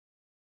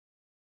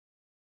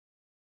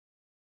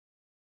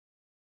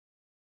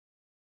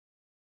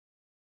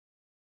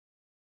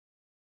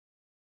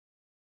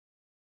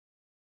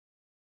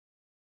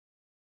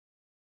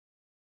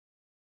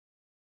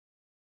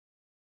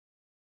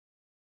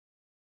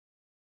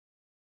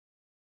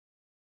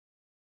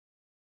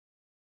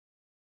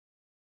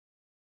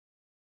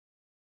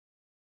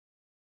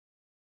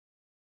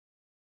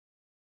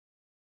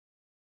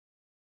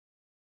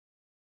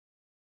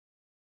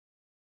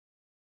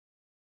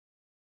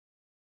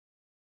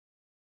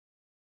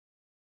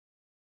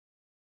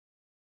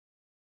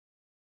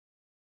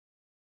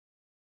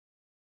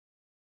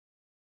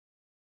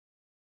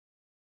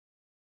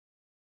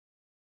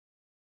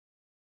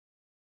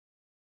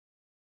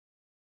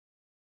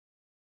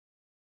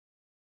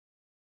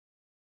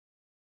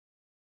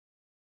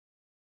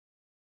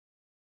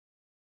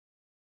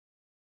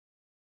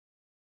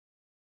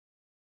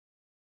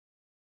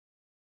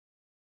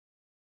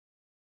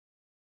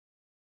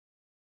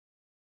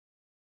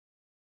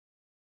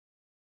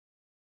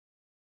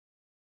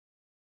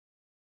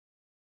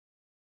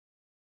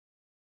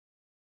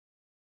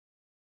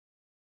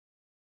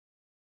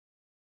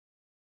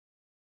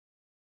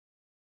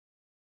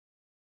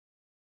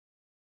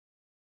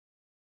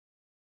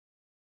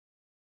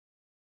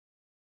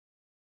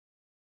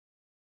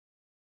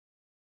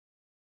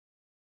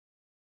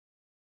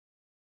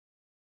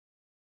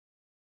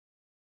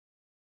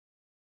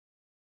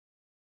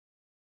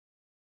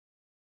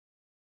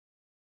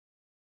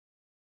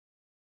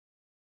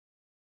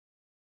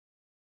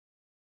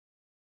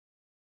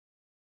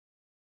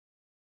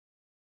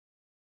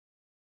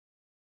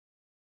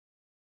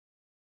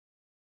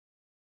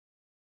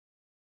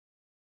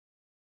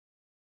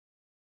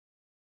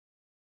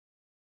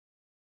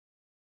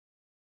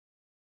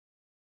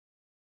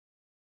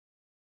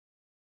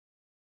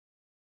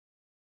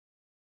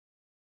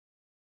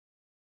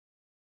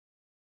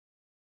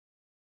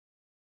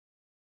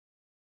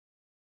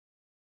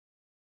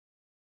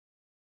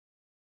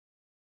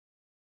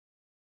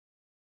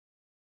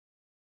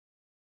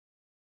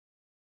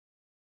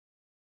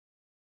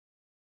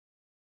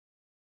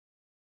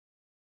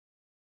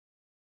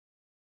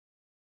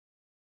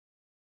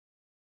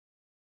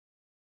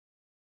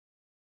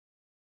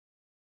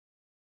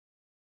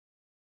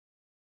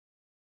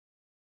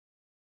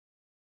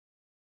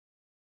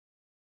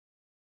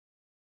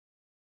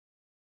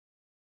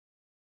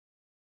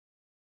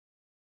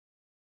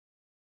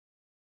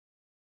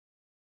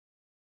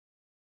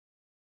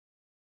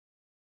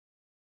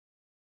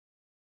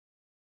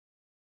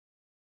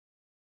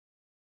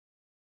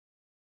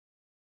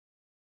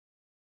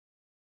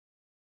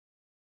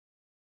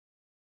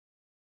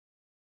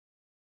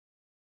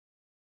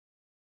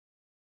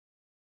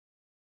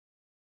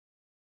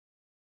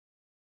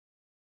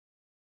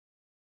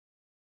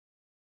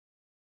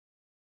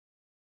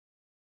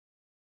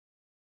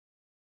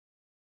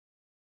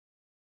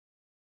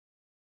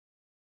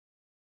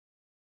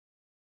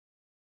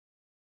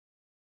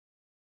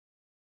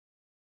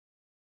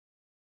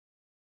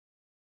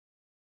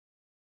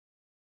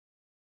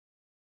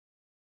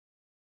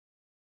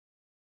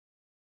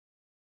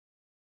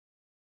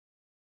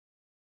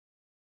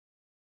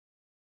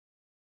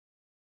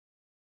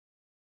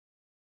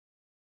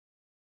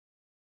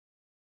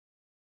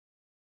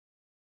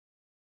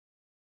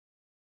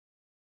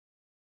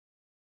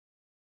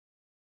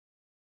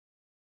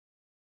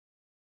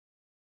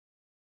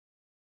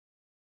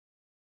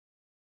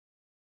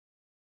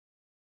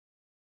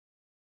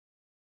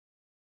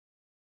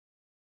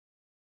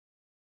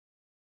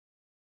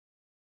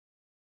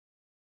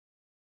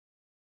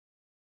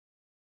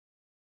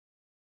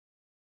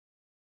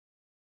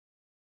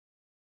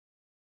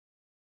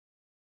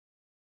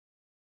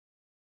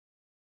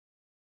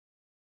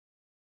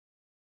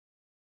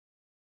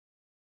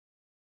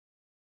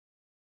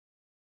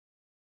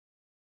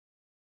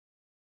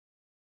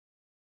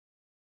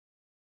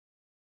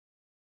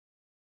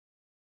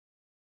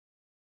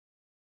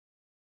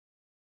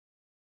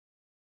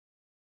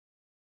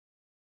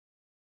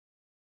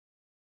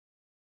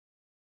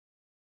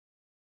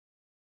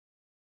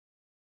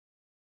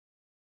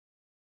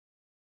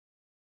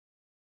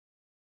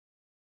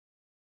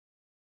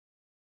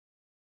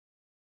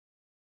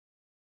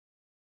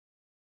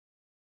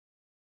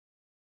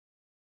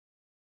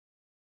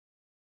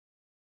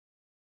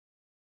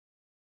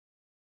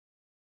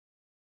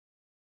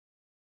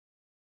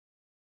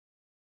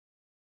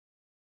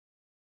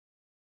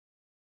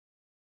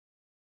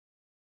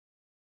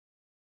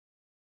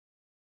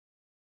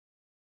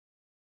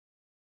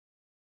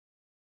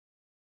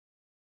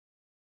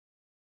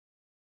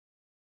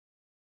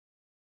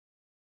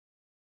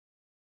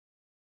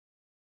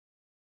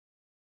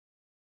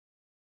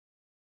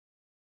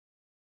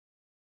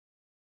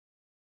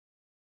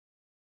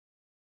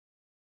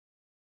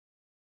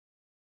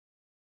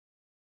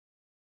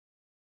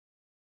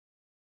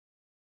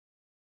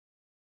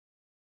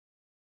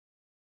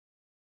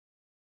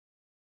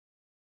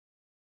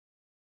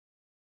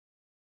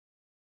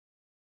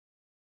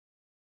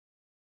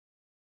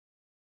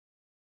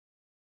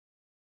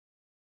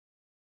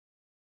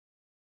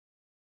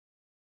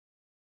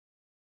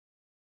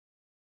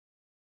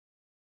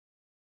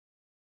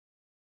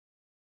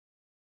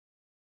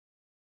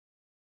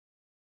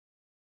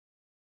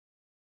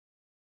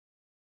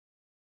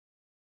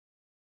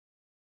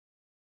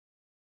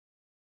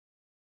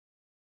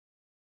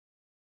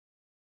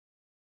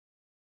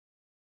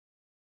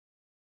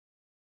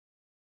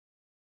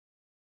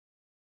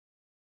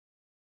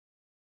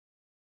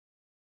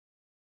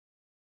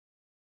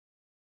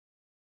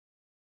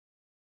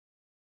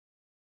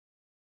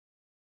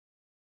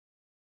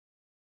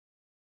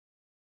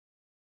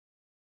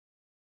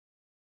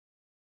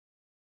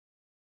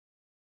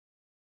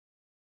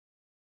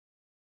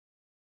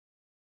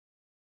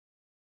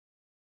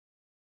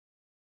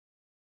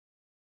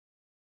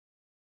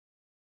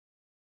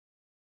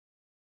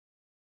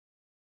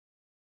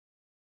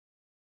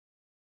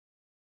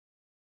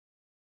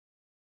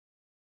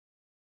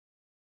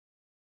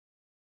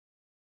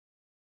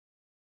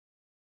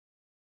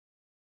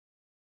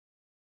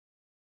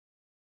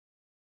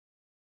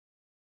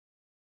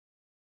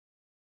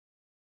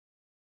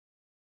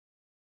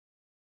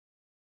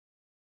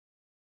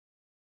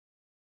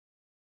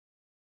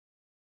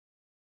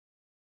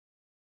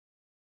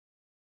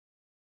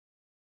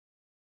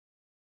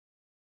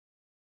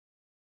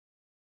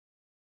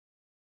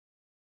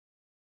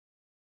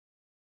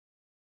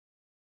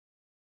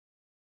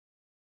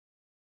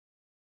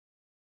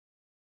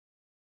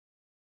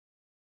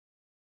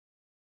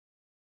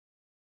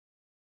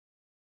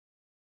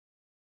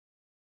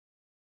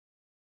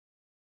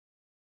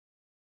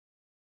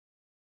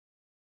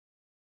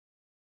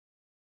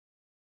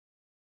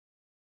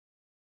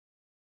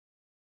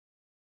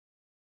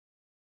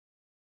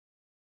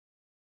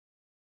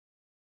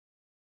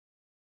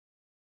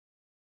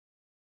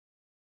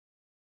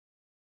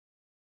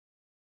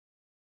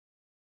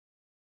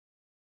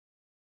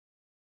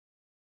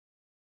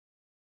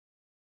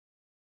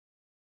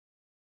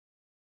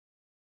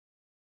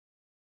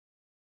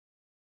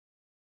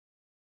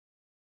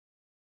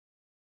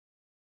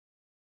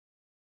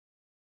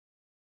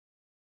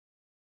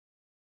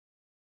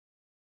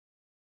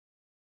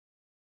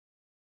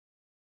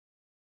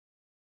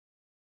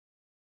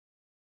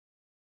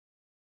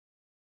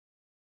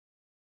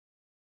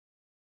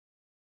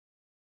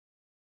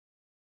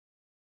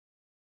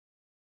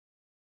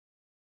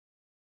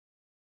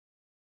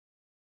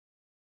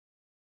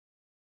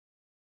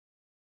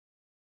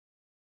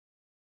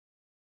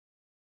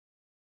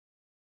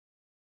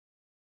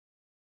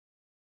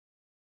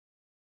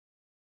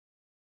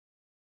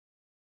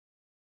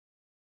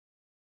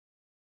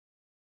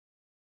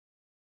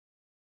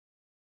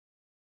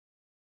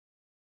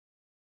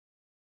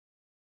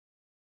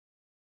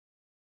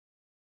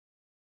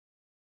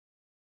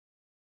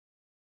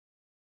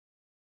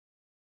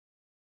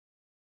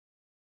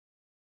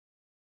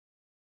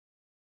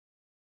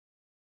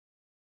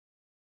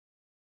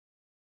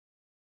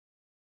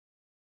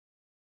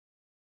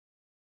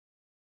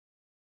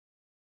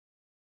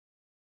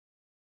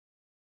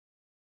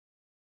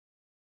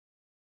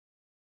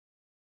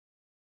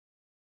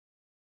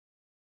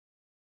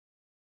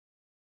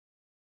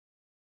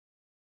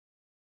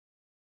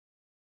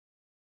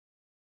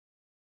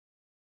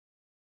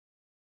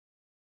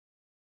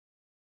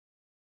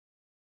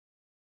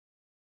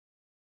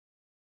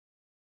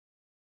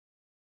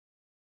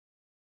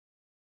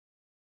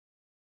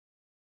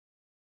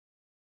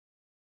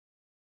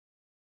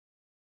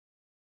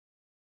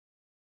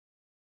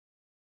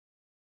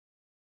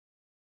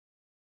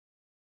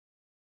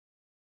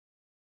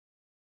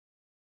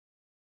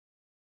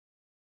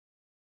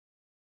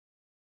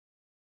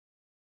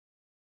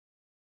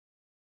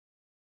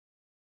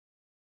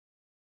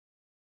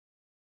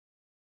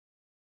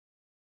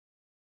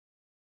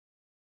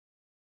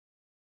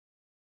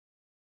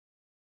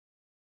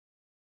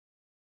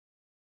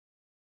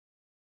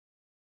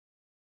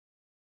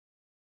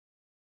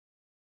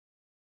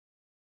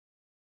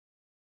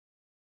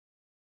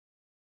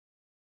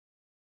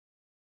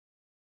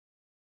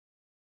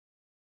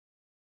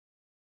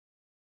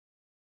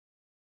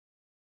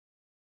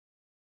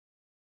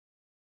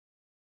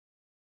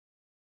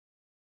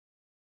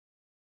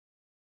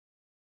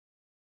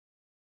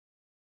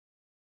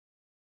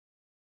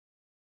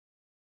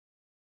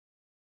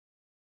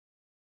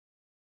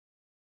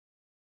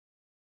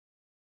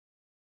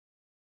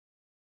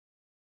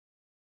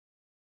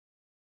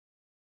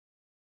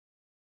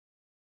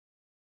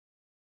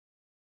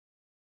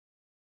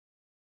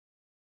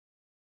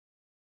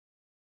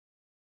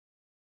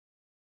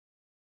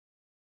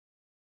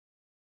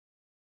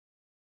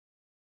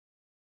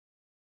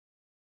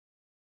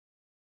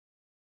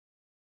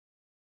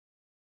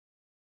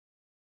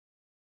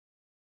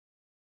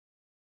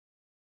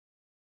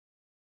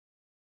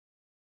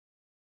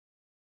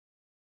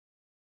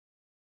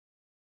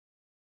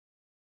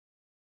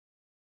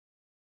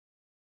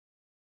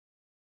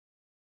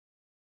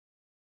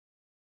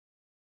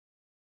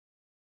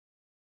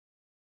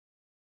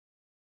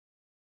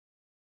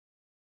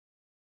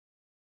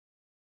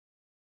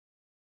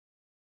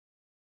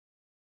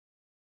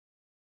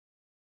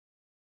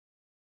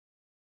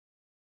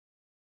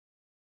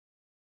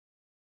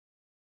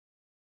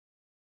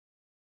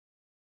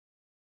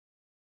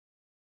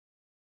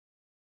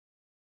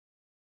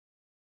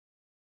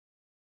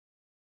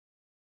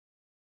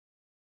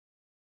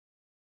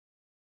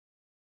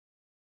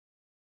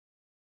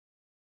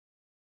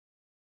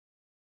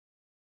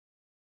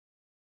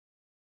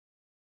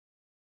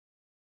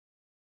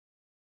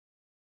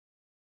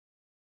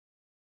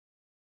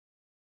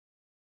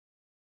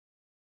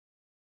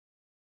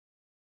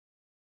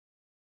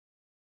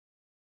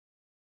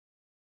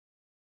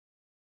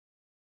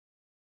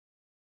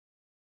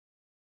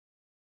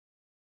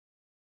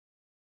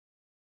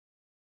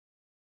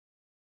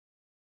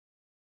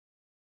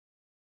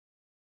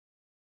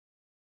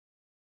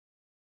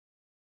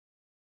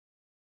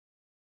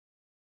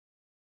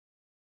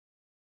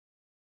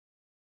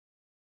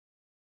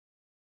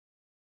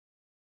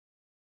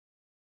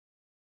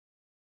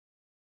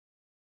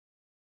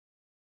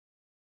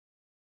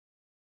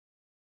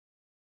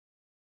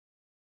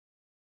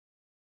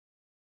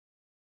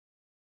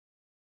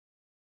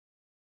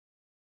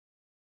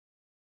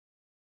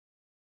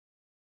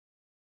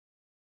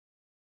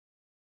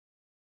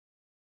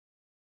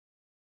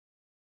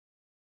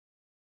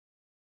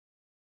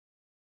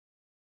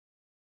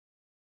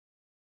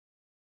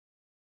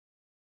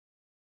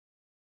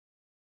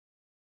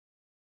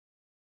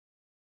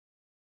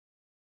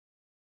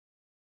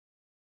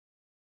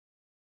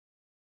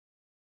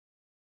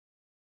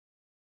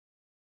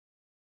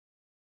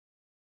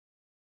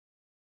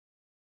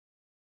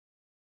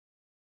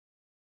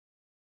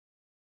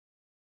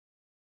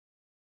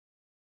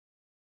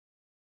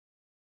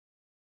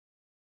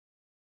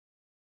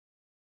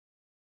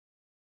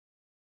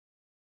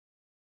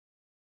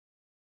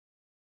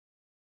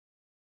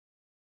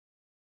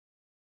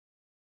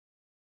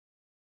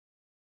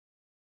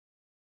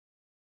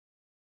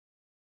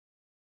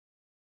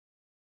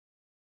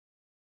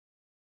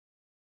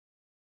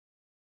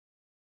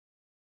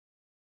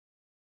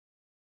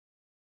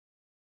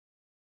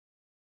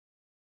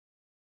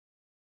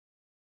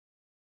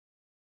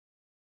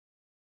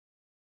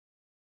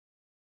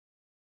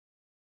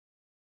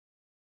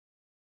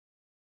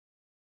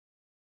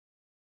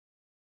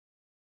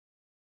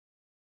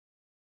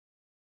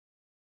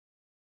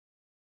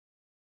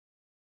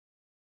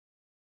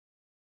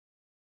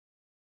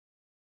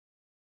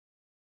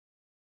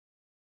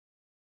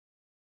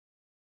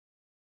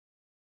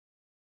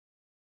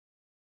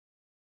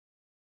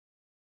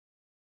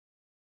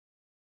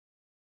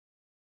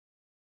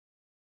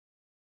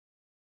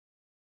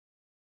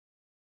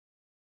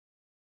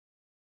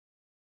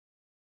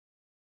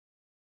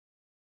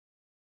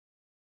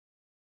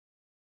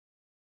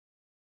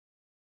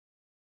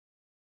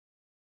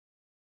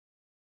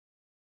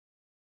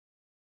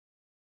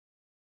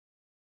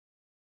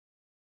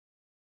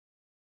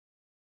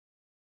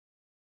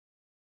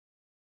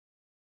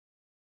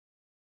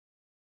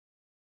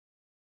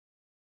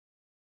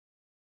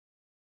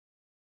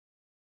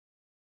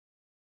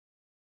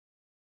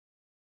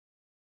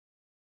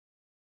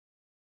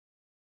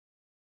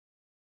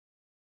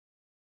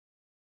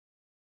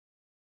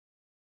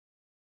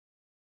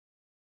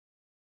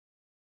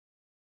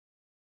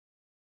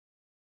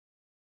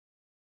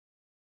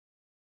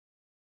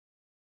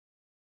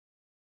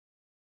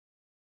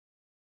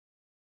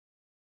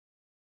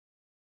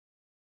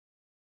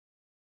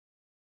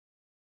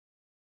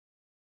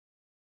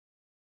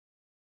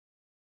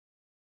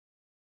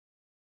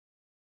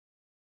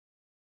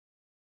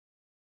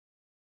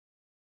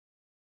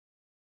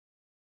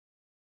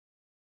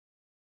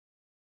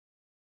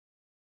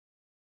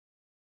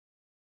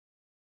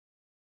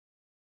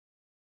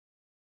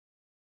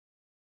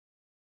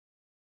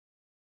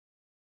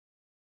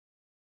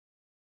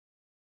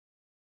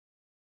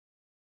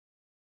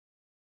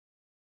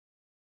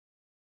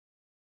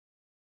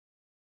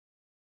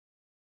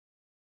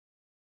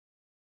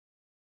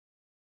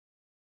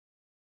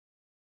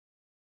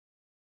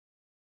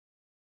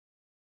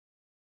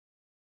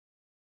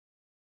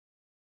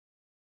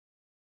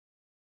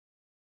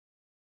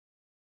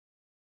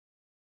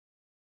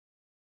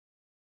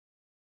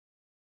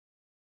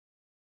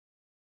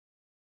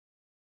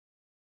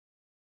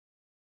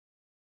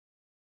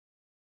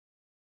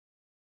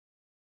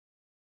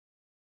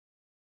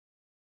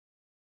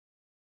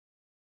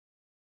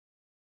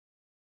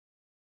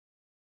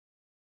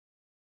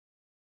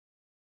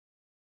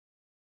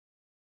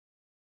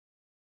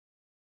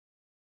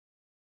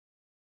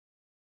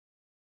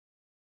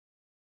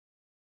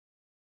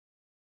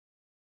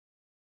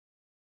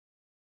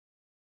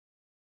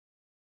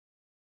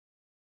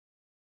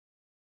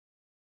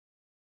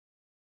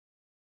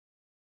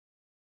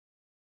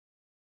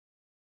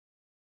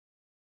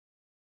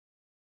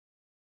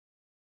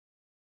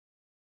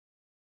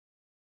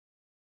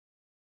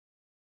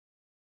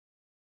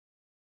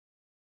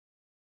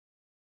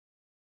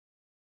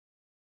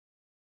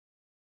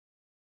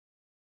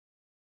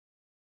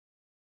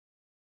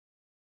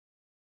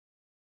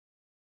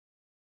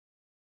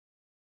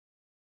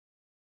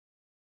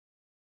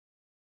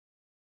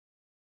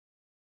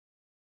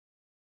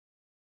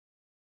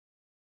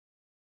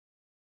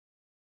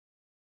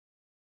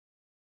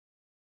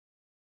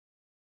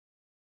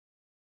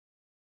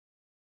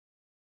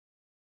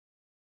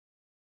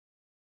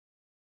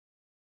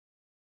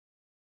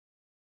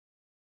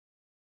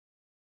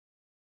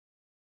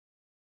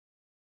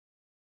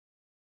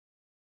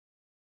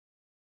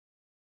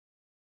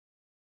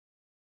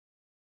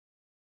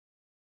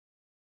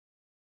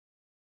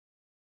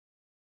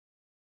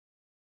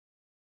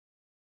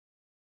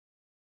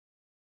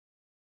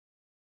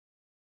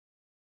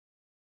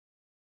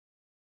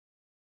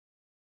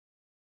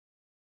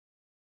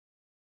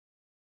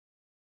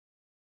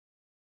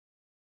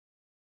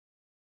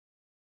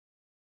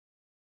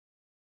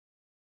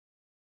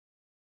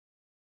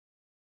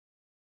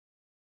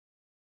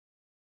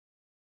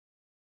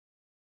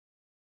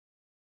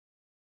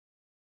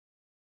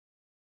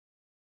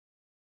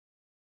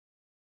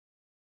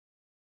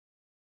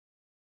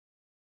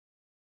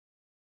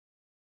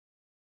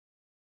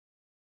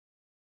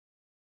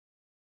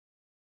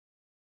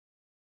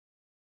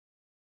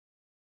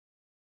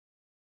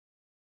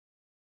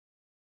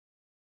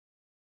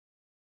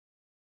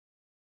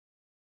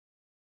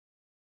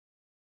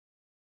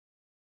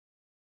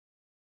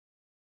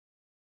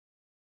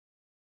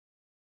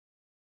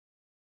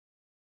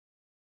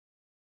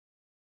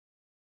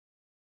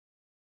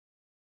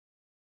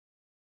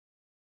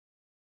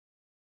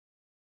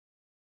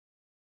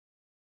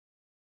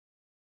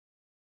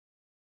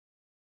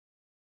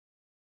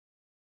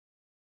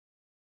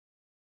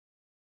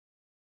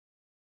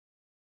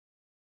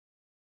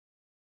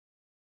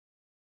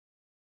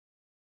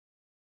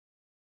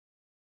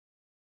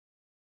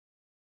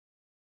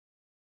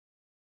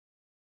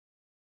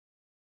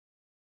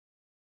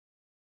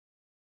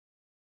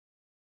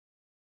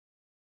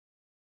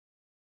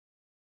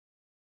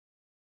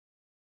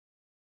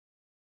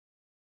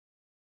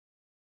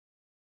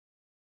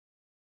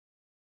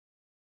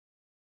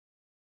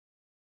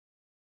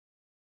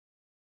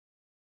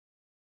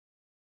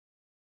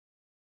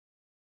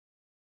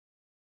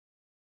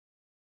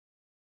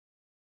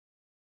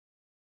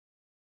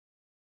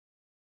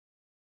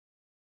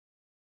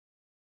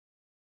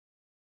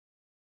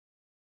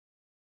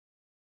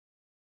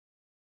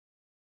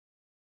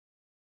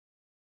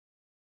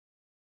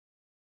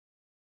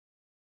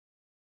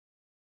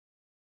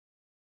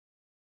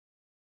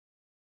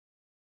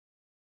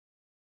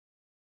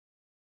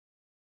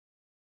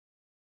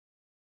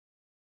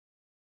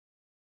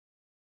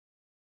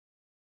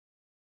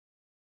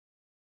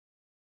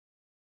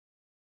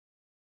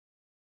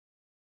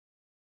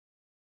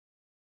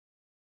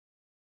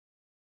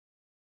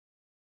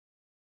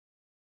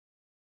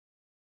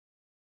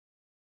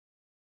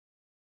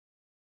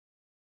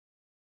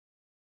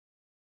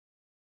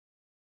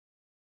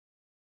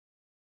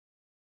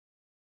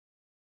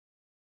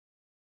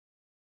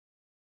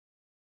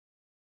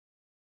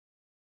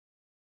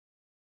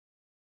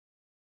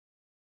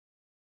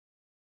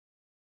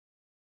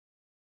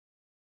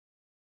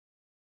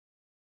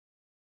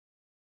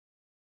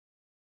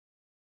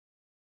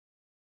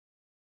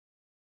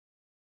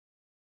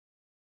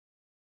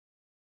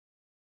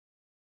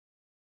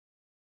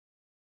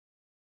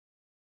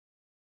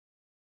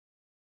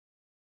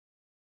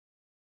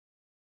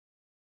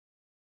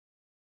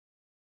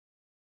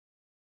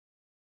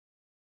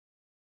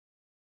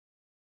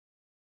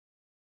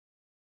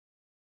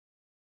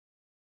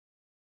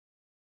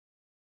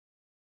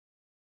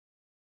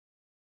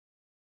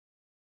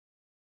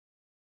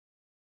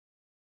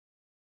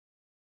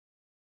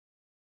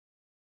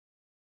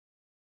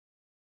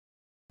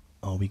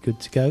Are we good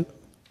to go?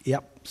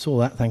 Yep, saw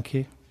that, thank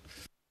you.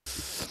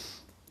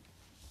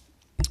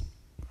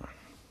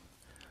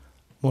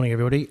 Morning,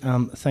 everybody.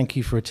 Thank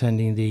you for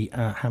attending the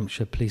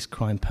Hampshire Police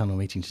Crime Panel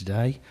meeting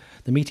today.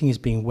 The meeting is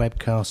being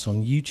webcast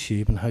on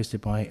YouTube and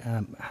hosted by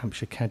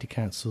Hampshire County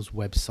Council's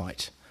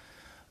website.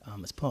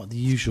 As part of the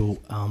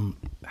usual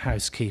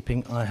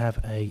housekeeping, I have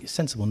a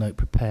sensible note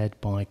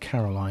prepared by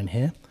Caroline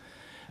here.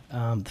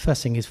 The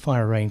first thing is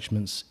fire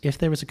arrangements. If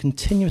there is a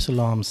continuous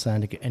alarm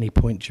sounding at any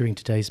point during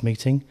today's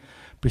meeting,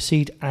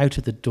 proceed out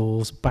of the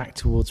doors, back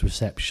towards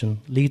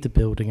reception, leave the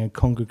building and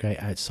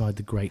congregate outside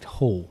the Great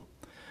Hall.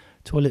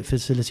 Toilet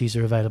facilities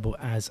are available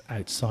as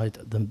outside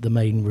the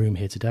main room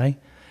here today.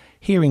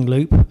 Hearing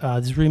loop.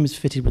 This room is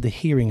fitted with a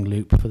hearing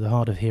loop for the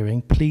hard of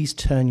hearing. Please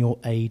turn your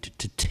aid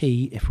to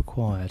T if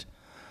required.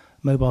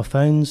 Mobile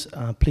phones,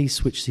 please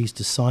switch these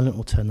to silent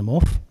or turn them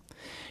off.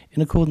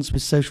 In accordance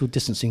with social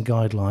distancing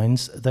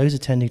guidelines, those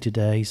attending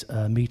today's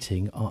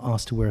meeting are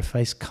asked to wear a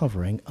face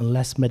covering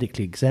unless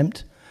medically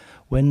exempt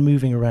when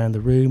moving around the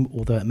room,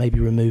 although it may be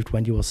removed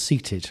when you are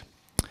seated.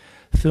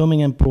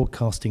 Filming and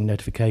broadcasting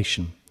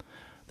notification.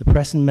 The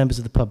press and members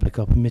of the public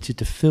are permitted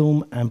to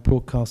film and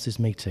broadcast this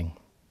meeting.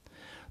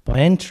 By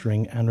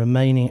entering and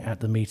remaining at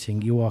the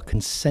meeting, you are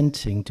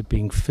consenting to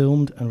being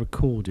filmed and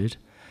recorded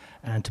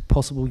and to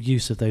possible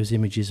use of those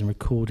images and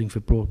recording for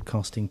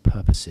broadcasting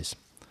purposes.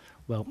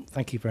 Well,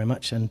 thank you very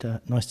much and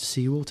nice to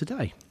see you all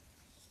today.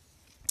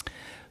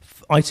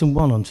 Item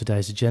 1 on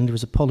today's agenda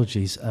is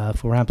apologies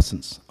for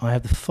absence. I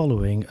have the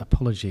following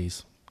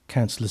apologies.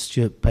 Councillor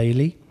Stuart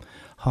Bailey,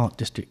 Hart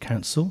District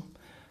Council.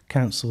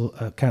 Councillor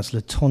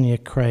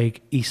Tonya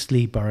Craig,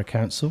 Eastleigh Borough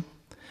Council.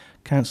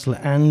 Councillor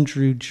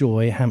Andrew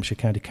Joy, Hampshire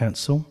County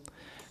Council.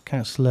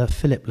 Councillor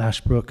Philip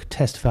Lashbrook,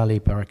 Test Valley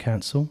Borough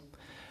Council.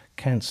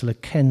 Councillor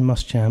Ken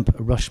Muschamp,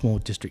 Rushmore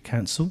District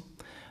Council.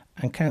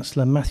 And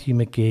Councillor Matthew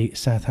McGee,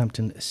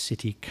 Southampton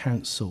City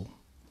Council.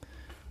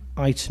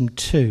 Item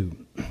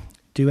 2.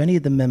 Do any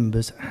of the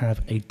members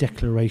have a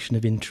declaration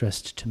of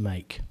interest to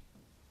make?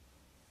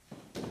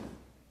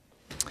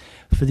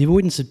 For the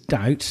avoidance of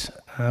doubt,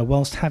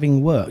 whilst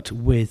having worked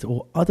with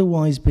or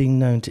otherwise being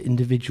known to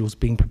individuals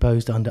being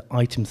proposed under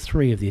item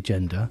 3 of the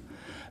agenda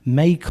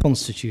may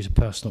constitute a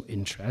personal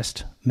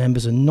interest,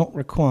 members are not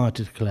required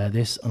to declare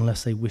this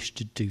unless they wish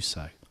to do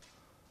so.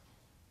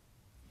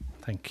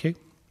 Thank you.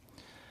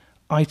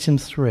 Item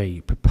 3,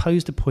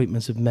 proposed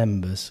appointments of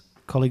members.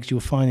 Colleagues, you'll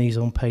find these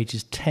on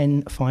pages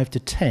 5 to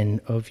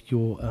 10 of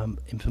your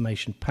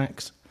information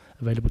packs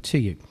available to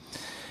you.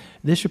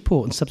 This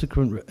report and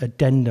subsequent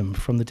addendum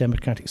from the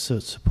Democratic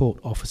Support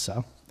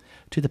Officer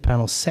to the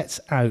panel sets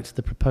out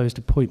the proposed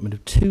appointment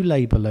of 2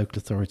 Labour local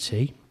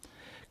authority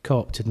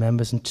co-opted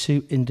members and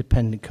 2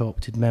 independent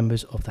co-opted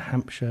members of the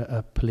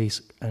Hampshire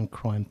Police and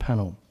Crime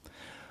Panel.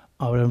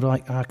 I would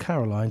invite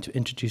Caroline to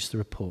introduce the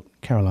report.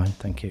 Caroline,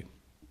 thank you.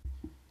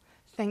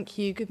 Thank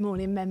you. Good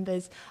morning,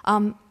 members.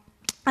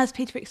 As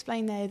Peter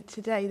explained there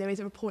today, there is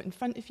a report in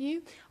front of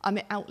you.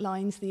 It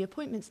outlines the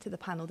appointments to the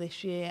panel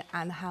this year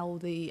and how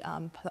the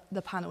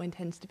panel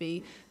intends to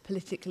be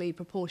politically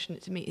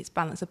proportionate to meet its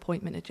balanced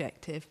appointment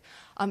objective.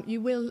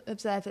 You will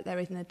observe that there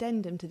is an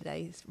addendum to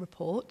today's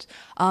report.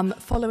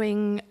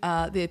 Following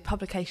the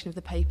publication of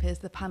the papers,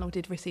 the panel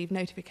did receive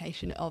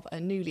notification of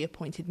a newly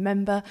appointed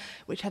member,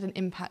 which had an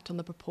impact on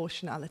the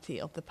proportionality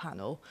of the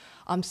panel.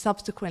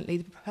 Subsequently,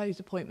 the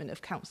proposed appointment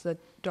of Councillor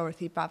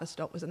Dorothy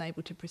Baverstock was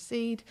unable to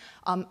proceed,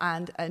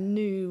 and a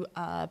new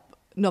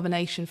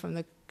nomination from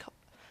the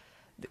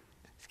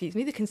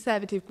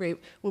Conservative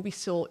group will be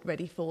sought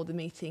ready for the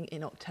meeting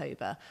in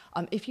October.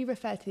 If you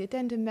refer to the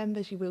addendum,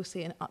 members, you will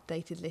see an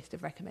updated list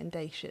of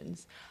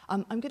recommendations.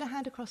 I'm going to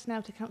hand across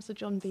now to Councillor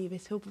John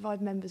Beavis, who will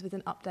provide members with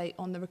an update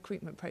on the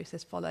recruitment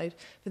process followed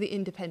for the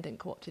independent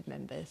co-opted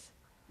members.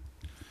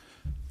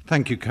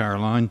 Thank you,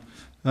 Caroline.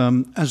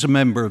 As a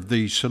member of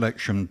the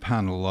selection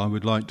panel, I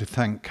would like to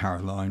thank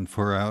Caroline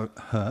for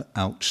her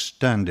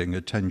outstanding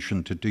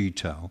attention to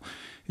detail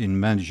in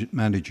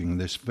managing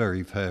this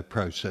very fair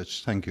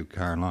process. Thank you,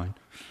 Caroline.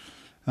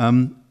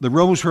 The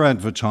roles were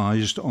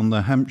advertised on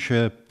the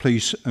Hampshire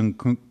Police and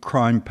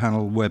Crime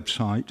Panel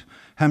website,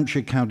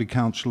 Hampshire County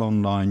Council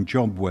online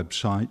job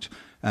website,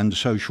 and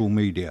social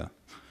media.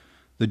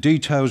 The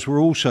details were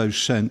also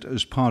sent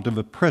as part of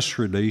a press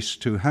release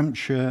to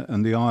Hampshire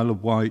and the Isle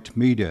of Wight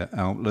media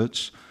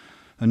outlets,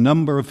 a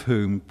number of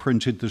whom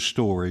printed the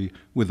story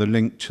with a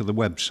link to the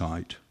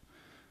website.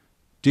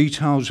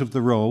 Details of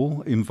the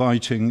role,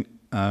 inviting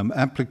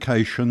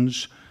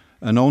applications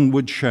and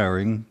onward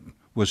sharing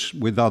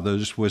with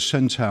others were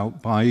sent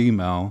out by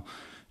email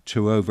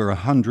to over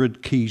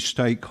 100 key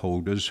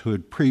stakeholders who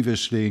had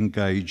previously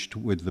engaged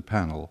with the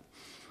panel.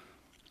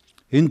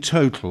 In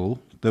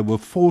total, there were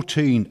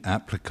 14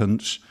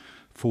 applicants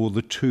for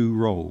the 2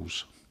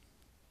 roles.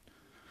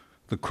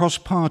 The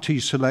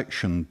cross-party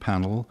selection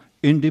panel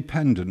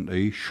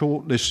independently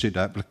shortlisted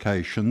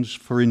applications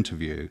for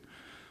interview,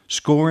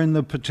 scoring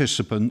the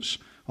participants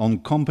on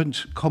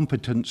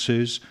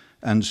competencies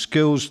and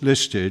skills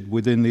listed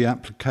within the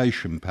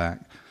application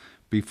pack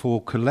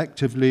before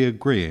collectively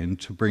agreeing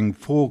to bring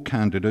 4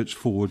 candidates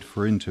forward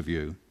for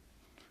interview.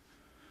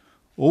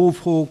 All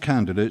 4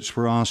 candidates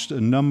were asked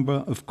a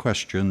number of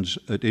questions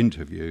at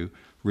interview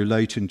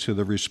relating to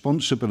the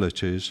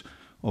responsibilities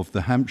of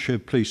the Hampshire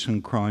Police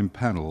and Crime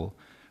Panel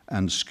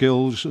and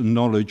skills and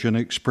knowledge and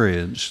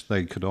experience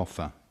they could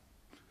offer.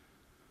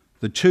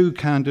 The 2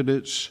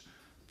 candidates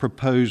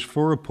proposed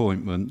for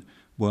appointment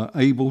were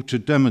able to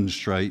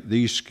demonstrate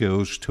these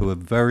skills to a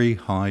very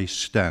high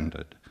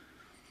standard.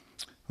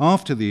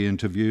 After the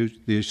interview,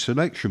 the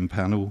selection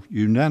panel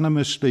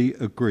unanimously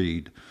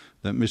agreed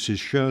that Mrs.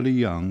 Shirley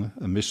Young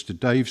and Mr.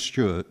 Dave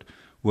Stewart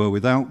were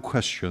without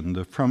question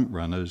the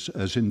front-runners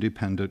as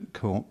independent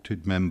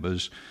co-opted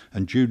members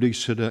and duly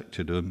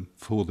selected them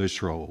for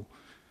this role.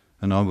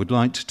 And I would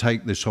like to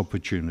take this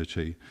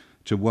opportunity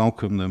to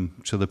welcome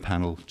them to the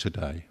panel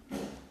today.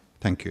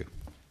 Thank you.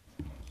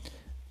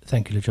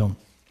 Thank you, John.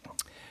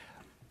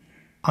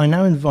 I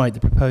now invite the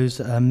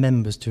proposed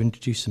members to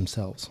introduce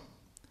themselves.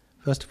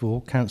 First of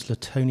all, Councillor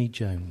Tony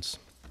Jones.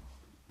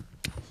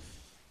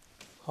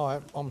 Hi,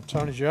 I'm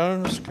Tony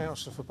Jones,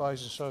 Councillor for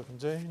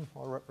Basingstoke-on-Deane.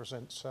 I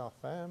represent South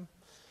Ham.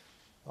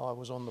 I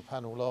was on the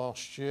panel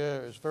last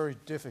year. It was very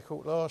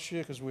difficult last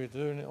year because we were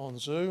doing it on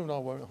Zoom, and I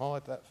won't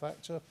hide that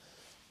factor.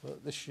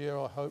 But this year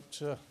I hope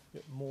to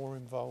get more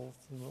involved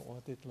than what I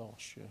did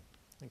last year.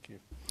 Thank you.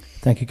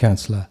 Thank you,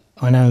 Councillor.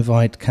 I now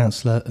invite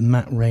Councillor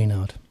Matt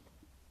Reynard.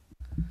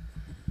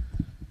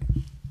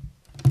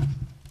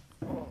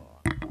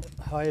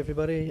 Hi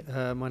everybody,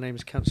 my name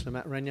is Councillor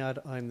Matt Reynard.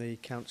 I'm the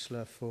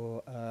councillor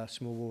for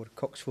small ward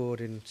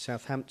Coxford in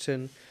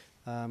Southampton,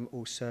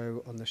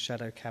 also on the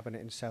Shadow Cabinet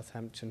in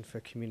Southampton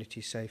for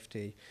community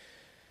safety.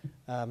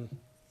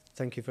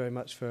 Thank you very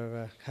much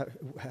for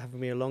having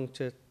me along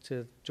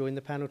to join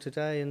the panel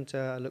today, and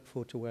I look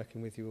forward to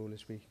working with you all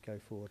as we go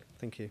forward.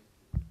 Thank you.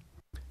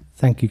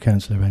 Thank you,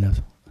 Councillor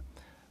Reynard.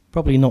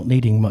 Probably not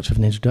needing much of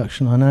an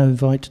introduction, I now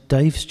invite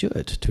Dave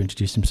Stewart to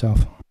introduce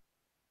himself.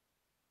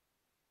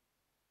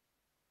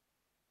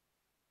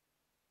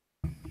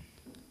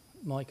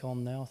 Mic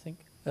on now, I think.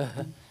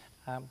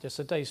 Just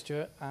so Dave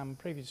Stewart,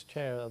 previous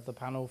chair of the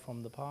panel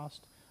from the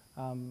past,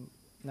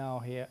 now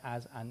here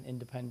as an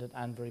independent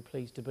and very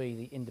pleased to be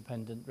the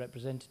independent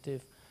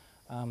representative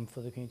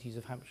for the communities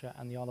of Hampshire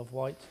and the Isle of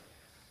Wight.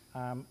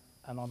 And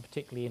I'm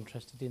particularly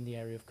interested in the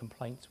area of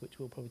complaints, which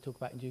we'll probably talk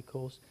about in due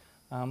course.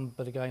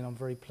 But again, I'm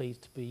very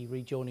pleased to be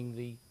rejoining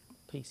the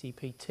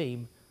PCP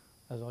team,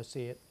 as I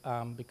see it,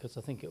 because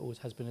I think it always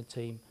has been a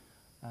team.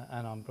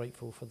 And I'm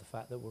grateful for the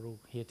fact that we're all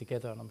here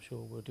together, and I'm sure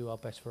we'll do our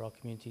best for our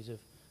communities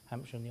of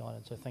Hampshire and the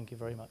island. So thank you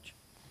very much.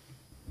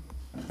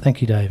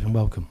 Thank you, Dave, and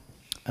welcome.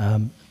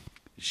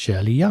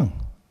 Shirley Young.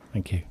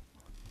 Thank you.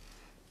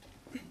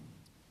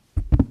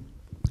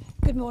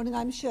 Good morning,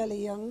 I'm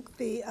Shirley Young,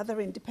 the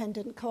other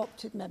independent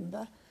co-opted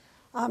member.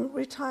 I'm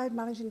retired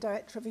Managing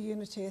Director of a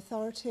Unity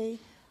Authority.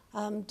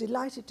 I'm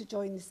delighted to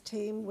join this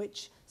team,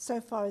 which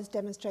so far has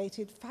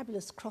demonstrated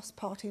fabulous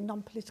cross-party,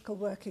 non-political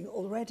working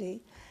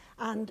already,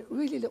 and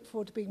really look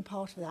forward to being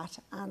part of that,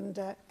 and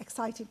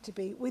excited to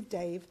be with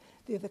Dave,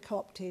 the other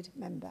co-opted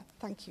member.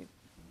 Thank you.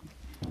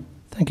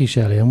 Thank you,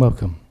 Shirley, and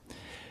welcome.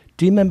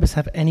 Do members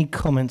have any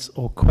comments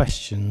or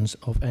questions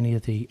of any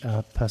of the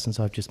persons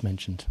I've just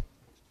mentioned?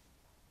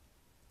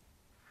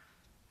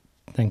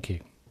 Thank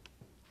you.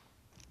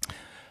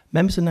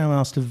 Members are now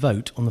asked to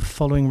vote on the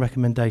following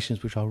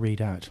recommendations, which I'll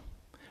read out.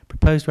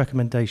 Proposed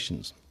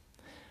recommendations: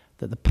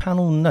 that the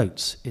panel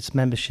notes its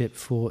membership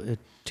for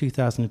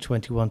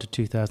 2021 to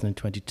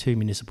 2022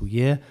 municipal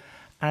year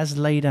as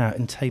laid out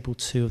in Table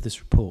 2 of this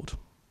report.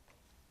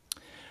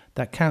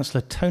 That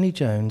Councillor Tony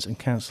Jones and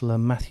Councillor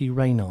Matthew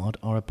Reynard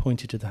are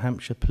appointed to the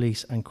Hampshire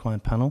Police and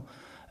Crime Panel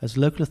as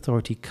local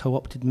authority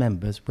co-opted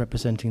members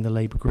representing the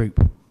Labour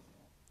group.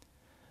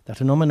 That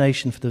a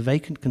nomination for the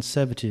vacant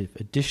Conservative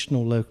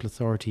additional local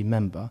authority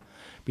member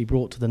be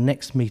brought to the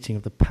next meeting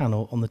of the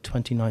panel on the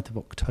 29th of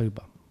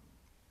October.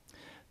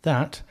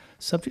 That,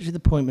 subject to the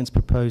appointments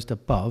proposed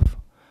above,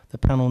 the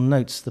panel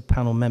notes the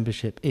panel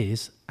membership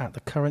is, at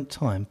the current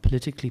time,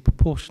 politically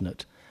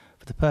proportionate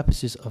for the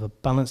purposes of a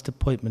balanced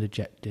appointment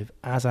objective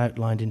as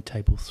outlined in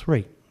Table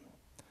 3.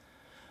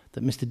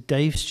 That Mr.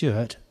 Dave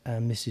Stewart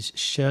and Mrs.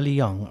 Shirley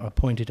Young are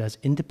appointed as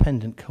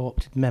independent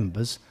co-opted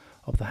members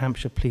of the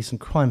Hampshire Police and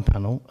Crime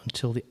Panel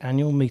until the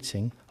annual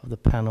meeting of the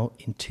panel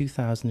in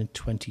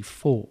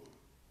 2024.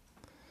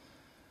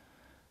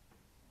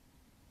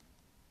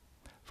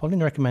 Following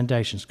the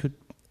recommendations, could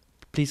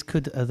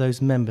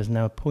those members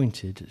now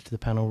appointed to the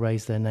panel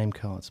raise their name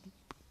cards?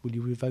 Will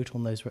you vote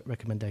on those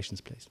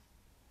recommendations, please?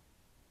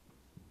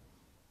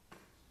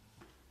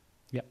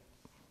 Yep.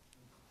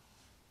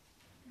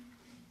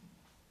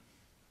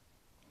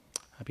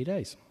 Happy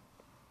days.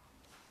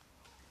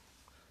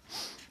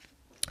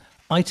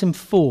 Item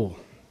 4,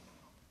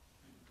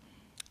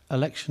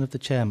 election of the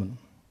chairman.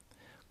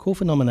 Call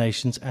for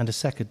nominations and a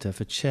seconder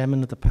for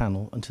chairman of the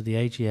panel until the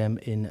AGM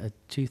in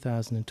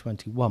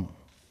 2021.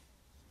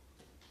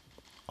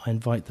 I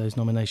invite those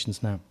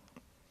nominations now.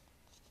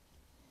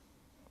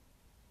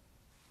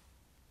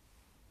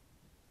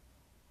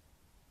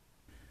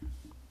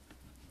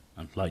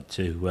 like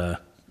to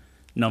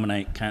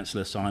nominate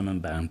Councillor Simon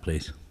Bound,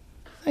 please.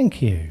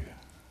 Thank you.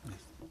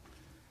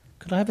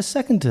 Could I have a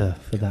seconder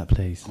for that,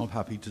 please? I'm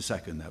happy to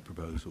second that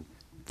proposal.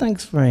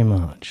 Thanks very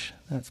much.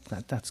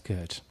 That's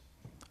good.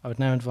 I would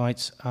now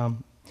invite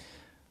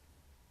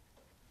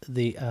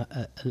the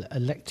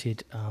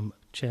elected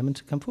chairman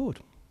to come forward.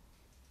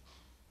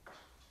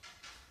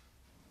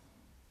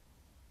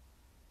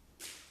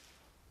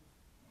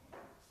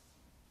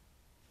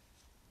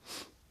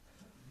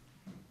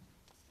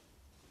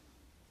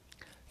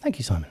 Thank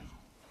you, Simon.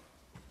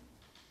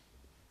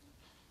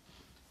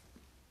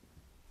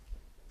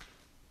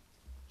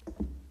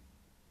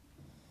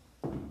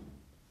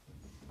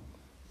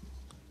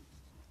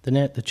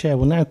 The chair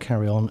will now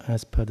carry on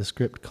as per the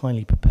script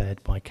kindly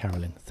prepared by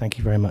Carolyn. Thank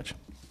you very much.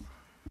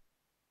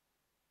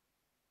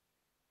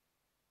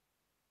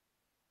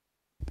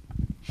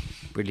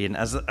 Brilliant.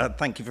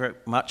 Thank you very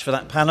much for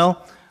that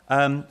panel.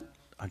 I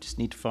just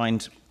need to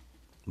find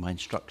my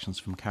instructions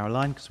from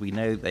Caroline because we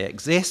know they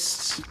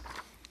exist.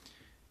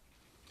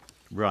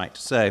 Right,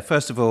 so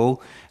first of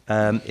all,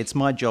 it's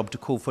my job to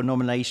call for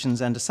nominations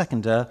and a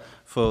seconder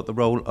for the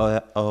role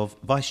of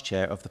Vice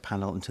Chair of the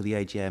panel until the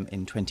AGM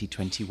in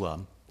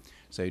 2021.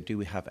 So do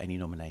we have any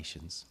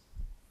nominations?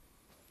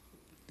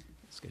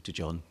 Let's go to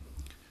John.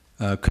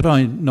 Could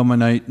I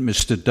nominate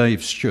Mr.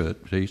 Dave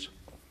Stewart, please?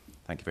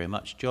 Thank you very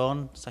much,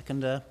 John.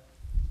 Seconder?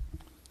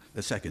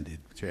 Seconded,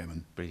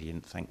 Chairman.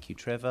 Brilliant, thank you,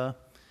 Trevor.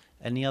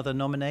 Any other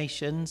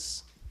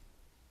nominations?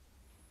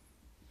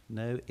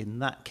 No, in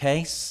that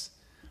case,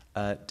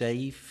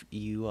 Dave,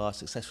 you are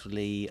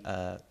successfully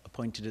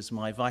appointed as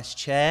my Vice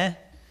Chair.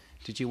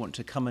 Did you want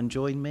to come and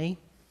join me?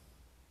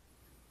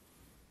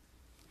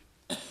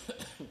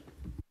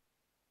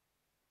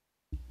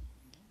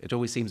 It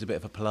always seems a bit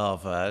of a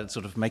palaver,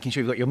 sort of making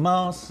sure you've got your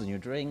masks and your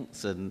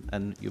drinks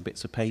and your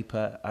bits of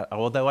paper.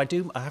 Although I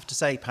have to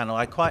say, panel,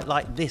 I quite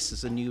like this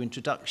as a new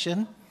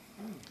introduction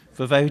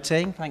for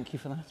voting. Thank you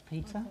for that,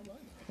 Peter.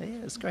 Yeah,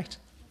 it's great.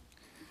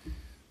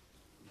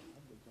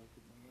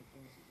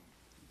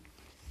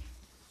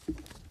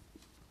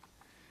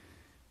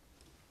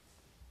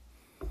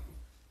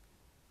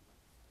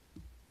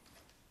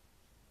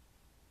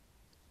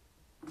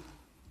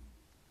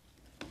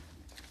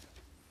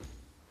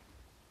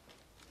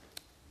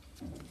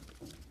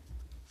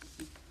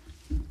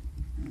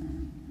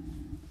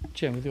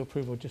 Chair, with your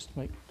approval, just to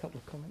make a couple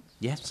of comments.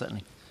 Yes,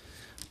 certainly.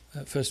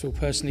 First of all,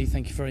 personally,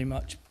 thank you very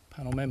much,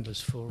 panel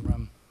members, for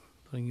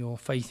putting your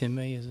faith in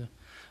me as a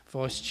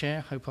Vice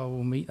Chair. Hope I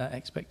will meet that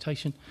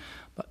expectation.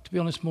 But to be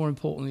honest, more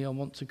importantly, I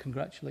want to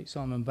congratulate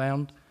Simon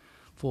Bound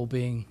for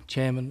being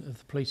Chairman of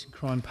the Police and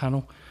Crime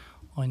Panel.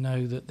 I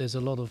know that there's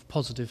a lot of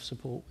positive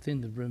support within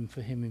the room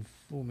for him in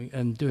forming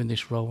and doing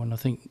this role, and I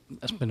think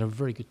that's been a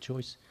very good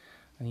choice.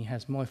 And he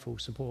has my full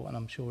support, and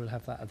I'm sure he'll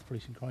have that of the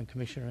Police and Crime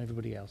Commissioner and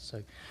everybody else.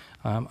 So,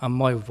 and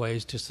my way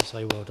is just to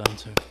say well done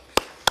to him.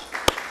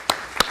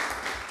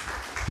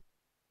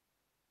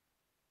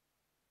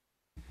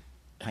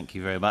 Thank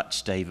you very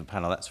much, Dave and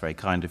panel. That's very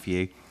kind of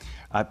you.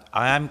 What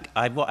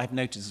I've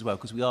noticed as well,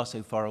 because we are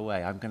so far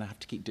away, I'm going to have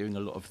to keep doing a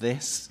lot of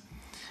this.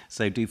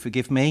 So do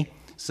forgive me.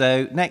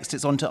 So next,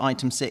 it's on to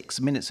item 6,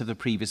 minutes of the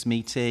previous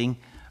meeting.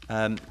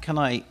 Can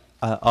I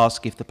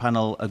ask if the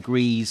panel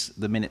agrees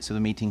the minutes of the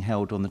meeting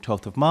held on the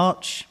 12th of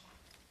March?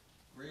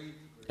 Agreed.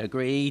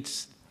 Agreed.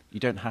 You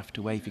don't have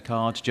to wave your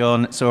card,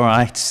 John. It's all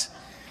right.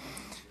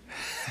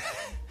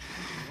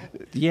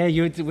 Yeah,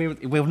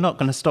 we're not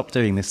going to stop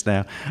doing this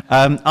now.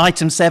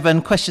 Item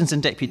 7, questions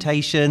and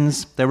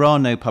deputations. There are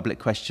no public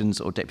questions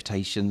or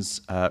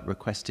deputations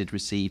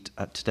received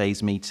at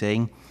today's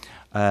meeting.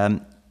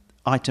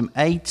 Item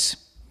 8,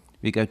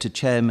 we go to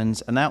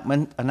Chairman's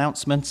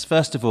announcements.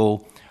 First of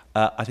all,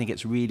 I think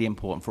it's really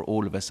important for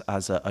all of us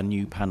as a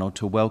new panel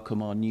to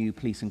welcome our new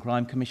Police and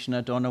Crime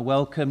Commissioner. Donna,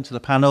 welcome to the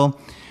panel.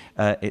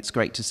 It's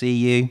great to see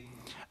you.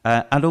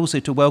 And also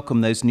to welcome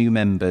those new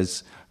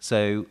members.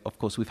 So, of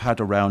course, we've had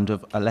a round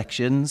of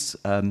elections,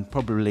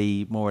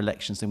 probably more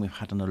elections than we've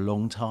had in a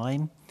long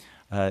time,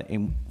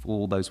 in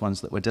all those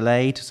ones that were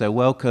delayed. So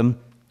welcome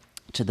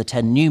to the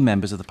 10 new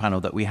members of the panel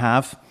that we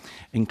have,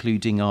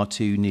 including our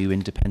 2 new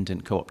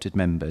independent co-opted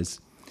members.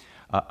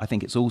 I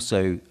think it's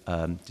also,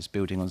 just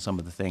building on some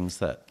of the things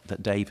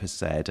that Dave has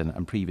said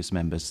and previous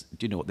members,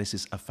 do you know what, this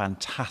is a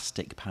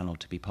fantastic panel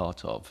to be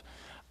part of.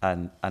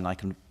 And I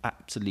can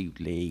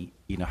absolutely,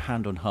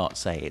 hand on heart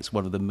say it's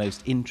one of the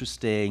most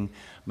interesting,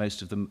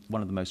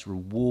 one of the most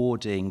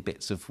rewarding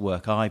bits of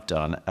work I've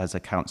done as a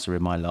councillor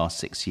in my last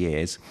 6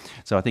 years.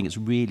 So I think it's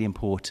really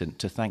important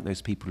to thank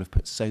those people who have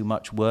put so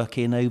much work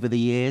in over the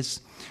years.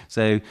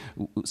 So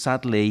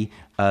sadly,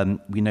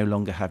 we no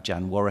longer have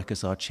Jan Warwick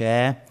as our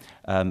chair,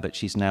 but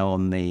she's now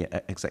on the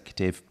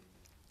executive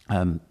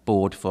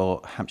board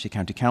for Hampshire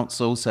County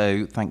Council,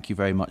 so thank you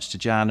very much to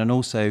Jan, and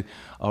also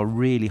our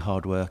really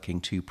hard-working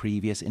 2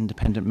 previous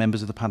independent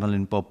members of the panel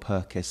in Bob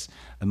Purkis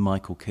and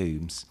Michael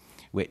Coombs,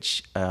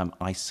 which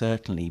I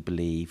certainly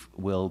believe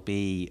will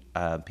be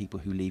people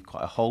who leave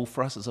quite a hole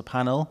for us as a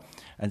panel,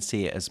 and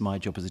see it as my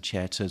job as a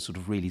chair to sort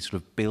of really sort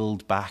of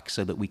build back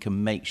so that we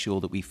can make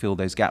sure that we fill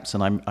those gaps.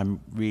 And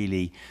I'm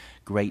really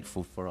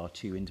grateful for our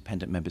 2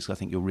 independent members. I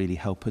think you'll really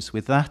help us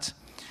with that.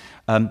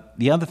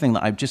 The other thing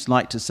that I'd just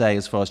like to say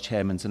as far as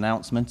Chairman's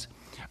announcement,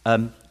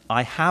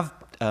 I have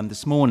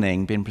this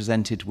morning been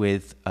presented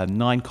with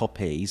 9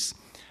 copies,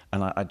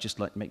 and I'd just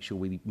like to make sure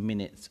we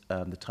minute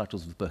the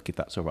titles of the book, if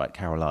that's all right,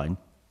 Caroline.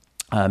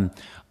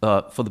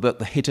 For the book,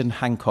 The Hidden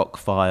Hancock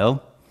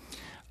File,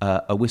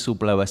 A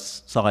Whistleblower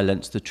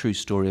Silence, The True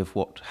Story of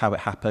How It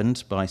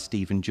Happened by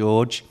Stephen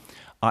George.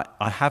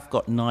 I have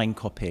got 9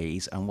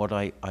 copies, and what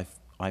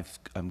I've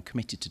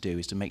committed to do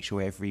is to make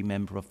sure every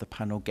member of the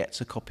panel gets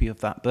a copy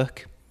of that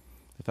book,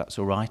 if that's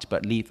all right,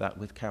 but leave that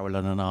with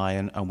Caroline and I,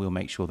 and we'll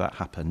make sure that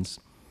happens.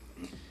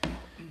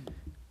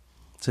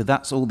 So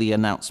that's all the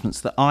announcements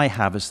that I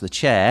have as the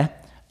chair.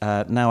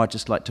 Now I'd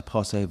just like to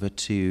pass over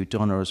to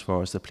Donna as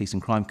far as the Police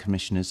and Crime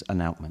Commissioner's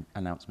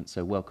announcement.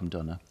 So welcome,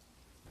 Donna.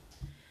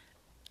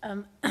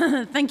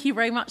 Thank you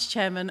very much,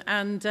 Chairman,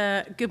 and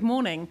good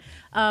morning.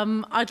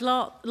 I'd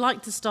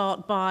like to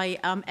start by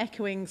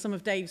echoing some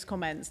of Dave's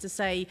comments to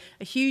say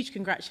a huge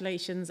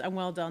congratulations and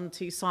well done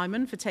to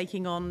Simon for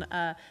taking on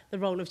the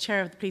role of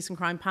Chair of the Police and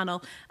Crime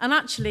Panel. And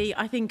actually,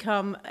 I think,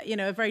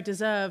 a very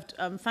deserved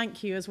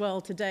thank you as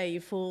well to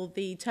Dave for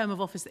the term of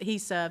office that he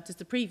served as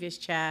the previous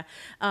Chair.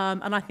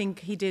 And I think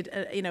he did,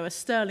 a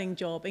sterling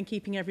job in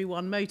keeping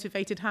everyone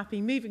motivated,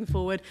 happy, moving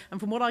forward. And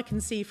from what I can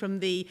see from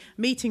the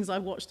meetings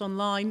I've watched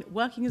online,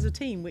 working as a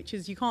team, which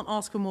is, you can't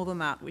ask for more than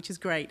that, which is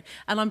great.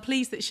 And I'm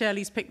pleased that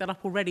Shirley's picked that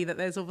up already, that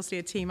there's obviously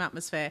a team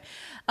atmosphere.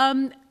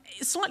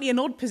 It's slightly an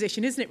odd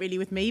position, isn't it, really,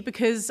 with me,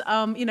 because,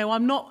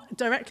 I'm not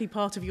directly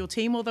part of your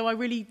team, although I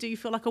really do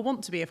feel like I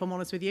want to be, if I'm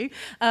honest with you.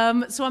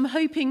 So I'm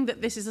hoping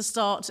that this is a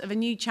start of a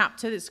new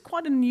chapter. It's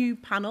quite a new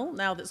panel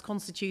now that's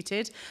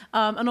constituted.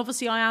 And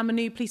obviously I am a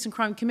new Police and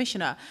Crime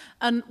Commissioner.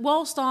 And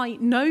whilst I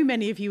know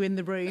many of you in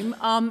the room,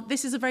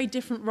 this is a very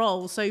different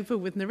role. So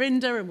with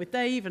Narinda and with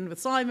Dave and with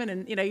Simon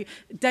and,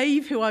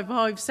 Dave, who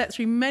I've set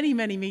through many,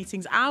 many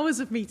meetings, hours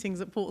of meetings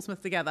at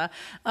Portsmouth together,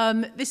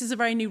 this is a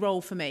very new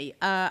role for me.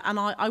 And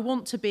I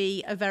want to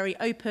be a very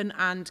open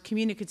and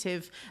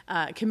communicative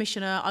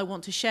commissioner. I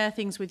want to share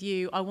things with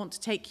you. I want to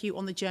take you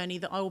on the journey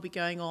that I will be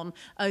going on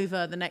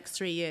over the next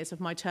 3 years of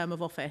my term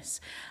of office.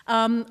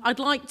 I'd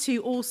like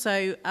to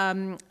also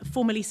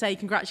formally say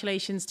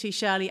congratulations to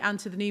Shirley and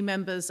to the new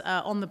members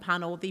on the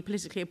panel, the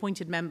politically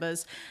appointed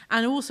members,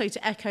 and also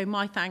to echo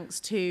my thanks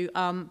to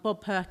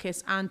Bob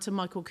Purkis and to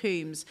Michael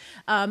Coombs.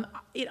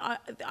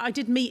 I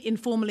did meet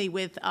informally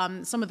with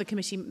some of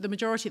the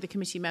majority of the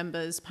committee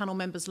members, panel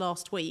members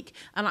last week,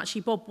 and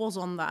actually Bob was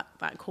on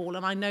that call,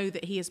 and I know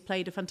that he has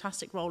played a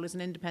fantastic role as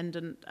an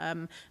independent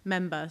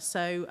member.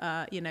 So,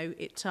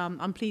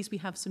 I'm pleased we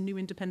have some new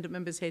independent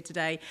members here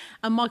today.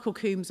 And Michael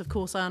Coombs, of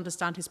course, I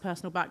understand his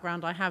personal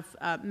background. I have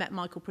met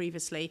Michael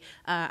previously,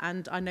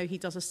 and I know he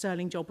does a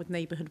sterling job with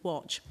Neighbourhood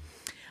Watch.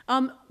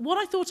 What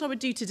I thought I would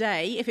do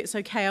today, if it's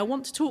okay, I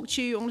want to talk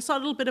to you, I want to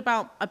start a little bit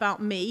about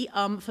me,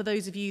 for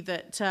those of you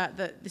that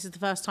this is the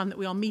first time that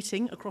we are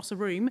meeting across a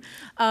room.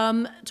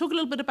 Talk a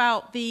little bit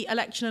about the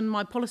election and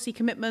my policy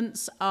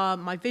commitments,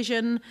 my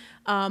vision,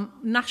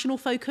 national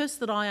focus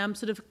that I am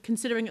sort of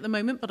considering at the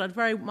moment, but I'd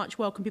very much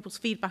welcome people's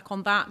feedback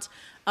on that.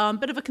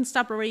 Bit of a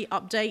constabulary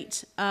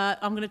update.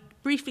 I'm going to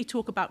briefly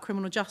talk about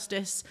criminal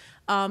justice,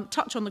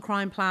 touch on the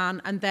crime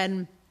plan, and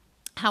then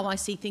how I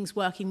see things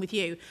working with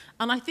you.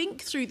 And I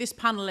think through this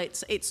panel,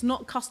 it's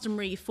not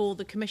customary for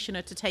the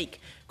Commissioner to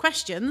take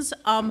questions.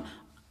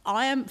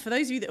 I am, for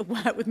those of you that have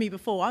worked with me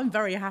before, I'm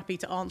very happy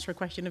to answer a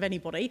question of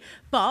anybody,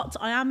 but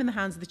I am in the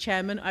hands of the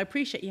Chairman. I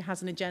appreciate he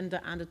has an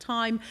agenda and a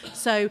time.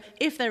 So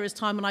if there is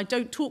time and I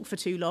don't talk for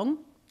too long,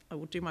 I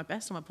will do my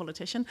best, I'm a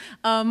politician.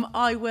 I'm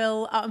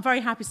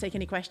very happy to take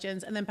any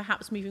questions, and then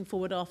perhaps moving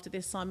forward after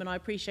this, Simon, I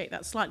appreciate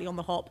that slightly on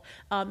the hop.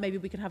 Maybe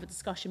we could have a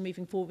discussion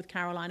moving forward with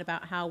Caroline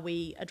about how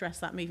we address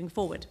that moving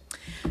forward.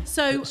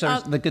 So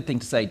the good thing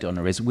to say,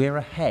 Donna, is we're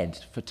ahead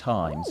for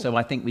time. So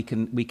I think we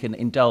can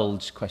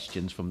indulge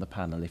questions from the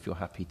panel if you're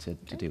happy to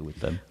deal with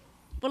them.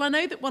 Well, I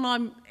know that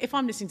if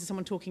I'm listening to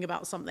someone talking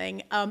about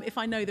something, if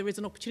I know there is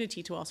an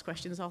opportunity to ask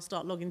questions, I'll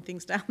start logging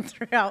things down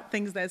throughout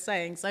things they're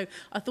saying. So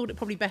I thought it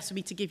probably best for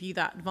me to give you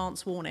that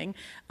advance warning.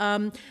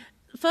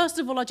 First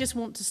of all, I just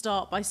want to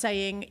start by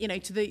saying,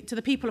 to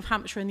the people of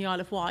Hampshire and the Isle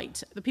of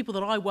Wight, the people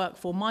that I work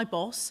for, my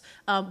boss,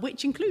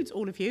 which includes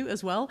all of you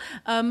as well,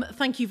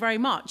 thank you very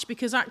much,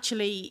 because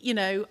actually,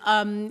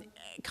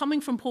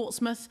 coming from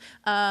Portsmouth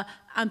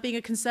and being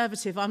a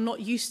Conservative, I'm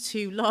not used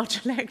to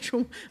large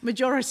electoral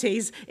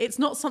majorities. It's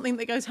not something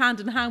that goes hand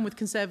in hand with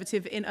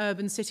Conservative in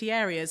urban city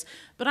areas.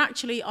 But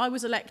actually, I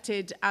was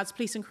elected as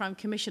Police and Crime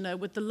Commissioner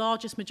with the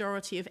largest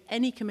majority of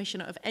any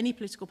commissioner of any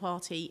political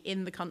party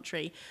in the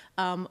country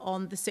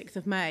on the 6th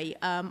of May.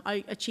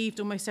 I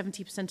achieved almost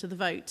 70% of the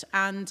vote.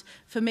 And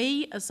for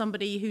me, as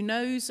somebody who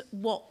knows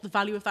what the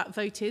value of that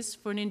vote is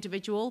for an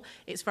individual,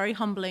 it's very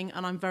humbling,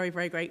 and I'm very,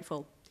 very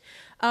grateful.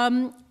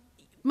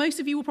 Most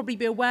of you will probably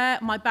be aware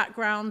my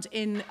background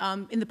in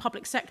the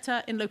public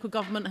sector, in local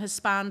government, has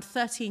spanned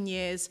 13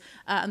 years,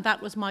 and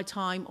that was my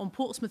time on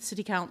Portsmouth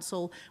City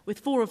Council, with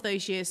 4 of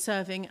those years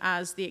serving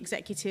as the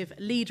executive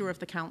leader of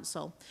the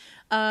council.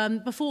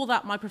 Before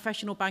that, my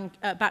professional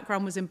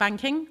background was in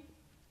banking.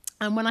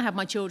 And when I had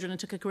my children and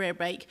took a career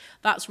break,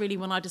 that's really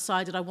when I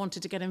decided I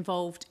wanted to get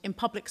involved in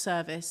public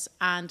service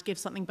and give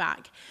something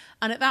back.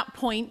 And at that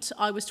point,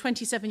 I was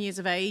 27 years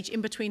of age.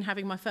 In between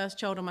having my first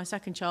child and my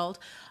second child,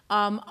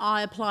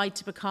 I applied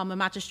to become a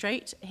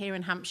magistrate here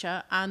in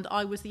Hampshire, and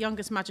I was the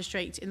youngest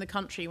magistrate in the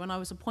country when I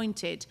was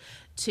appointed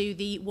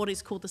to what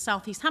is called the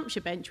South East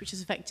Hampshire bench, which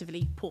is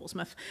effectively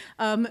Portsmouth.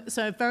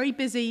 So a very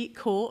busy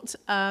court.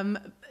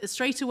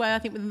 Straight away, I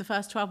think within the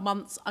first 12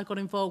 months, I got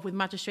involved with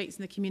magistrates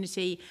in the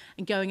community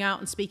and going out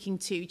and speaking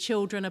to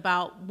children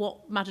about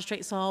what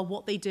magistrates are,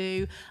 what they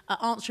do,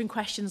 answering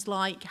questions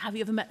like, have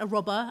you ever met a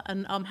robber?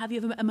 And have you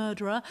ever met a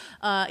murderer?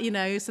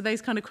 So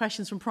those kind of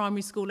questions from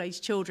primary school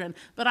age children,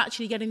 but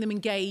actually getting them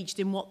engaged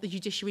in what the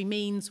judiciary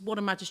means, what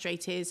a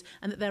magistrate is,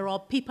 and that there are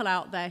people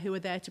out there who are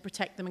there to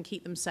protect them and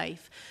keep them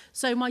safe.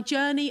 So my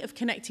journey of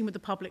connecting with the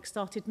public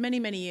started many,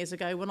 many years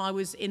ago when I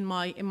was in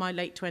my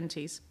late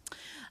 20s.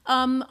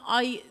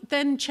 I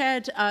then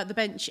chaired the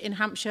bench in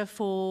Hampshire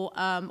or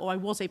I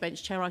was a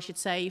bench chair, I should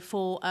say,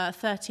 for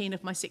 13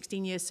 of my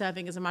 16 years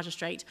serving as a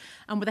magistrate.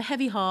 And with a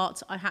heavy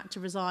heart, I had to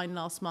resign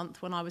last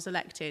month when I was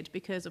elected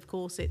because, of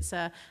course, it's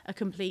a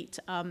complete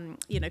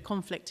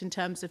conflict in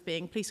terms of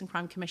being Police and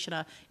Crime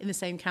Commissioner in the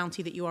same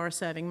county that you are a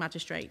serving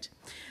magistrate.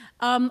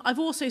 I've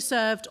also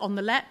served on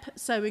the LEP,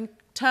 so in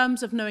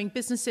terms of knowing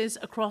businesses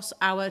across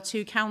our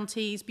 2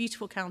 counties,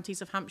 beautiful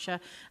counties of Hampshire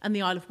and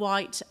the Isle of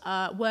Wight,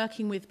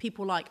 working with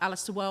people like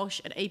Alistair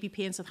Welsh at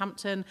ABP in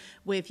Southampton,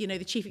 with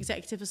the Chief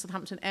Executive of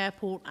Southampton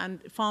Airport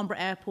and Farnborough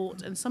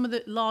Airport, and some of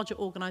the larger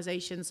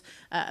organisations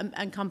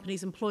and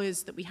companies,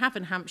 employers that we have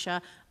in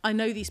Hampshire. I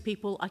know these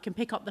people, I can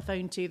pick up the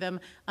phone to them,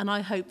 and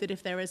I hope that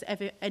if there is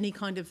ever any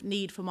kind of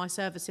need for my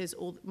services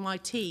or my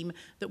team,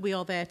 that we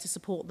are there to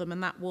support them,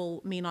 and that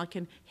will mean I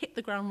can hit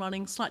the ground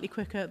running slightly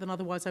quicker than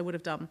otherwise I would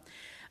have done.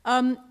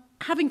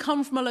 Having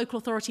come from a local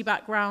authority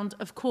background,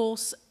 of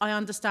course, I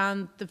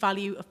understand the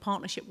value of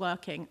partnership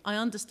working. I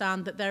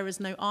understand that there is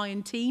no I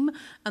in team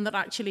and that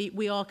actually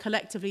we are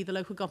collectively the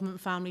local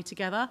government family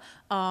together.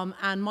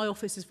 And my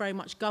office is very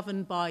much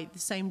governed by the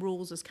same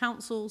rules as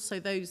councils, so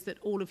those that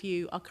all of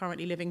you are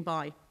currently living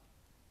by.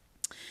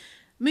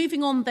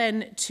 Moving on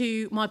then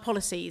to my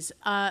policies.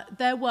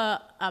 There were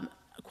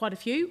quite a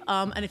few,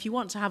 and if you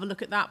want to have a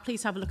look at that,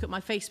 please have a look at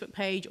my Facebook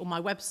page or my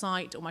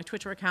website or my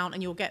Twitter account,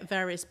 and you'll get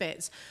various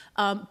bits.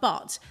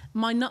 But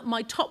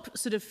my top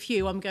sort of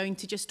few I'm going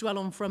to just dwell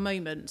on for a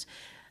moment.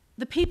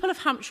 The people of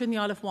Hampshire and the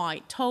Isle of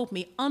Wight told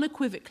me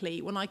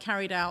unequivocally when I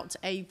carried out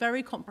a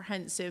very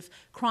comprehensive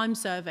crime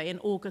survey in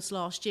August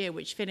last year,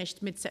 which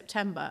finished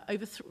mid-September,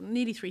 over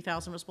nearly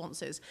 3,000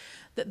 responses,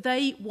 that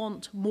they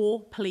want more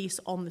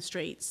police on the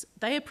streets.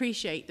 They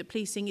appreciate that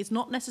policing is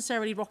not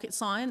necessarily rocket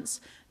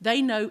science.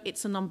 They know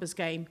it's a numbers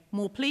game.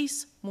 More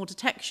police, more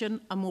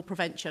detection, and more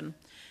prevention.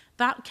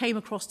 That came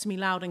across to me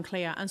loud and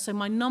clear. And so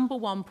my number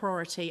one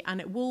priority,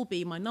 and it will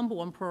be my number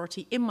one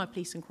priority in my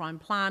police and crime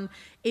plan,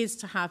 is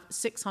to have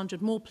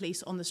 600 more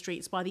police on the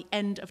streets by the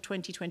end of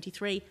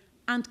 2023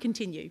 and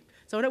continue.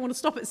 So I don't want to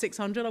stop at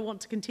 600, I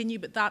want to continue,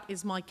 but that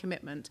is my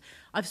commitment.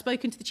 I've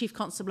spoken to the Chief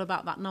Constable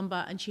about that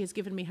number, and she has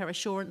given me her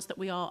assurance that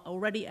we are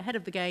already ahead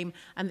of the game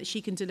and that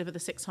she can deliver the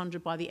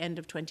 600 by the end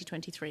of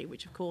 2023,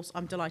 which of course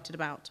I'm delighted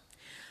about.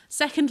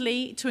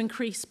 Secondly, to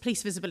increase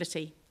police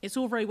visibility. It's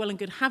all very well and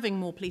good having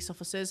more police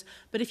officers,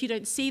 but if you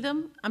don't see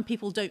them and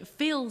people don't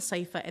feel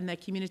safer in their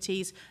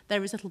communities,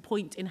 there is little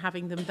point in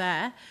having them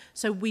there.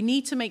 So we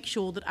need to make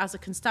sure that as a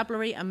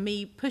constabulary, and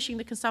me pushing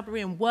the constabulary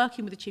and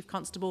working with the Chief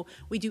Constable,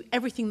 we do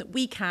everything that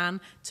we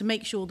can to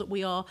make sure that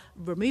we are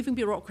removing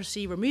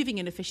bureaucracy, removing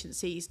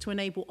inefficiencies to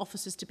enable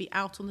officers to be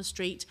out on the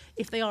street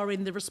if they are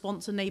in the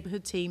response and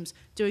neighbourhood teams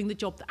doing the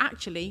job that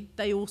actually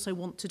they also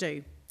want to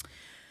do.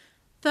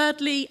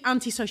 Thirdly,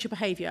 antisocial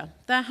behaviour.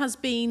 There has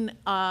been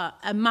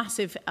a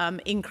massive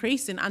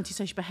increase in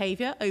antisocial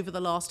behaviour over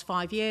the last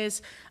 5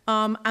 years,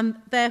 and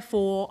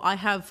therefore I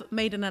have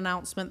made an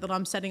announcement that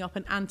I'm setting up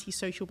an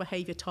antisocial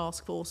behaviour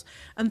task force.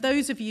 And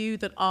those of you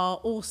that are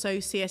also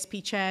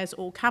CSP chairs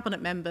or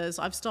cabinet members,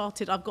 I've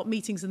got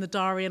meetings in the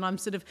diary, and I'm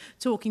sort of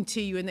talking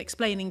to you and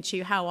explaining to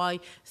you how I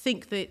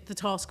think that the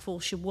task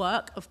force should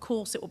work. Of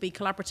course, it will be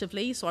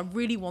collaboratively, so I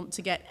really want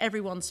to get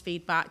everyone's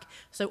feedback,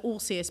 so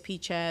all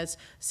CSP chairs,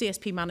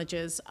 CSP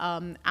managers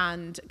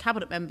and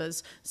cabinet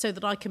members, so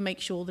that I can make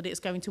sure that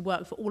it's going to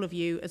work for all of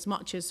you as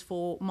much as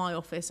for my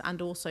office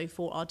and also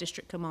for our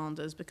district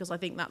commanders, because I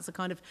think that's a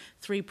kind of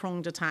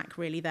 3-pronged attack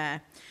really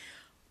there.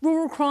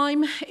 Rural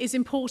crime is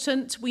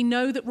important. We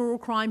know that rural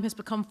crime has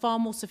become far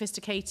more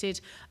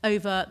sophisticated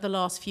over the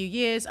last few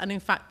years, and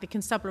in fact the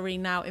constabulary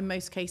now in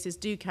most cases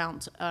do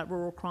count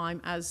rural crime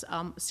as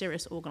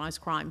serious organised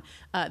crime.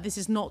 This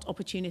is not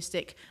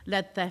opportunistic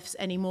lead thefts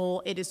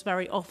anymore. It is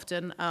very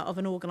often of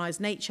an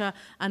organised nature,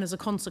 and as a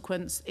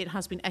consequence it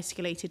has been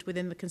escalated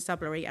within the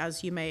constabulary,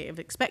 as you may have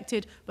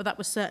expected, but that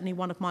was certainly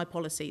one of my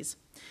policies.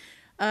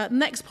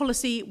 Next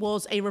policy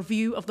was a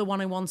review of the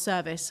 101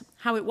 service,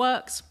 how it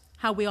works,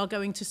 how we are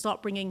going to start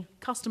bringing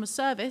customer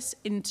service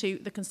into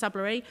the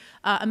constabulary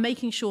and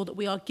making sure that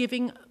we are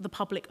giving the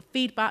public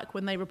feedback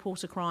when they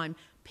report a crime.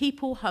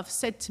 People have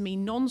said to me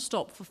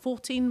non-stop for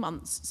 14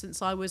 months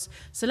since I was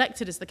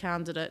selected as the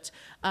candidate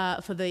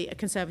for the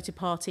Conservative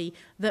Party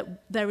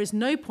that there is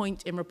no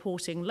point in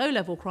reporting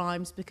low-level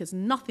crimes because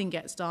nothing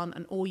gets done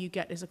and all you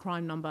get is a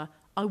crime number.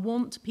 I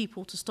want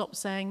people to stop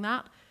saying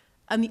that.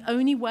 And the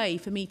only way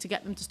for me to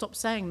get them to stop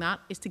saying that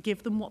is to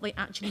give them what they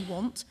actually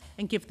want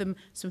and give them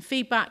some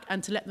feedback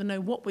and to let them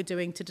know what we're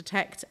doing to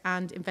detect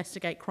and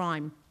investigate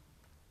crime.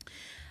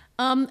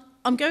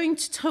 I'm going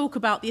to talk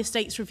about the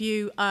estates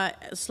review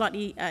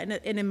slightly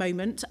in a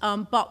moment,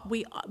 but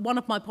one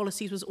of my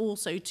policies was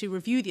also to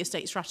review the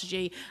estate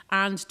strategy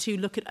and to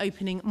look at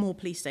opening more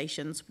police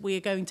stations. We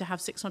are going to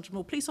have 600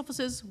 more police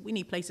officers. We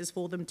need places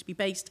for them to be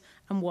based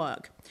and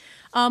work.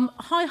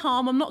 High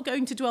harm, I'm not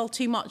going to dwell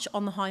too much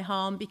on the high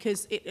harm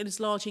because it is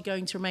largely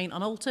going to remain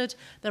unaltered.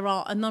 There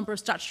are a number of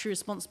statutory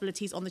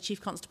responsibilities on the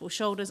Chief Constable's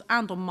shoulders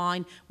and on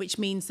mine, which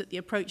means that the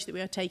approach that we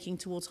are taking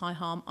towards high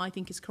harm I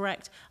think is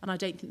correct, and I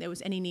don't think there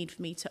was any need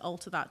for me to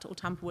alter that or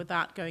tamper with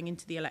that going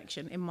into the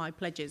election in my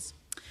pledges.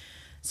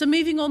 So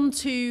moving on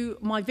to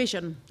my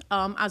vision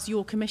as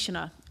your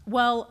Commissioner.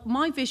 Well,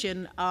 my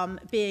vision,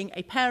 being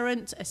a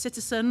parent, a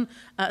citizen,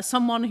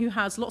 someone who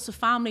has lots of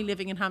family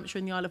living in Hampshire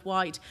and the Isle of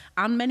Wight,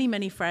 and many,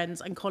 many friends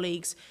and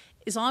colleagues,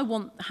 is I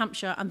want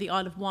Hampshire and the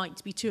Isle of Wight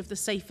to be two of the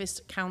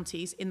safest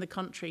counties in the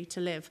country to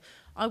live.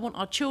 I want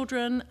our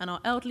children and our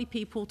elderly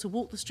people to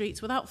walk the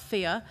streets without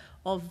fear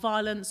of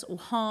violence or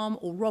harm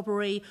or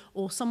robbery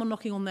or someone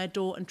knocking on their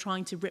door and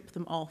trying to rip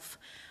them off.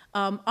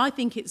 I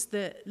think it's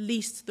the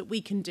least that we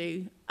can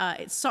do.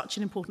 It's such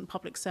an important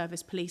public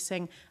service,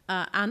 policing,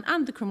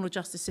 and the criminal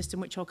justice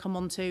system, which I'll come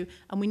on to,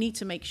 and we need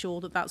to make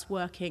sure that that's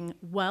working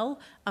well.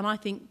 And I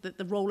think that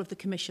the role of the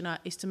Commissioner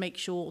is to make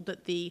sure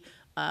that the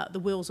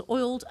wheels are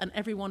oiled and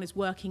everyone is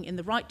working in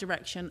the right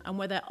direction. And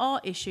where there are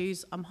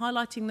issues, I'm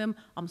highlighting them,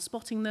 I'm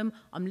spotting them,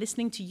 I'm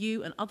listening to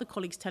you and other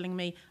colleagues telling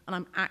me, and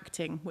I'm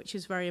acting, which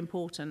is very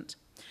important.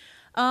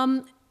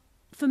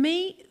 For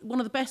me, one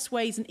of the best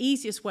ways and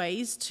easiest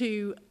ways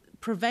to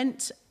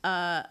prevent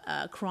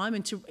crime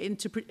and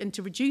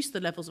to reduce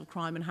the levels of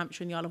crime in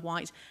Hampshire and the Isle of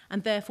Wight,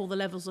 and therefore the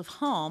levels of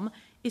harm,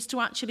 is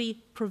to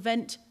actually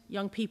prevent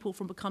young people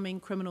from becoming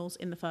criminals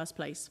in the first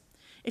place.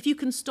 If you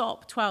can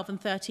stop 12 and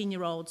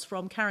 13-year-olds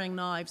from carrying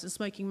knives and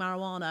smoking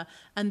marijuana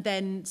and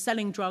then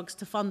selling drugs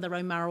to fund their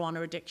own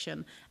marijuana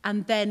addiction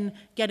and then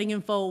getting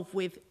involved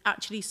with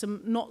actually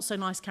some not so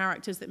nice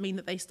characters that mean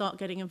that they start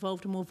getting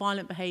involved in more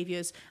violent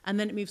behaviours, and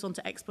then it moves on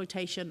to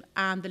exploitation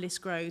and the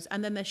list grows,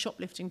 and then they're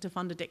shoplifting to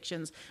fund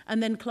addictions,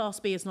 and then Class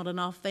B is not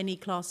enough, they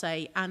need Class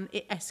A, and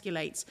it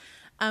escalates.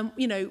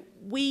 You know,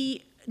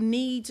 we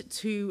need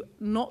to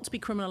not be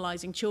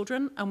criminalising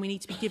children, and we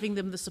need to be giving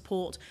them the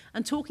support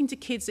and talking to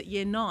kids at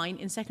year 9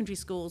 in secondary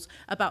schools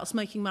about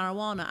smoking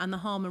marijuana and the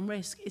harm and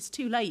risk. It's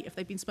too late if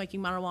they've been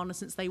smoking marijuana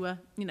since they were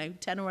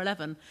 10 or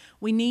 11.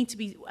 We need to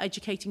be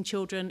educating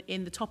children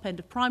in the top end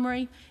of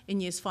primary,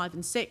 in years 5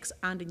 and 6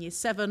 and in year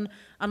 7,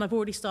 and I've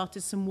already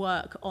started some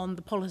work on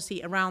the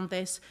policy around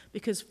this,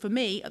 because for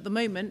me at the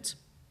moment,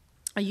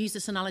 I used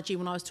this analogy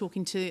when I was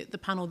talking to the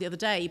panel the other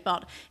day,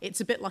 but it's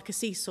a bit like a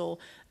seesaw.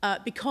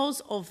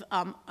 Because of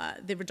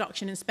the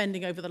reduction in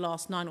spending over the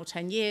last 9 or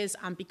 10 years,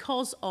 and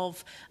because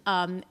of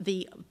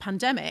the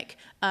pandemic,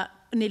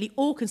 nearly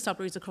all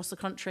constabularies across the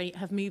country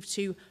have moved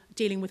to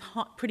dealing with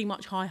pretty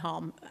much high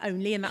harm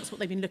only, and that's what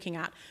they've been looking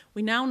at.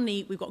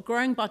 We've got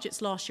growing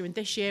budgets last year and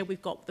this year,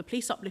 we've got the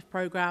police uplift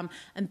programme,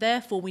 and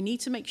therefore we need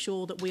to make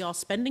sure that we are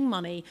spending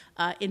money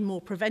in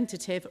more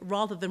preventative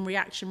rather than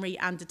reactionary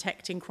and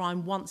detecting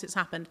crime once it's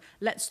happened.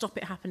 Let's stop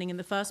it happening in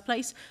the first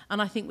place,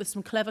 and I think with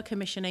some clever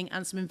commissioning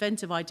and some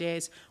inventive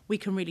ideas, we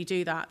can really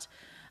do that.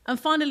 And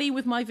finally,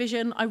 with my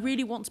vision, I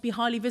really want to be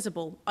highly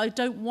visible. I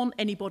don't want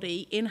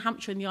anybody in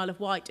Hampshire and the Isle of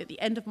Wight at the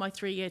end of my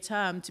 3-year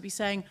term to be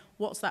saying,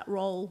 what's that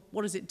role?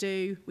 What does it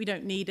do? We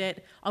don't need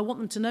it. I want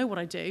them to know what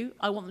I do.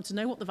 I want them to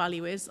know what the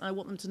value is. And I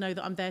want them to know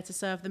that I'm there to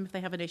serve them if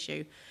they have an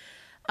issue.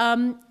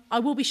 I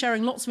will be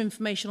sharing lots of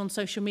information on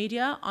social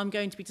media.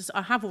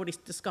 I have already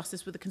discussed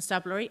this with the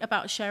constabulary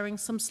about sharing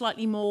some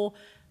slightly more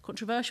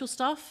controversial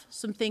stuff,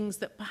 some things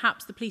that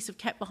perhaps the police have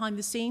kept behind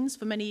the scenes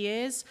for many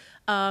years,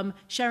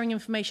 sharing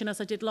information, as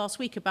I did last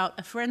week, about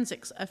a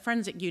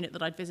forensic unit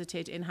that I'd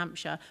visited in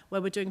Hampshire where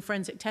we're doing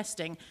forensic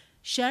testing,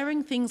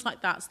 sharing things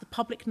like that so the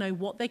public know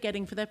what they're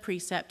getting for their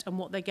precept and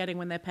what they're getting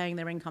when they're paying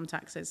their income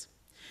taxes.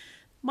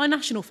 My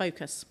national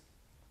focus.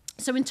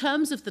 So in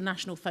terms of the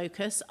national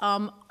focus,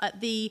 at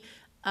the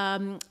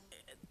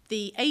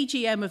the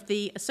AGM of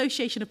the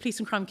Association of Police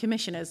and Crime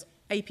Commissioners,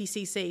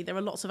 APCC, there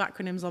are lots of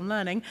acronyms I'm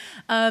learning.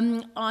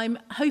 I'm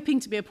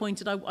hoping to be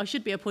appointed, I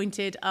should be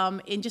appointed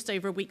in just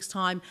over a week's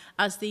time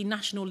as the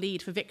national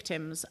lead for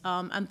victims.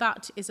 And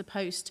that is a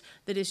post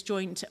that is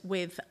joint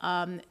with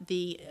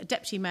the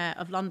Deputy Mayor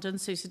of London,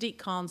 so Sadiq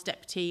Khan's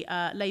deputy,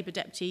 Labour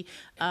deputy,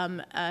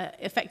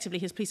 effectively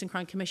his Police and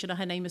Crime Commissioner.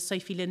 Her name is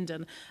Sophie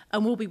Linden.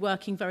 And we'll be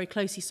working very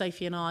closely,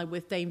 Sophie and I,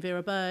 with Dame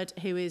Vera Bird,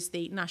 who is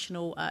the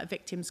National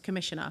Victims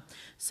Commissioner.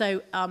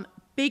 So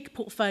big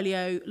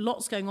portfolio,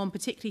 lots going on,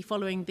 particularly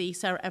following the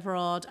Sarah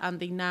Everard and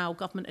the now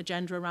government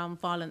agenda around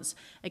violence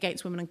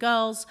against women and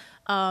girls.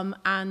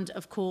 And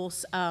of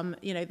course,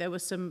 there were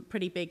some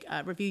pretty big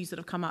reviews that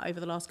have come out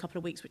over the last couple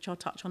of weeks, which I'll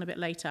touch on a bit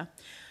later.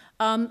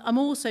 I'm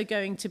also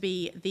going to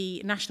be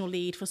the national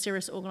lead for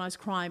serious organised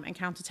crime and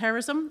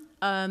counter-terrorism.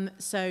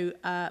 So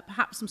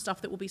perhaps some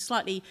stuff that will be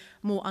slightly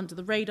more under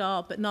the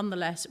radar, but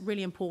nonetheless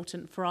really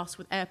important for us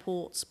with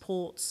airports,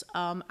 ports,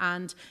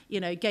 and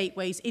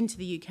gateways into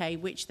the UK,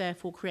 which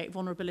therefore create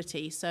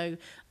vulnerability. So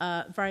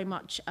very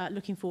much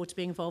looking forward to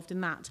being involved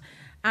in that.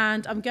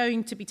 And I'm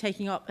going to be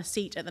taking up a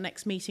seat at the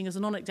next meeting as a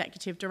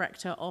non-executive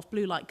director of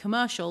Blue Light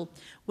Commercial,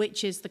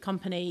 which is the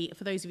company,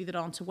 for those of you that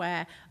aren't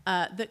aware,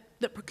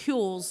 that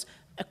procures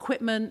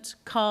equipment,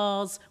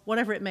 cars,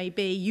 whatever it may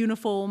be,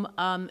 uniform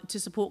to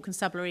support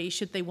constabulary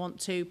should they want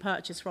to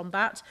purchase from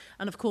that.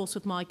 And of course,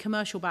 with my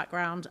commercial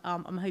background,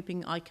 I'm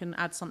hoping I can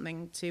add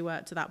something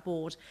to that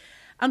board.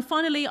 And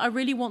finally, I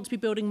really want to be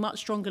building much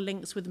stronger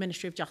links with the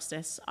Ministry of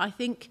Justice. I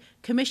think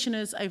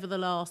commissioners over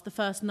the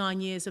first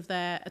 9 years of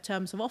their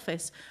terms of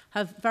office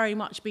have very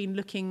much been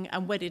looking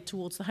and wedded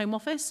towards the Home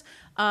Office.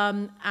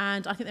 And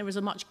I think there is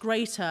a much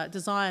greater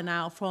desire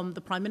now from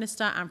the Prime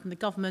Minister and from the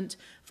government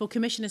for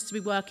commissioners to be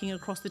working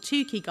across the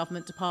two key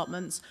government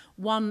departments,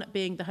 one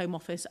being the Home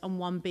Office and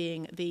one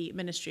being the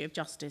Ministry of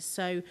Justice.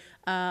 So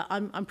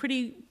I'm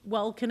pretty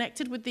well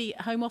connected with the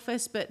Home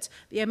Office, but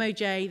the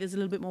MOJ, there's a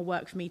little bit more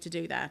work for me to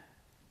do there.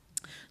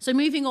 So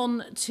moving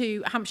on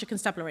to Hampshire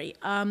Constabulary.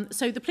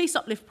 So the Police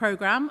Uplift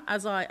Programme,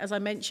 as I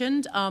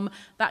mentioned,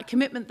 that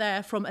commitment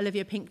there from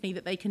Olivia Pinckney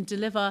that they can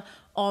deliver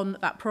on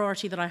that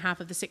priority that I have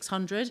of the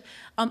 600.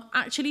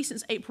 Actually,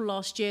 since April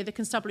last year, the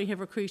Constabulary have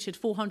recruited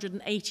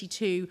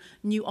 482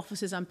 new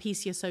officers and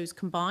PCSOs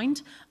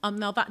combined.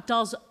 Now, that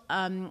does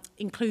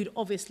include,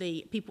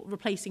 obviously, people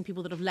replacing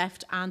people that have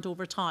left and or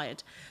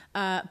retired.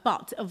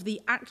 But of the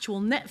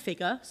actual net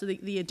figure, so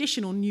the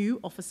additional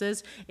new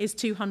officers is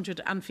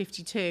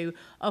 252,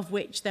 of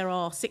which there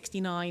are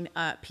 69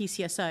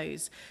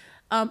 PCSOs.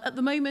 At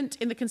the moment,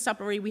 in the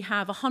Constabulary, we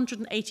have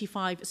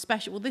 185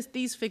 special. Well,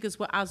 these figures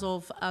were as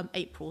of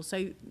April, so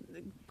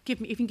if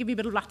you can give me a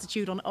bit of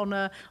latitude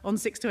on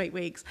 6 to 8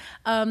 weeks.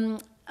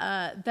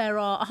 There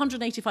are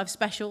 185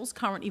 specials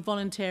currently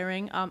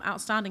volunteering,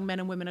 outstanding men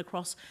and women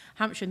across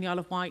Hampshire and the Isle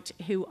of Wight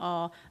who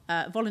are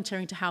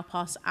volunteering to help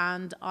us.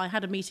 And I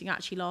had a meeting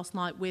actually last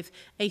night with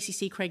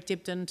ACC Craig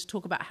Dibden to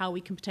talk about how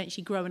we can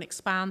potentially grow and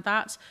expand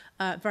that.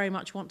 Very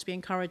much want to be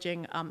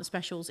encouraging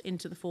specials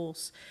into the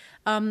force.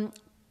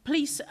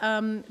 Police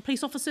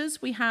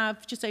officers, we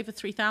have just over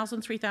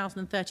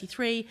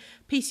 3,033,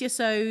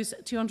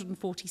 PCSOs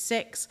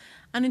 246,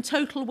 and in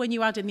total, when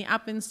you add in the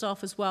admin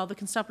staff as well, the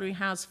Constabulary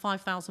has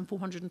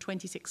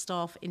 5,426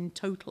 staff in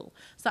total.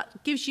 So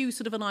that gives you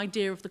sort of an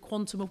idea of the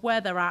quantum of where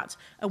they're at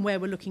and where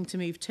we're looking to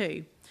move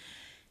to.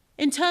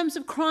 In terms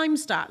of crime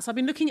stats, I've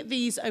been looking at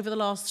these over the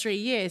last 3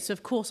 years, so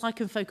of course I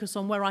can focus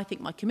on where I think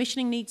my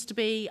commissioning needs to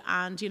be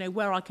and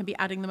where I can be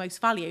adding the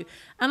most value.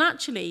 And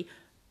actually,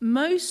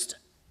 most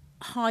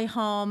high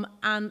harm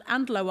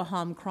and lower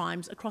harm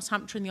crimes across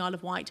Hampshire and the Isle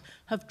of Wight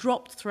have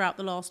dropped throughout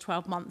the last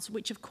 12 months,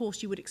 which of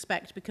course you would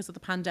expect because of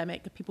the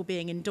pandemic, of people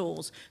being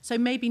indoors. So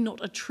maybe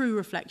not a true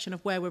reflection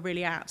of where we're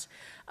really at.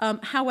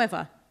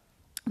 However,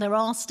 there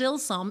are still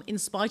some, in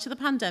spite of the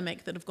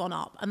pandemic, that have gone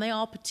up, and they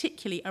are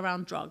particularly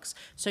around drugs.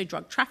 So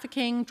drug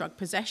trafficking, drug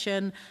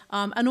possession,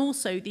 and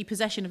also the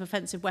possession of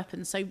offensive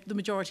weapons. So the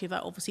majority of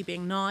that obviously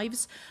being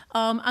knives.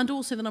 And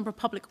also the number of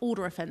public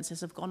order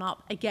offences have gone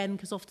up, again,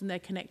 because often they're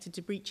connected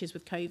to breaches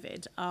with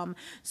COVID.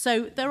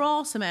 So there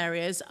are some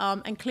areas,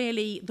 and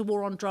clearly the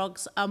war on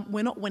drugs,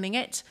 we're not winning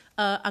it,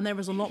 and there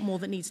is a lot more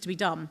that needs to be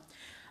done.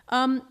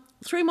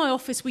 Through my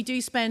office, we do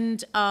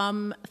spend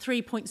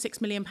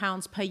 £3.6 million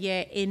per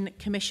year in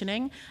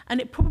commissioning,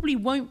 and it probably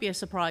won't be a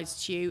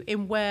surprise to you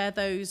in where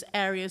those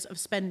areas of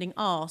spending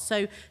are.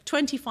 So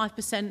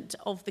 25%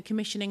 of the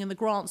commissioning and the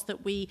grants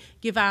that we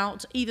give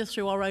out, either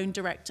through our own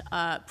direct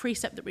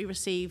precept that we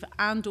receive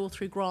and or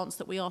through grants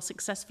that we are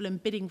successful in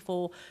bidding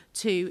for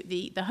to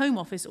the Home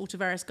Office or to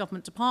various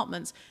government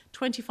departments,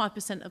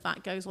 25% of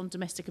that goes on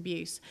domestic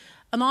abuse.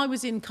 And I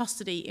was in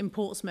custody in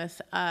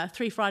Portsmouth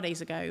 3 Fridays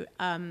ago,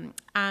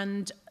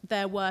 and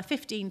there were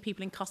 15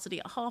 people in custody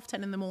at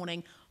 10:30 in the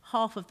morning.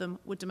 Half of them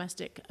were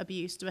domestic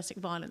abuse, domestic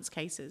violence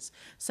cases.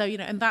 So,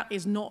 and that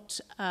is not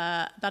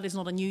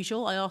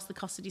unusual. I asked the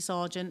custody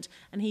sergeant,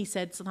 and he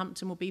said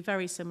Southampton will be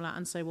very similar,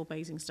 and so will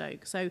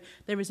Basingstoke. So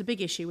there is a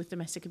big issue with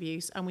domestic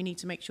abuse, and we need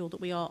to make sure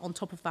that we are on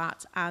top of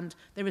that, and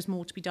there is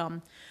more to be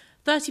done.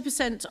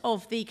 30%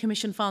 of the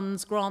Commission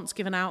funds grants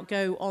given out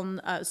go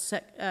on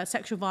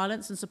sexual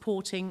violence and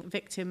supporting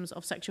victims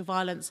of sexual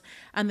violence,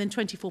 and then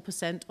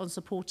 24% on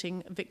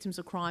supporting victims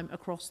of crime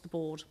across the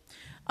board.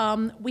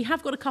 We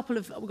have got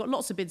we've got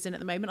lots of bids in at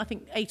the moment, I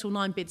think 8 or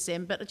 9 bids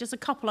in, but just a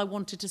couple I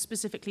wanted to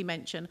specifically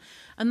mention,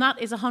 and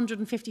that is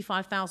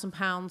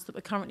 £155,000 that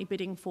we're currently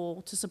bidding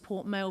for to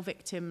support male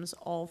victims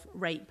of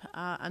rape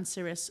and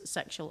serious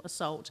sexual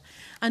assault.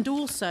 And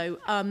also,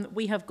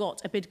 we have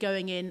got a bid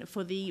going in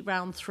for the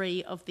round 3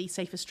 of the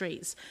Safer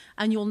Streets.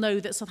 And you'll know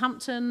that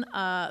Southampton,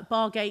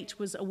 Bargate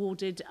was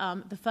awarded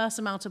the first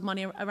amount of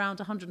money, around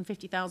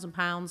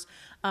 £150,000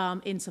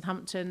 in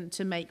Southampton,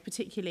 to make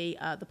particularly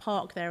the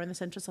park there in the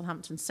centre of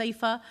Southampton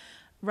safer.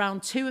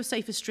 Round 2 of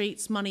Safer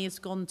Streets, money has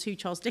gone to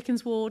Charles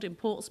Dickens Ward in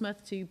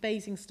Portsmouth, to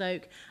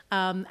Basingstoke,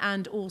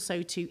 and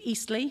also to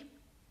Eastleigh.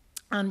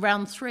 And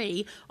round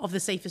 3 of the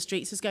Safer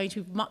Streets is going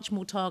to be much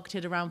more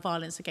targeted around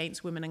violence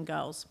against women and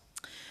girls.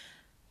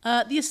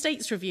 The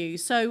estates review.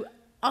 So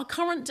our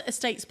current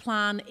estates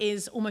plan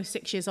is almost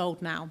 6 years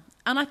old now.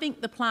 And I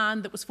think the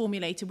plan that was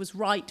formulated was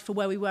right for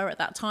where we were at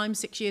that time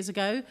 6 years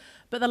ago,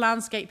 but the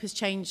landscape has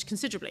changed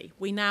considerably.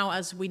 We now,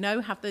 as we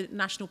know, have the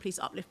National Police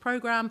Uplift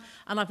Programme,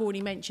 and I've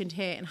already mentioned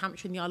here in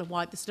Hampshire and the Isle of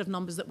Wight the sort of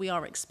numbers that we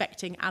are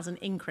expecting as an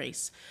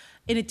increase.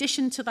 In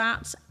addition to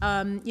that,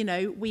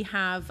 we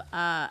have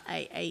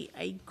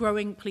a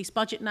growing police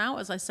budget now,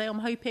 as I say, I'm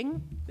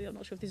hoping. I'm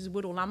not sure if this is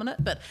wood or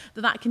laminate, but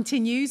that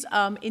continues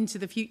into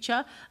the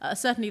future.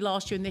 Certainly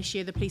last year and this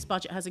year, the police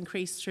budget has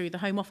increased through the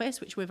Home Office,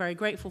 which we're very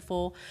grateful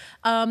for.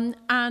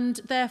 And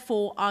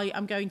therefore, I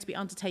am going to be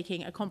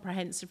undertaking a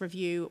comprehensive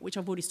review, which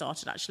I've already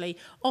started actually,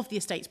 of the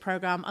estates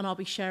programme, and I'll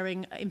be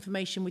sharing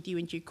information with you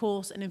in due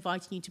course and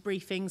inviting you to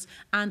briefings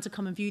and to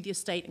come and view the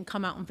estate and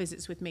come out on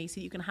visits with me so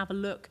you can have a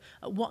look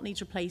at what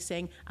needs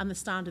replacing and the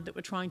standard that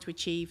we're trying to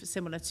achieve,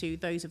 similar to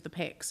those of the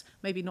PICs.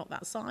 Maybe not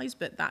that size,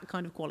 but that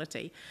kind of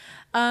quality.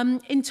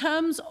 In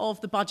terms of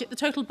the budget, the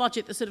total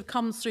budget that sort of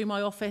comes through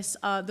my office,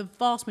 the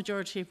vast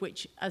majority of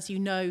which, as you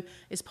know,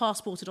 is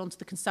passported onto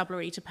the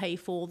constabulary to pay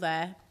for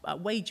their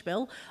wage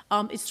bill,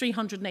 is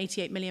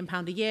 £388 million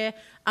a year.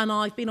 And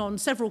I've been on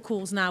several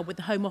calls now with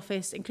the Home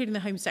Office, including the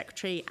Home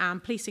Secretary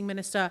and Policing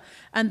Minister,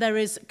 and there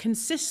is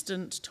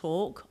consistent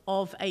talk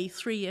of a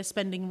 3-year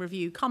spending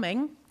review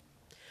coming.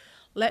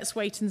 Let's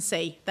wait and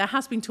see. There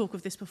has been talk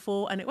of this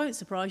before, and it won't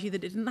surprise you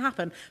that it didn't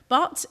happen.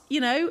 But,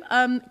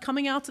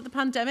 coming out of the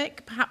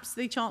pandemic, perhaps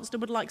the Chancellor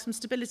would like some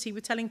stability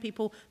with telling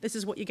people this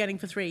is what you're getting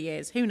for 3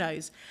 years. Who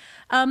knows?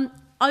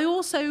 I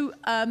also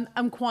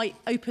am quite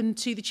open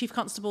to the Chief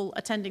Constable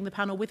attending the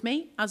panel with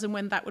me, as and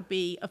when that would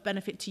be of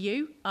benefit to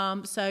you.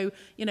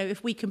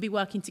 If we can be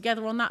working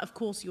together on that, of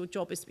course, your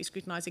job is to be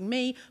scrutinising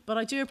me, but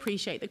I do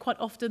appreciate that quite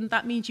often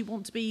that means you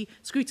want to be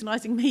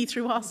scrutinising me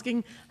through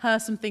asking her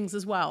some things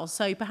as well.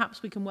 So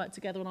perhaps we can work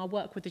together, and I'll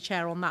work with the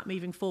Chair on that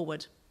moving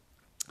forward.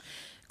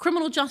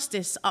 Criminal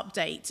justice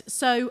update.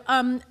 So,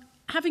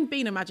 having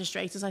been a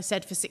magistrate, as I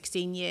said, for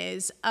 16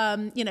 years,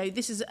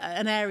 this is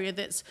an area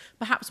that's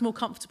perhaps more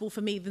comfortable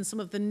for me than some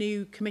of the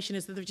new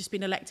commissioners that have just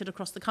been elected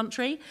across the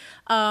country.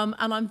 And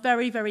I'm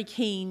very, very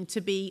keen to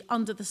be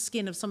under the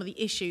skin of some of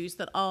the issues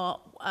that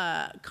are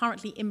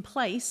currently in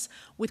place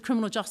with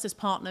criminal justice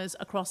partners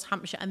across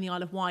Hampshire and the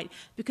Isle of Wight,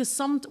 because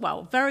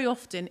very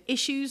often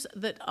issues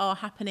that are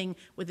happening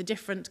with a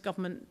different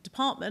government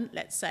department,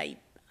 let's say,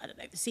 I don't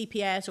know, the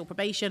CPS or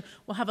probation,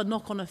 will have a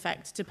knock-on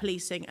effect to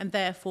policing, and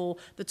therefore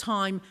the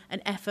time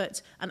and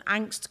effort and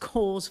angst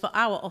cause for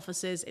our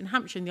officers in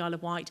Hampshire and the Isle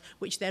of Wight,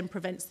 which then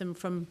prevents them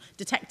from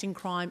detecting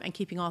crime and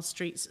keeping our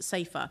streets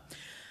safer.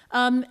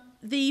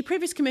 The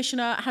previous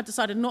commissioner had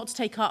decided not to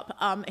take up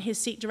his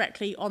seat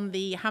directly on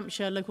the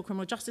Hampshire Local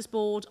Criminal Justice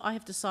Board. I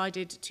have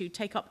decided to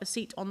take up a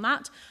seat on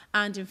that,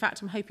 and in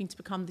fact I'm hoping to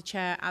become the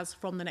chair as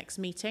from the next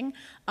meeting.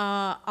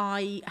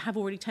 I have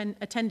already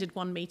attended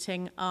one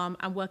meeting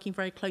and working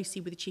very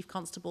closely with the Chief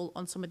Constable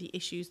on some of the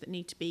issues that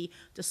need to be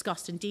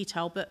discussed in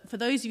detail. But for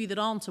those of you that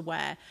aren't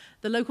aware,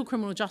 the Local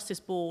Criminal Justice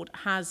Board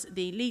has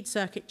the lead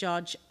circuit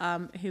judge,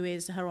 who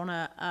is Her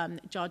Honour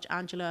Judge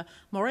Angela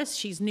Morris.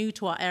 She's new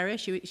to our area.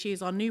 She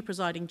is our new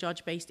presiding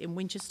judge based in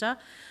Winchester.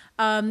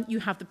 You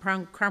have the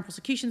Crown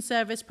Prosecution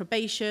Service,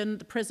 probation,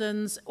 the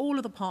prisons, all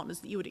of the partners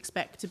that you would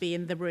expect to be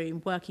in the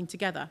room working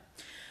together.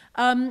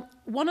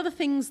 One of the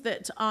things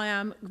that I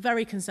am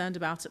very concerned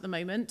about at the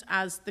moment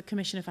as the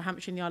Commissioner for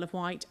Hampshire and the Isle of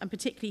Wight, and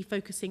particularly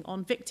focusing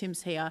on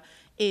victims here,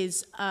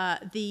 is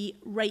the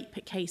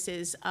rape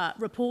cases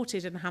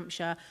reported in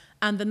Hampshire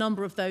and the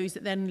number of those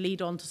that then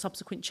lead on to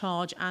subsequent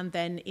charge and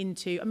then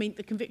into, I mean,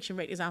 the conviction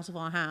rate is out of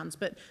our hands,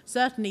 but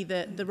certainly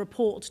the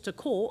report to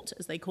court,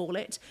 as they call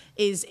it,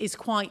 is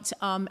quite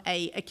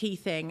a key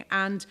thing.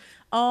 And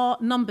our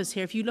numbers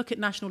here, if you look at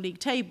National League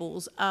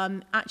tables,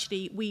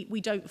 actually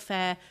we don't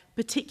fare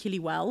particularly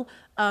well.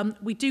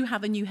 We do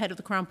have a new head of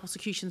the Crown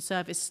Prosecution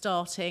Service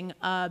starting,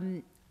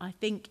 I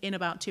think, in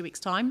about 2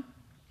 weeks' time.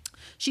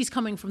 She's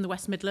coming from the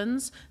West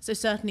Midlands, so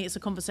certainly it's a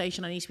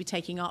conversation I need to be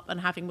taking up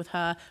and having with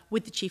her,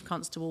 with the Chief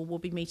Constable. We'll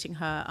be meeting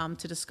her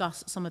to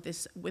discuss some of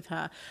this with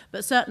her.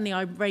 But certainly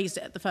I raised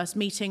it at the first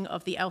meeting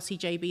of the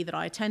LCJB that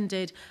I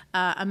attended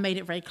and made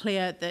it very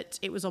clear that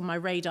it was on my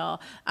radar.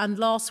 And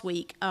last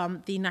week,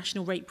 the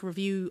National Rape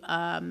Review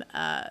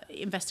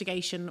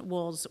investigation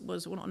well,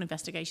 not an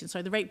investigation,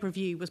 sorry, the Rape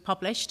Review was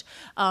published.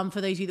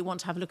 For those of you that want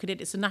to have a look at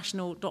it, it's a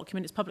national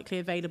document, it's publicly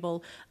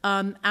available.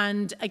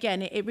 And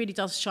again, it really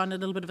does shine a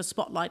little bit of a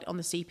spotlight on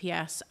the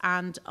CPS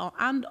and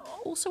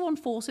also on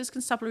forces,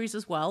 constabularies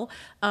as well,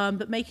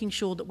 but making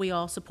sure that we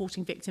are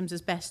supporting victims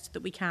as best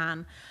that we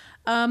can.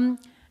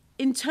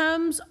 In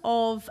terms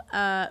of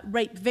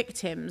rape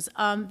victims,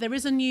 there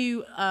is a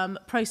new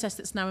process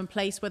that's now in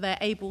place where they're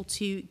able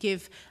to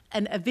give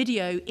a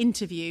video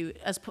interview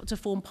to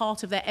form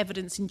part of their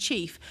evidence in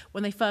chief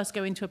when they first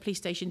go into a police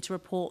station to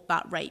report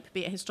that rape,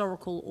 be it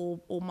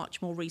historical or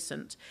much more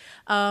recent.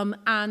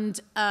 HMCTS,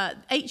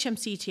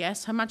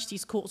 Her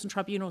Majesty's Courts and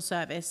Tribunal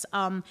Service,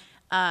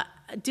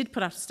 did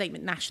put out a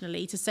statement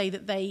nationally to say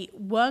that they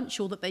weren't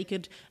sure that they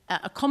could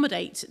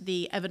accommodate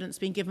the evidence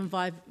being given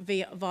via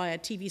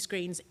TV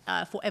screens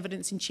for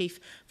evidence in chief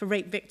for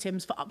rape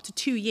victims for up to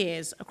 2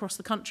 years across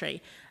the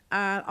country.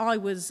 I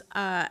was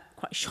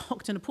quite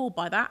shocked and appalled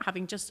by that,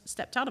 having just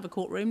stepped out of a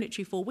courtroom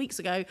literally 4 weeks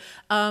ago,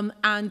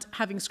 and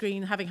having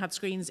had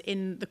screens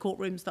in the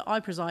courtrooms that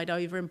I preside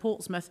over in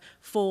Portsmouth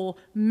for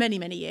many,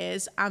 many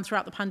years. And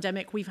throughout the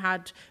pandemic, we've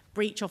had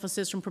breach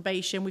officers from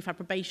probation, we've had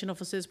probation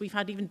officers, we've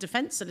had even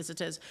defence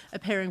solicitors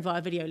appearing via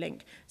video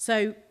link.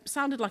 So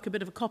sounded like a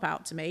bit of a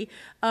cop-out to me.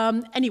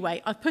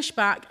 Anyway, I've pushed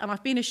back and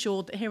I've been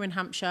assured that here in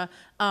Hampshire,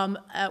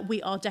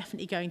 we are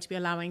definitely going to be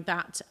allowing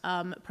that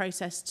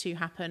process to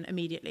happen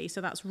immediately. So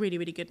that's really,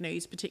 really good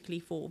news, particularly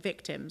for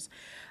victims.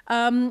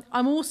 I'm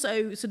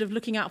also sort of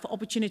looking out for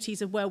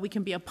opportunities of where we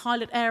can be a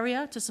pilot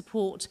area to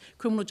support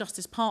criminal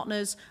justice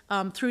partners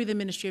through the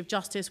Ministry of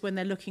Justice when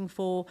they're looking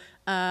for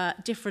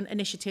different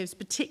initiatives,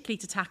 particularly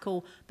to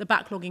tackle the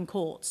backlog in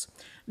courts.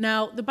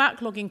 Now, the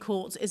backlog in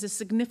courts is a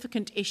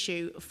significant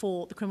issue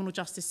for the criminal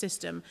justice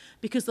system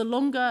because the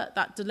longer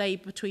that delay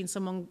between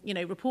someone,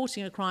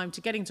 reporting a crime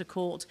to getting to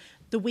court,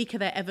 the weaker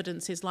their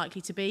evidence is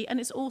likely to be. And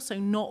it's also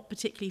not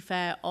particularly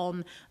fair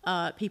on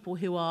people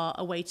who are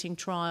awaiting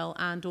trial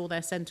and or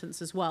their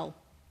sentence as well.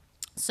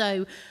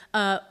 So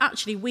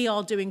actually we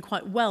are doing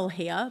quite well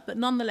here, but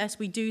nonetheless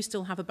we do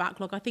still have a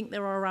backlog. I think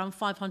there are around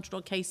 500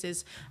 odd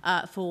cases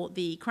for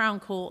the Crown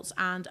Courts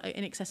and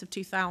in excess of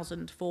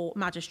 2,000 for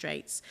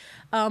magistrates.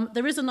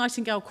 There is a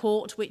Nightingale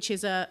Court, which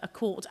is a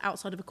court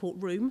outside of a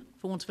courtroom,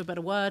 for want of a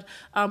better word,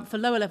 for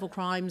lower level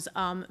crimes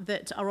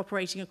that are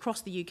operating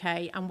across the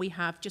UK, and we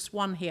have just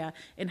one here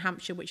in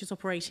Hampshire, which is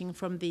operating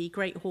from the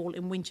Great Hall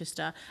in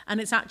Winchester, and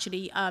it's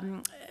actually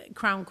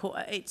Crown Court.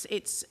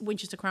 It's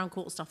Winchester Crown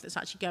Court stuff that's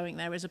actually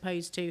going there, as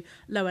opposed to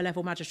lower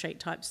level magistrate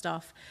type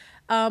stuff.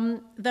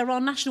 There are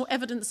national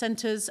evidence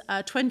centres,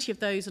 20 of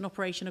those in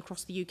operation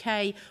across the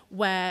UK,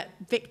 where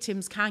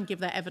victims can give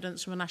their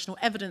evidence from a national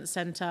evidence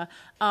centre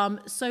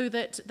so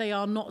that they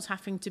are not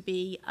having to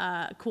be,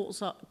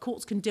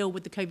 courts can deal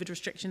with the COVID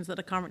restrictions that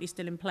are currently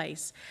still in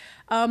place.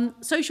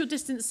 Social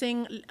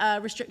distancing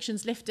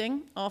restrictions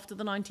lifting after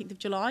the 19th of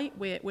July,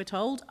 we're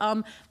told.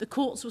 The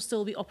courts will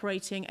still be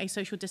operating a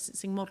social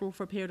distancing model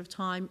for a period of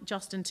time,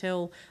 just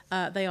until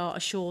they are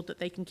assured that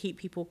they can keep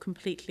people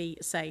completely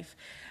safe.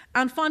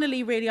 And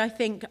finally, really, I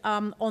think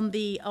on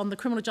the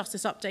criminal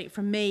justice update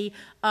from me,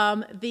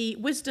 the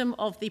wisdom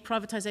of the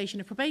privatisation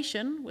of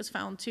probation was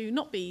found to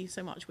not be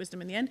so much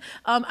wisdom in the end.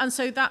 And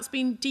so that's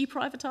been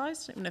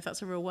deprivatised. I don't know if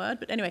that's a real word,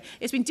 but anyway,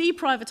 it's been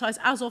deprivatised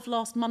as of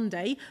last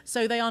Monday.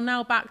 So they are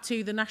now back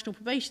to the National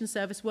Probation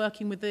Service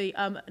working with the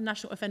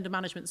National Offender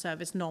Management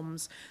Service,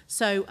 NOMS.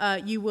 So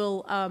you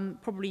will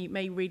probably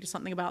may read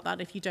something about that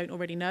if you don't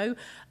already know.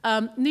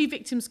 New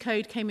Victims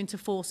Code came into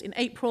force in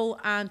April,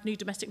 and new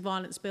Domestic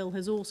Violence Bill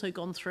has also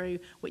gone through,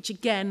 which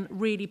again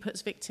really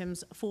puts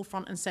victims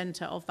forefront and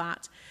centre of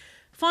that.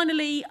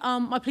 Finally,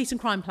 my police and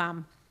crime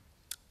plan.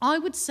 I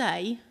would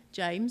say,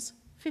 James,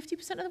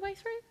 50% of the way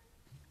through?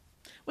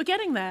 We're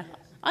getting there.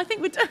 I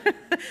think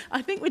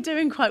we're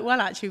doing quite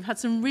well, actually. We've had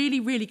some really,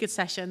 really good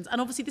sessions.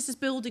 And obviously this is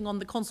building on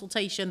the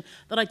consultation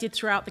that I did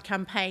throughout the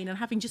campaign. And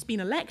having just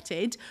been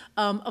elected,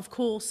 of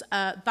course,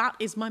 that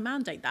is my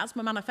mandate. That's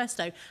my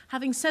manifesto.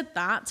 Having said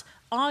that,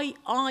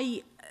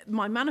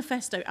 my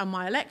manifesto and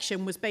my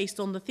election was based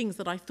on the things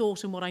that I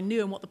thought and what I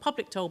knew and what the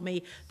public told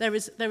me. There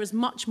is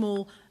much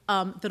more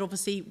that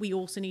obviously we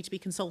also need to be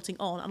consulting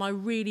on, and I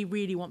really,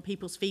 really want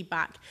people's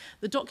feedback.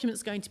 The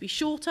document's going to be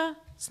shorter,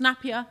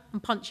 snappier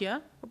and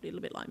punchier, probably a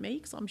little bit like me,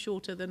 because I'm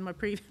shorter than my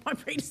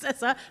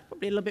predecessor,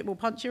 probably a little bit more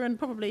punchier and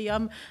probably,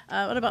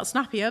 what about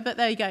snappier, but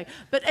there you go.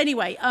 But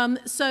anyway,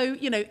 so,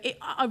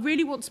 I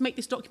really want to make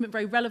this document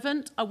very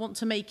relevant. I want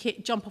to make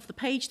it jump off the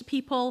page to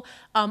people.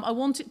 I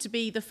want it to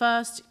be the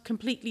first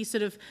completely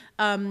sort of,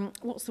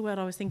 what's the word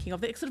I was thinking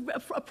of? It's sort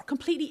of a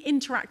completely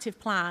interactive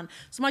plan.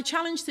 So my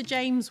challenge to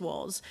James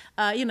was,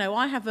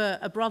 I have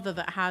a brother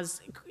that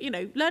has,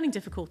 learning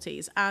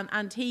difficulties,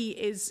 and he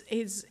is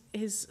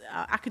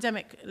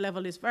academic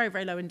level is very,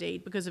 very low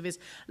indeed because of his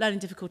learning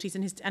difficulties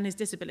and his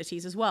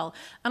disabilities as well.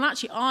 And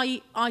actually,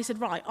 I said,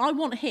 right, I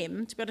want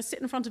him to be able to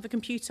sit in front of a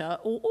computer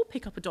or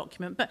pick up a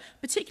document, but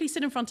particularly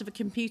sit in front of a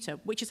computer,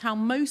 which is how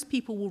most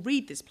people will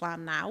read this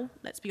plan now,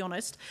 let's be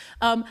honest,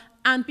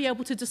 and be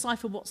able to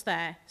decipher what's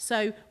there.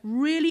 So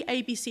really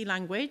ABC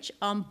language,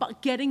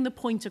 but getting the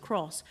point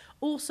across.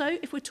 Also,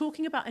 if we're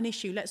talking about an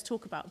issue, let's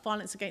talk about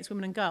violence against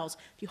women and girls.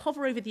 If you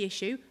hover over the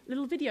issue, a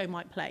little video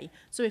might play.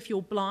 So if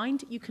you're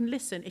blind, you can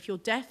listen. If you're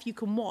deaf, you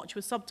can watch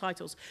with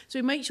subtitles. So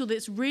we make sure that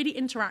it's really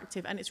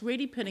interactive and it's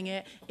really putting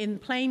it in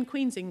plain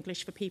Queen's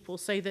English for people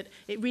so that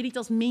it really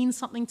does mean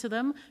something to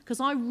them. Because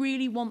I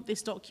really want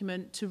this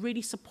document to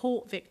really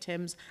support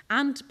victims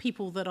and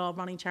people that are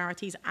running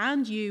charities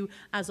and you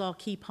as our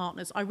key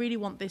partners. I really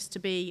want this to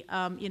be,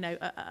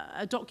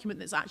 a document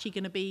that's actually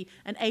going to be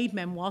an aid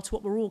memoir to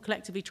what we're all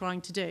collectively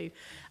trying to do.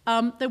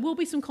 There will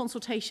be some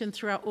consultation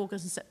throughout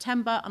August and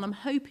September, and I'm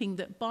hoping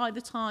that by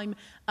the time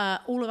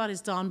all of that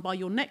is done, by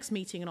your next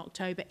meeting in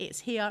October, it's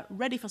here,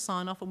 ready for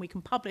sign-off, and we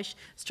can publish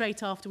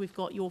straight after we've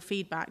got your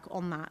feedback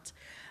on that.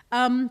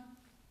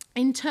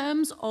 In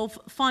terms of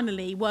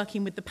finally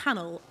working with the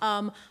panel,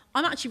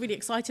 I'm actually really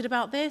excited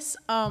about this.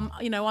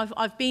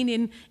 I've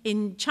been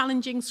in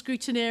challenging,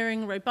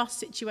 scrutineering, robust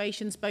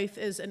situations, both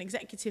as an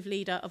executive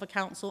leader of a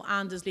council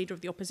and as leader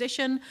of the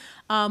opposition.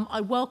 I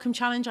welcome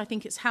challenge. I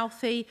think it's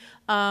healthy.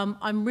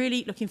 I'm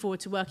really looking forward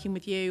to working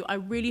with you. I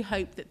really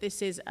hope that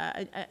this is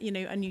a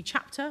new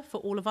chapter for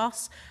all of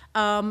us.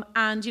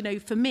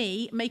 And for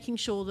me, making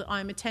sure that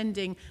I'm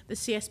attending the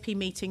CSP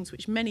meetings,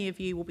 which many of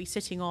you will be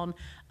sitting on,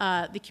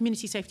 the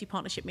Community Safety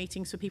Partnership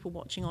meetings for people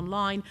watching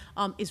online,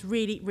 is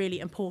really, really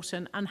important.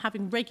 And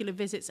having regular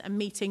visits and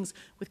meetings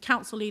with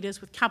council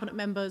leaders, with cabinet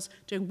members,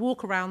 doing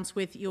walkarounds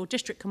with your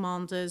district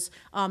commanders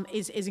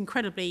is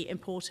incredibly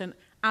important,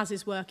 as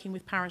is working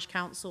with parish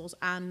councils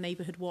and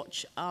Neighbourhood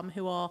Watch,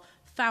 who are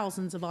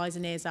thousands of eyes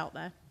and ears out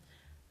there.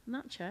 And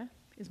that, Chair,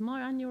 is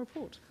my annual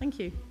report. Thank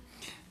you.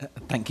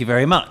 Thank you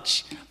very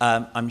much.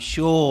 I'm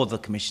sure the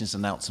Commission's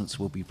announcements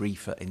will be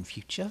briefer in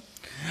future.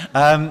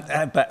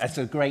 But it's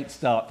a great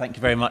start. Thank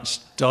you very much,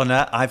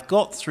 Donna. I've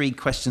got 3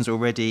 questions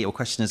already, or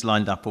questioners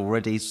lined up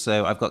already.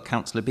 So I've got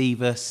Councillor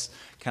Beavis,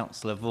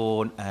 Councillor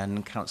Vaughan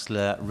and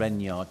Councillor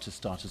Renyard to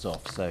start us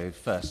off. So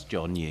first,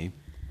 John, you.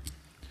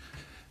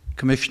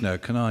 Commissioner,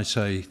 can I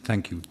say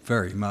thank you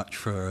very much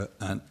for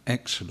an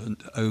excellent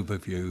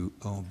overview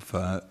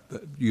of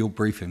your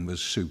briefing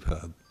was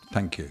superb.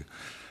 Thank you.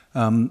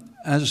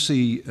 As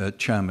the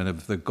chairman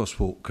of the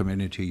Gosport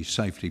Community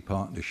Safety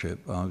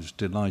Partnership, I was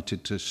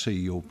delighted to see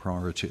your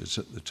priorities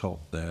at the top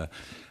there.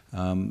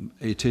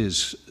 It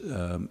is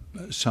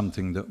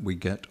something that we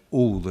get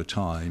all the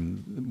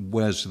time.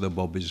 Where's the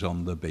bobbies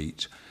on the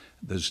beat?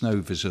 There's no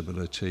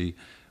visibility.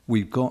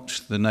 We've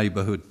got the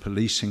neighbourhood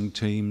policing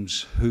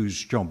teams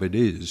whose job it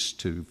is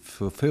to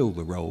fulfil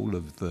the role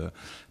of the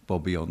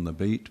bobby on the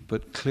beat,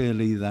 but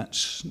clearly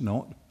that's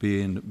not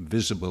being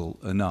visible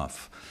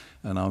enough.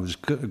 And I was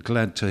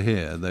glad to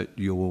hear that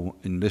you're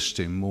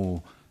enlisting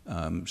more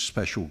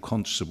special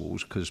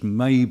constables, because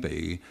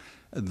maybe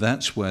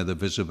that's where the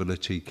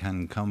visibility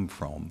can come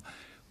from,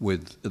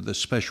 with the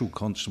special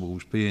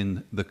constables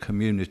being the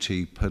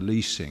community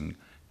policing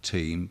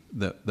team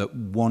that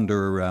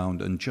wander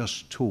around and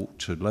just talk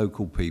to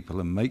local people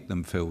and make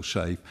them feel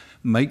safe,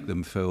 make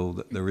them feel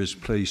that there is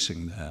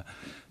policing there.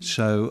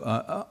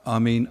 So, I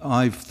mean,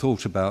 I've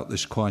thought about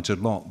this quite a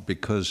lot,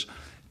 because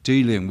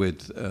dealing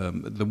with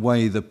the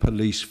way the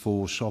police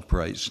force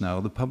operates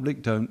now, the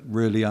public don't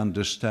really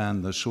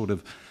understand the sort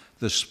of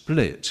the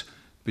split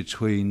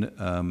between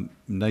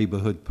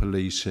neighbourhood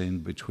policing,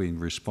 between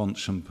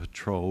response and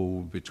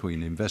patrol,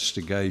 between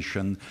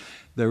investigation.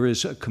 There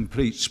is a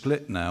complete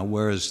split now,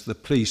 whereas the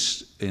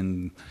police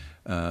in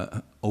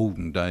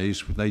olden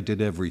days, they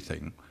did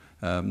everything.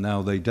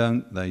 Now they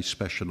don't, they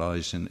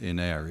specialise in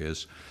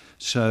areas.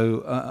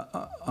 So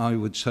I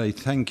would say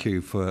thank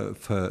you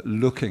for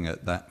looking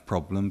at that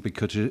problem,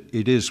 because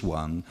it is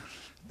one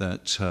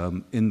that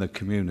in the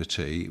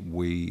community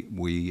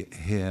we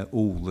hear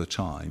all the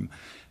time.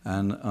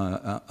 And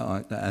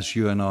as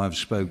you and I have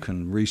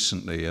spoken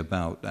recently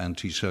about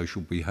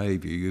antisocial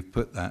behaviour, you've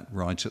put that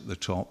right at the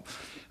top.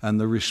 And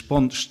the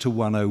response to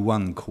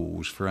 101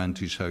 calls for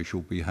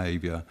antisocial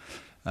behaviour,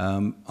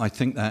 I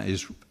think that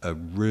is a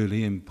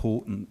really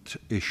important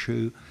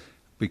issue,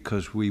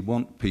 because we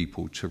want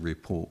people to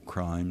report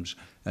crimes,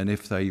 and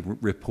if they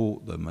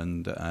report them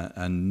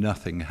and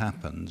nothing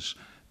happens,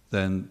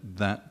 then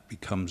that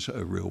becomes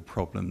a real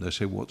problem. They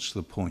say, what's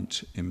the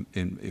point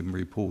in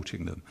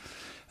reporting them?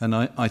 And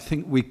I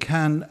think we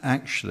can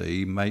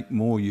actually make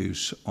more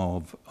use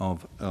of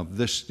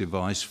this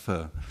device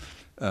for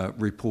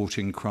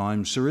reporting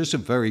crimes. There is a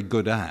very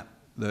good app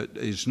that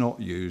is not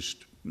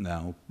used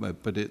now,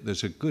 but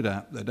there's a good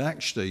app that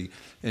actually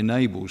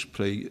enables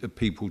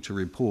people to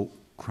report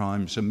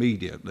crimes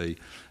immediately,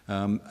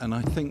 and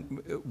I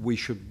think we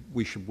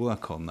should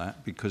work on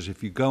that, because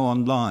if you go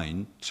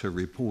online to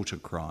report a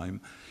crime,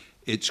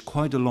 it's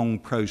quite a long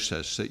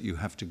process that you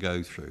have to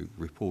go through,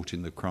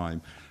 reporting the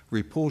crime.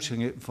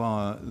 Reporting it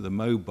via the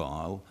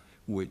mobile,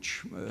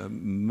 which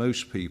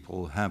most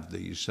people have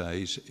these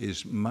days,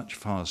 is much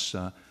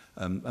faster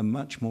and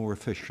much more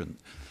efficient.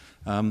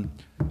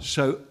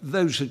 So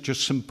those are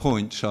just some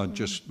points I'd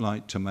just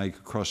like to make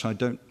across. I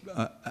don't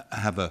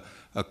have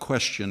a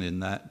question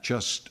in that,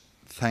 just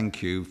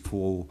thank you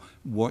for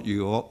what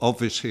you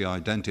obviously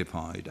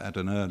identified at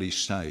an early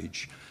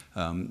stage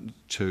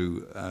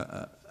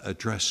to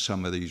address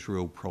some of these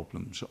real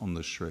problems on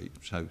the street.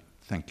 So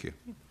thank you.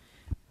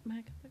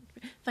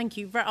 Thank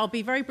you. I'll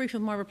be very brief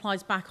with my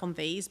replies back on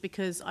these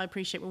because I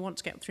appreciate we want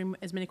to get through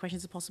as many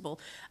questions as possible.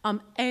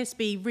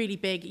 ASB, really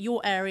big.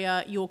 Your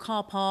area, your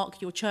car park,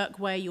 your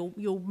churchway,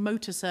 your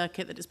motor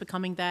circuit that is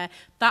becoming there,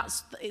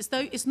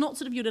 it's not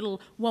sort of your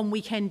little one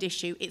weekend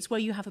issue. It's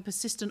where you have a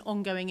persistent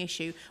ongoing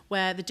issue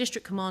where the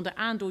district commander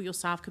and or your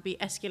staff could be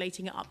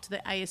escalating it up to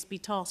the ASB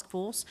task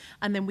force,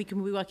 and then we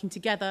can be working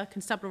together,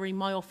 constabulary,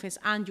 my office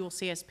and your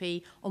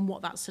CSP, on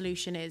what that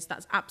solution is.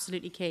 That's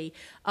absolutely key.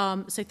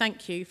 So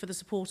thank you for the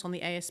support on the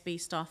ASB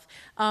stuff.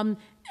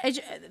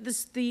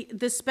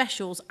 The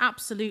specials,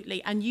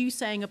 absolutely. And you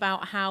saying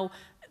about how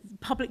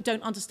public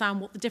don't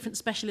understand what the different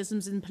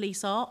specialisms in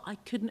police are, I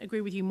couldn't agree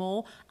with you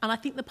more. And I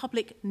think the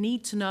public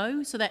need to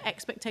know, so their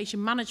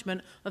expectation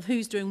management of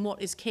who's doing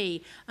what is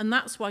key. And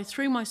that's why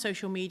through my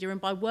social media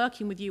and by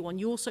working with you on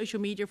your social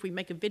media, if we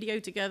make a video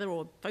together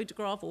or a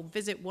photograph or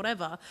visit,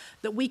 whatever,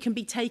 that we can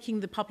be taking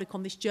the public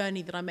on this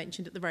journey that I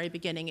mentioned at the very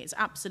beginning. It's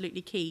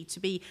absolutely key to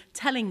be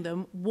telling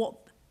them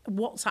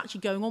what's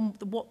actually going on,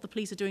 what the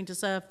police are doing to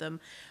serve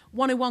them.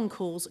 101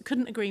 calls,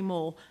 couldn't agree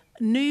more.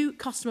 New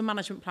customer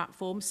management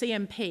platform,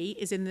 CMP,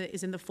 is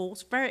in the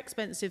force. Very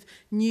expensive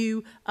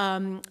new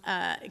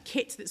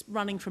kit that's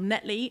running from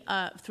Netley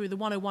through the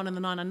 101 and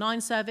the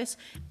 999 service.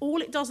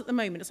 All it does at the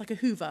moment, it's like a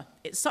Hoover.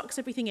 It sucks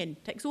everything in,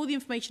 takes all the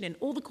information in,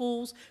 all the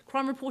calls,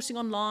 crime reporting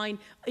online,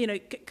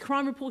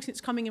 crime reporting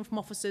that's coming in from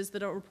officers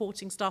that are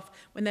reporting stuff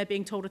when they're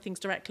being told of things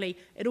directly.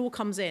 It all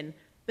comes in,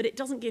 but it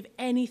doesn't give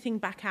anything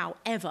back out,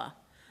 ever.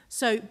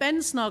 So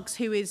Ben Snuggs,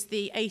 who is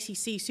the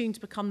ACC, soon to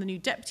become the new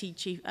Deputy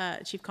Chief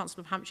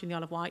Constable of Hampshire in the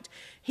Isle of Wight,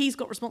 he's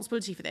got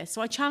responsibility for this.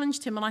 So I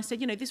challenged him and I said,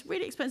 this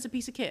really expensive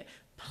piece of kit,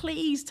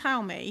 please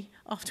tell me,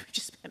 after we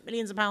just spent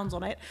millions of pounds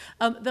on it,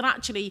 that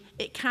actually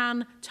it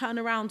can turn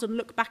around and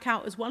look back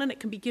out as well and it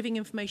can be giving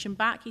information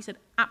back. He said,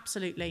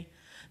 absolutely.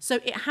 So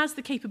it has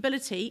the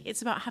capability,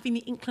 it's about having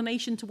the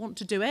inclination to want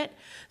to do it.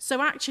 So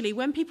actually,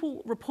 when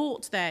people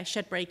report their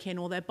shed break-in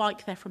or their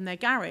bike theft from their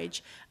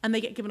garage and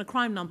they get given a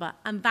crime number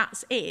and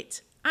that's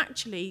it,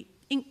 actually,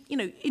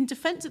 in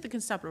defence of the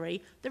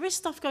constabulary, there is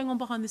stuff going on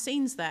behind the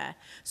scenes there.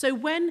 So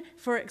when,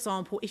 for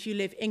example, if you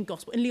live in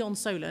Gospel, in Lyon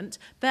Solent,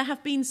 there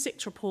have been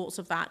 6 reports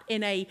of that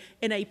in a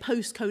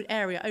postcode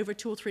area over a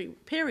 2 or 3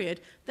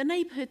 period, the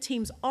neighbourhood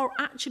teams are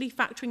actually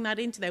factoring that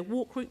into their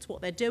walk routes,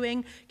 what they're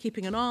doing,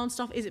 keeping an eye on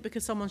stuff. Is it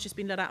because someone's just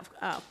been let out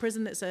of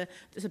prison that's a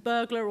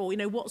burglar, or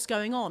what's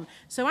going on?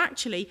 So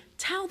actually,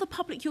 tell the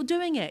public you're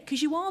doing it,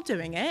 because you are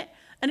doing it.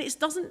 And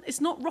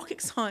it's not rocket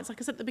science, like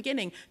I said at the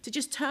beginning, to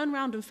just turn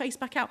around and face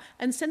back out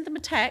and send them a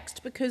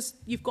text because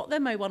you've got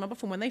their mobile number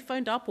from when they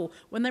phoned up or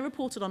when they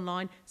reported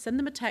online. Send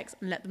them a text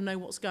and let them know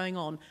what's going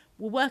on.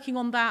 We're working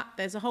on that.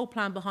 There's a whole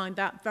plan behind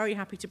that. Very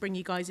happy to bring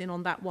you guys in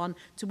on that one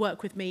to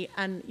work with me.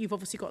 And you've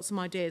obviously got some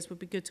ideas. Would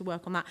be good to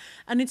work on that.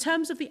 And in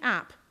terms of the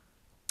app,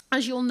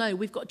 as you all know,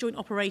 we've got joint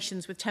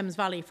operations with Thames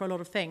Valley for a lot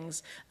of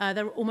things.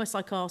 They're almost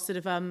like our sort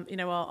of,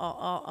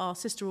 our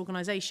sister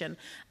organisation.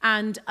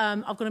 And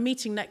I've got a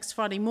meeting next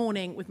Friday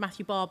morning with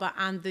Matthew Barber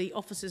and the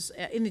officers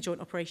in the joint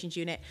operations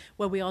unit,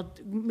 where we are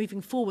moving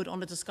forward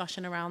on a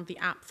discussion around the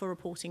app for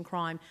reporting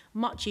crime.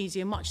 Much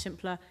easier, much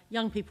simpler.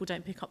 Young people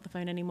don't pick up the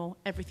phone anymore.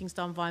 Everything's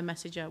done via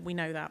Messenger. We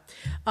know that.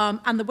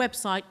 And the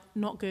website,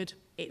 not good.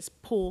 It's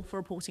poor for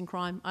reporting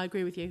crime. I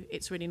agree with you.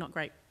 It's really not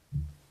great.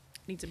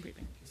 Needs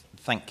improving.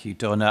 Thank you,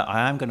 Donna.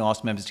 I am going to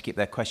ask members to keep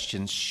their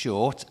questions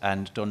short.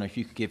 And Donna, if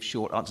you could give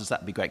short answers,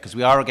 that would be great, because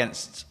we are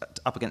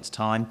up against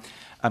time.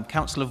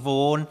 Councillor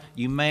Vaughan,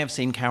 you may have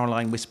seen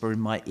Caroline whisper in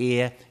my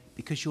ear,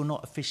 because you're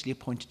not officially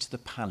appointed to the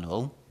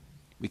panel,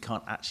 we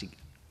can't actually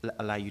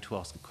allow you to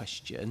ask a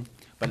question.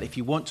 But if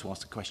you want to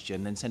ask a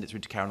question, then send it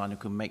through to Caroline, who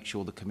can make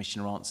sure the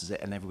Commissioner answers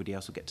it, and everybody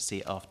else will get to see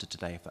it after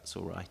today, if that's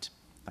all right.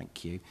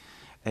 Thank you.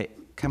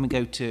 Can we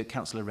go to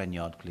Councillor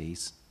Renyard,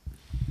 please?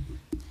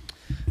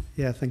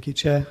 Yeah, thank you,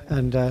 Chair,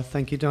 and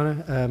thank you,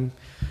 Donna.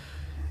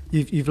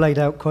 You've laid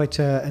out quite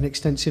an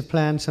extensive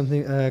plan,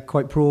 something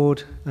quite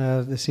broad.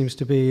 There seems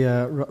to be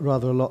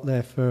rather a lot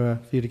there for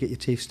you to get your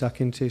teeth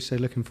stuck into, so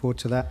looking forward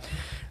to that.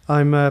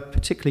 I'm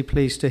particularly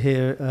pleased to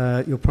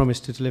hear your promise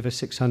to deliver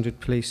 600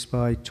 police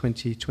by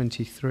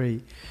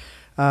 2023.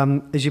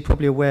 As you're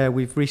probably aware,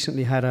 we've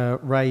recently had a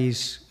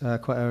raise,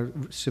 quite a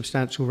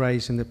substantial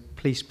raise in the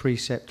police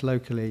precept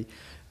locally,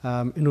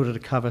 in order to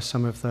cover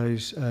some of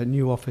those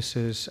new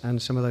officers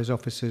and some of those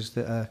officers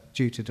that are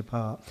due to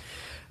depart.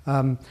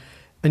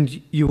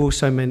 And you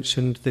also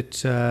mentioned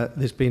that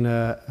there's been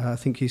I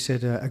think you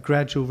said a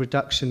gradual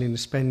reduction in the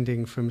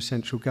spending from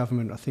central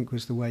government, I think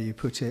was the way you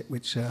put it,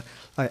 which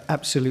I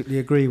absolutely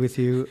agree with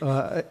you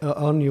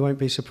on. You won't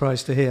be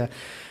surprised to hear.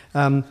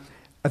 I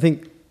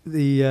think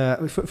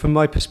from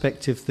my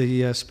perspective,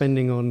 the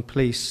spending on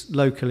police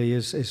locally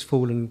has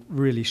fallen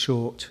really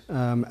short,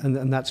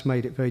 and that's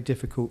made it very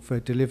difficult for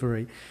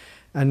delivery.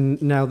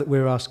 And now that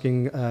we're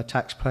asking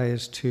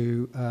taxpayers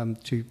to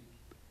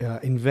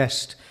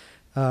invest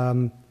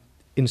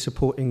in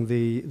supporting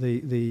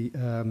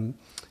the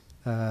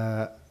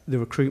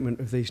recruitment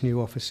of these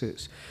new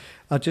officers,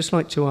 I'd just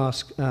like to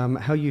ask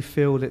how you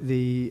feel that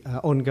the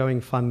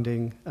ongoing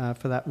funding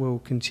for that will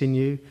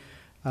continue.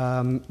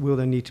 Will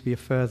there need to be a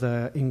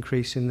further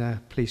increase in the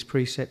police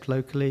precept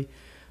locally?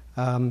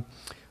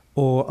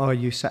 Or are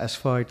you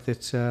satisfied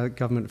that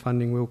government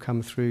funding will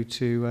come through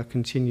to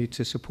continue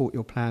to support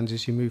your plans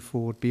as you move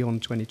forward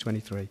beyond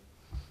 2023?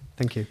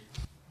 Thank you.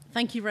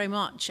 Thank you very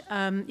much.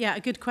 Yeah, a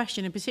good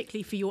question, and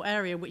particularly for your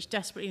area, which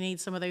desperately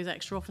needs some of those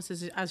extra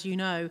officers, as you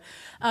know.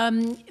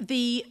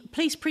 The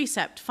police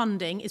precept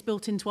funding is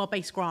built into our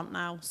base grant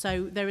now,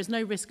 so there is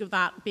no risk of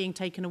that being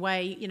taken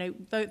away. You know,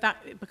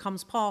 that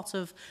becomes part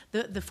of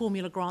the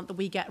formula grant that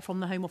we get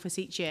from the Home Office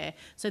each year.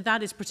 So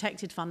that is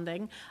protected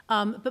funding.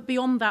 But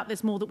beyond that,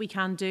 there's more that we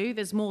can do.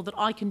 There's more that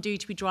I can do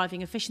to be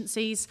driving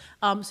efficiencies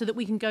so that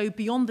we can go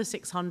beyond the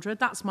 600.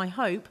 That's my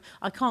hope.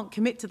 I can't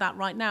commit to that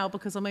right now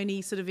because I'm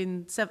only sort of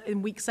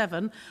in week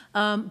 7,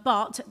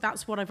 but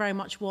that's what I very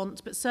much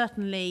want. But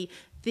certainly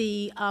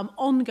the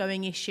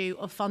ongoing issue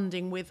of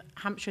funding with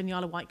Hampshire and the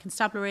Isle of Wight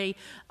Constabulary,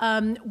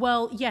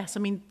 well, yes, I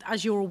mean,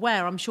 as you're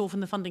aware, I'm sure from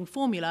the funding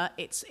formula,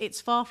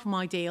 it's far from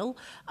ideal.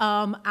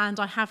 And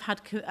I have had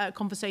two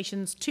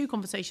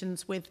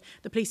conversations with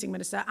the Policing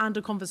Minister and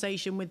a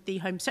conversation with the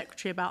Home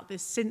Secretary about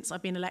this since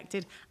I've been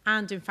elected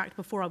and, in fact,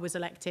 before I was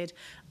elected.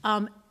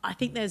 I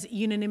think there's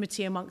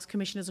unanimity amongst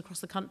commissioners across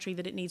the country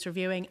that it needs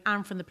reviewing,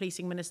 and from the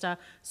Policing Minister.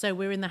 So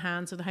we're in the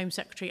hands of the Home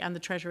Secretary and the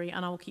Treasury,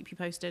 and I will keep you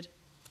posted.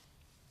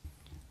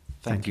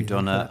 Thank you,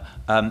 Donna.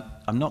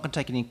 I'm not going to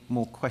take any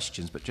more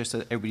questions, but just so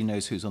that everybody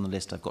knows who's on the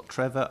list, I've got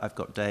Trevor, I've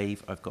got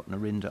Dave, I've got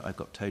Narinda, I've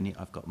got Tony,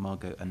 I've got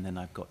Margot, and then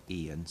I've got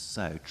Ian.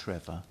 So,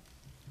 Trevor.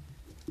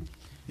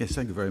 Yes,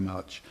 thank you very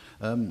much.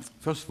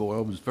 First of all, I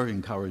was very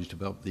encouraged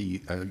about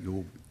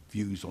your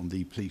views on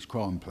the police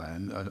crime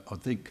plan. I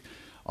think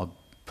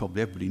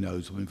probably everybody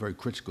knows I've been very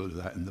critical of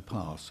that in the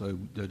past. So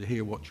to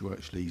hear what you're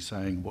actually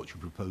saying, what you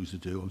propose to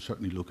do, I'm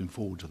certainly looking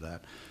forward to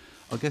that.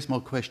 I guess my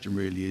question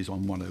really is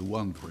on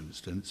 101, for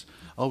instance.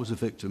 I was a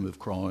victim of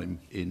crime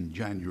in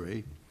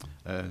January,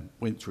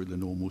 went through the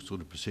normal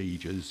sort of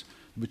procedures.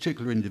 The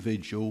particular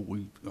individual,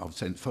 I've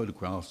sent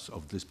photographs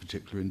of this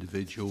particular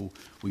individual.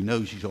 We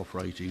know she's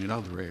operating in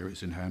other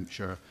areas in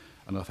Hampshire,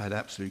 and I've had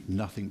absolutely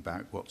nothing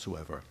back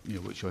whatsoever,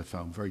 which I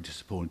found very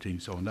disappointing.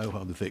 So I know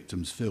how the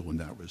victims feel in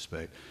that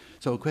respect.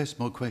 So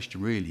my question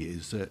really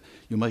is that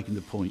you're making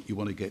the point you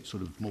want to get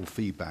sort of more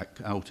feedback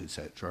out,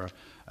 etc.,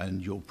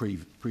 and your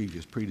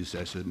previous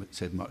predecessor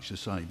said much the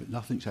same, but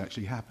nothing's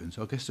actually happened.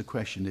 So I guess the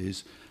question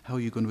is, how are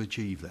you going to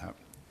achieve that?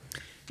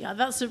 Yeah, I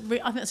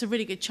think that's a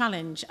really good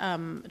challenge,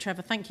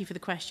 Trevor. Thank you for the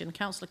question.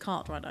 Councillor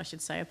Cartwright, I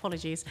should say.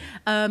 Apologies.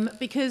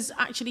 Because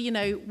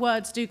actually,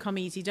 words do come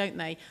easy, don't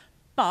they?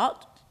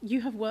 But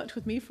you have worked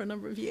with me for a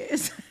number of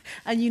years,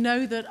 and you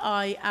know that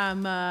I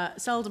am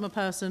seldom a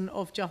person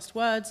of just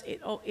words. It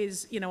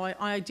is,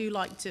 I do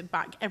like to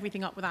back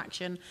everything up with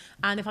action,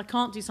 and if I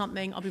can't do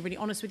something, I'll be really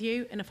honest with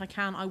you, and if I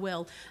can, I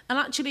will. And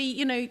actually,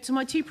 to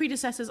my two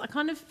predecessors, I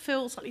kind of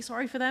feel slightly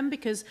sorry for them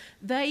because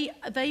they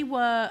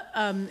were,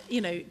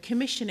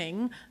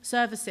 commissioning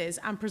services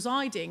and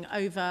presiding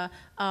over,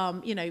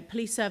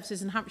 police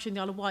services in Hampshire and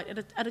the Isle of Wight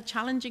at a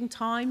challenging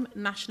time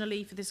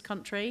nationally for this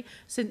country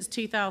since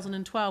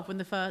 2012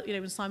 when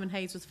Simon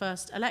Hayes was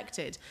first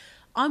elected.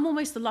 I'm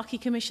almost the lucky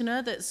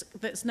commissioner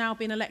that's now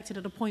been elected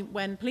at a point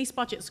when police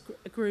budgets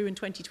grew in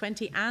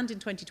 2020 and in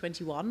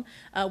 2021.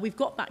 We've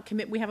got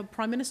that we have a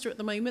Prime Minister at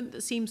the moment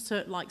that seems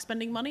to like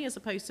spending money as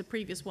opposed to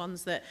previous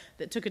ones that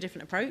took a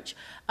different approach.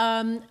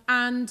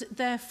 And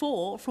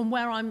therefore, from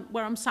where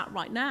I'm sat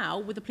right now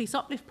with the Police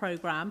Uplift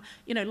Programme,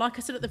 like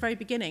I said at the very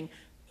beginning,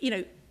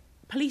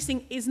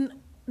 policing isn't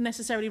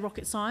necessarily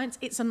rocket science.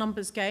 It's a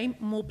numbers game.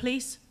 More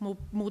police,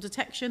 more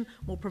detection,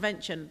 more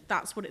prevention.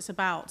 That's what it's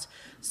about.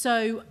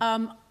 So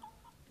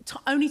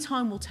only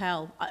time will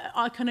tell.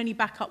 I can only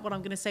back up what I'm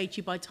going to say to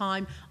you by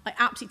time. I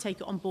absolutely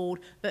take it on board.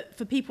 But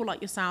for people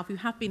like yourself who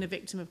have been a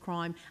victim of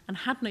crime and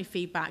had no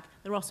feedback,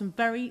 there are some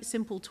very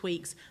simple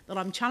tweaks that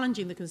I'm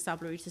challenging the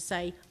constabulary to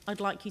say, I'd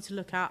like you to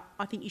look at.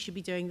 I think you should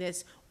be doing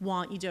this. Why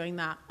aren't you doing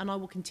that? And I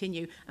will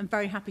continue. I'm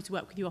very happy to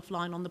work with you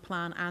offline on the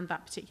plan and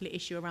that particular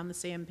issue around the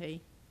CMP.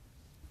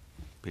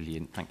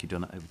 Brilliant. Thank you,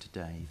 Donna. Over to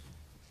Dave.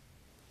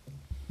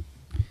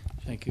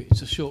 Thank you.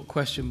 It's a short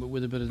question, but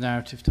with a bit of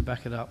narrative to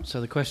back it up.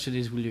 So the question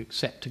is, will you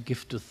accept a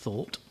gift of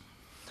thought?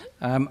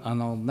 And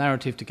I'll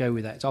narrative to go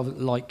with that. So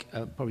like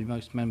probably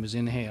most members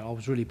in here, I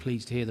was really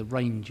pleased to hear the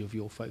range of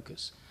your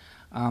focus,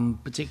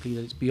 particularly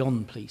that it's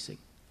beyond policing.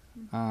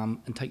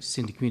 and takes us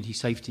into community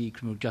safety,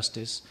 criminal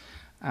justice.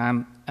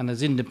 And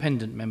as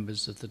independent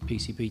members of the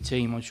PCP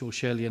team, I'm sure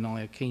Shirley and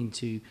I are keen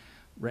to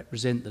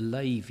represent the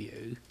lay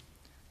view,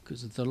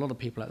 because there's a lot of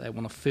people out there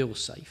want to feel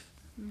safe.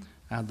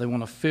 They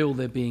want to feel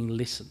they're being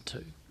listened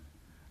to.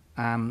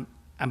 And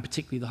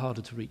particularly the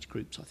harder to reach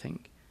groups, I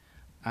think.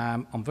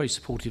 I'm very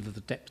supportive of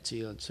the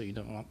deputy, so you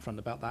don't want upfront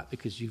about that,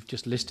 because you've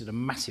just listed a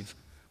massive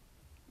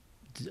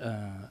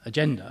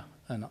agenda,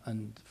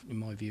 and in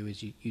my view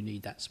is you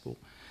need that support.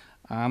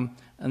 And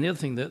the other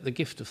thing, that the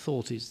gift of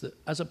thought is that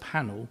as a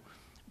panel,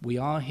 we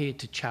are here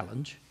to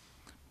challenge,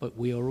 but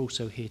we are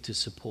also here to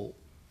support.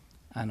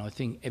 And I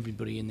think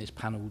everybody in this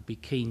panel would be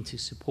keen to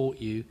support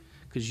you,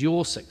 because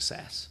your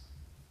success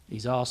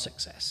is our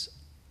success,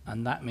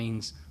 and that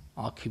means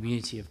our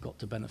community have got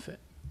to benefit.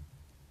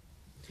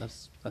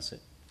 That's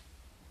it.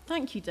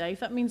 Thank you, Dave.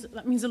 That means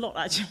a lot,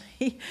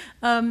 actually,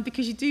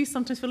 because you do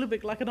sometimes feel a little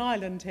bit like an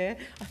island here.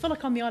 I feel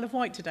like I'm the Isle of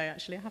Wight today,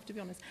 actually. I have to be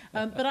honest.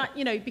 But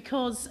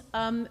because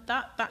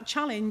that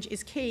challenge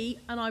is key,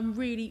 and I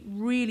really,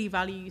 really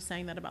value you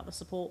saying that about the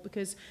support,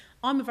 because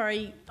I'm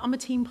a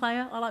team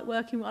player. I like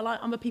working.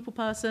 I'm a people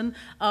person.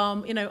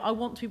 I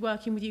want to be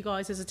working with you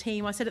guys as a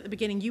team. I said at the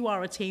beginning, you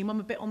are a team. I'm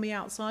a bit on the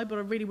outside, but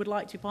I really would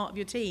like to be part of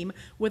your team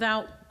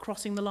without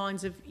crossing the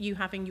lines of you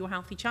having your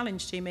healthy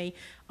challenge to me.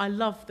 I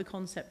love the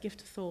concept,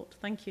 gift of thought.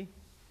 Thank you.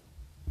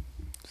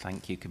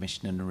 Thank you,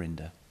 Commissioner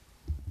Narinder.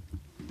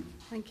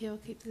 Thank you. I'll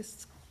keep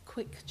this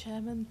quick,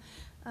 Chairman.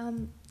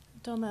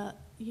 Donna,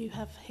 you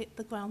have hit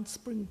the ground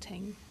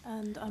sprinting,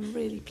 and I'm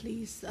really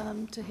pleased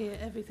to hear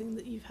everything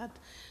that you've had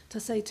to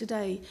say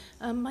today.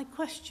 My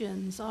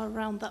questions are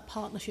around that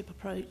partnership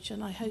approach,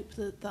 and I hope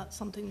that that's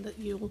something that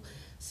you'll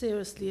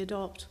seriously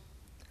adopt.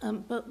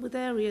 But with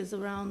areas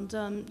around,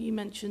 you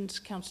mentioned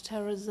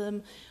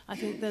counter-terrorism, I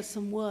think there's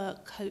some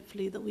work,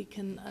 hopefully, that we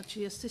can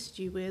actually assist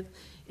you with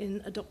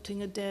in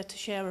adopting a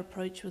dare-to-share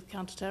approach with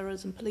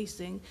counter-terrorism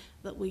policing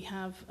that we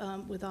have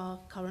with our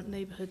current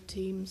neighbourhood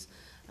teams,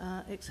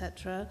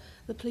 etc.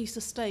 The police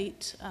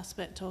estate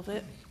aspect of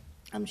it,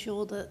 I'm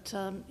sure that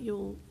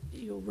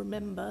you'll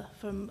remember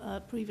from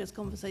previous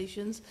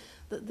conversations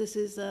that this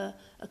is a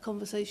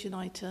conversation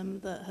item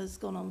that has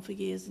gone on for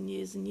years and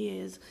years and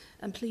years,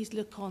 and please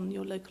look on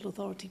your local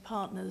authority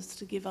partners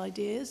to give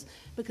ideas,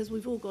 because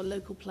we've all got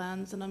local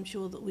plans, and I'm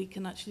sure that we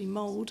can actually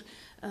mould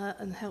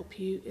and help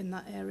you in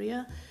that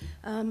area.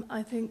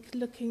 I think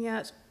looking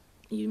at,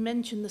 you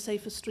mentioned the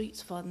Safer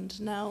Streets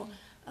Fund. Now,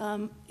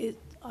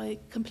 I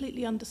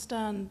completely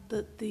understand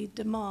that the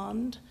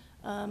demand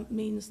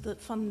means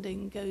that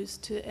funding goes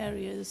to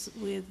areas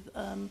with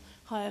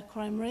higher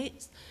crime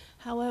rates.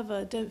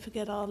 However, don't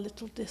forget our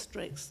little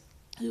districts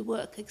who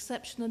work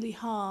exceptionally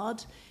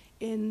hard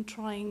in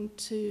trying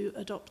to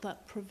adopt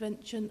that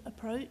prevention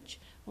approach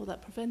or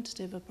that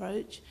preventative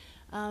approach,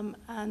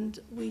 and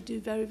we do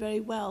very, very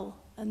well.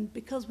 And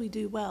because we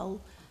do well,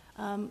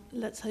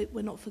 let's hope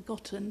we're not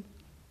forgotten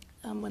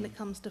when it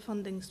comes to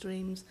funding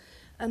streams.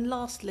 And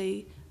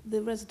lastly,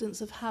 the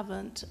residents of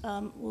Havant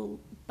will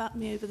bat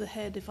me over the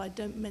head if I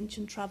don't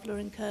mention traveller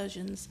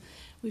incursions.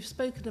 We've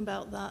spoken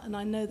about that, and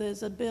I know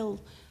there's a bill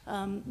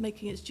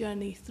making its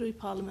journey through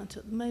Parliament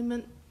at the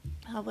moment.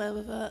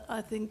 However,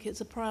 I think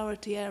it's a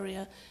priority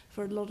area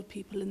for a lot of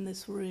people in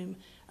this room,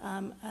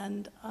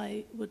 and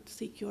I would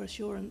seek your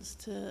assurance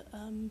to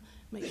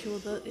make sure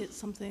that it's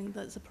something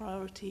that's a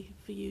priority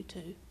for you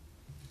too.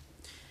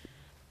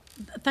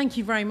 Thank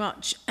you very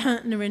much,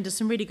 Narinder.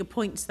 Some really good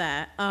points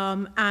there.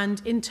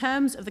 And in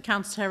terms of the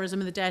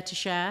counter-terrorism and the Dare to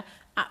Share,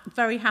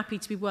 very happy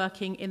to be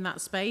working in that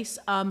space.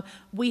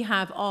 We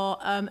have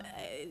our,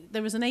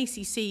 there is an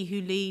ACC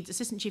who leads,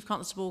 Assistant Chief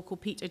Constable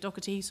called Pete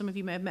O'Doherty, who some of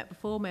you may have met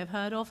before, may have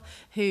heard of,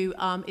 who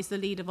is the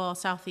lead of our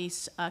South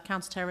East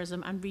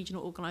Counter-Terrorism and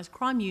Regional Organised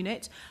Crime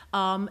Unit.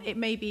 It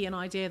may be an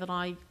idea that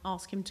I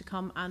ask him to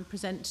come and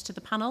present to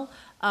the panel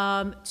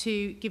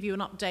to give you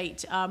an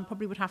update.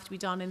 Probably would have to be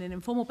done in an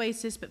informal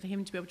basis, but for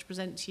him to be able to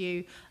present to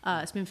you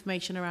some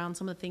information around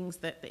some of the things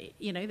that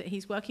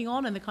he's working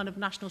on and the kind of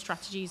national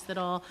strategies that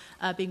are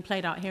being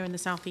played out here in the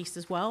South East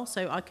as well.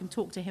 So I can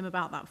talk to him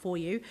about that for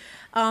you.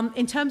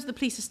 In terms of the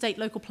police estate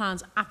local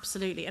plans,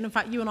 absolutely. And in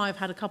fact, you and I have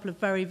had a couple of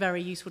very,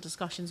 very useful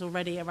discussions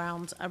already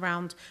around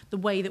the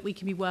way that we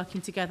can be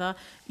working together.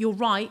 You're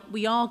right,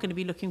 we are going to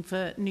be looking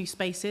for new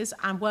spaces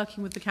and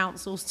working with the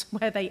councils to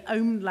where they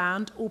own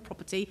land or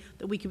property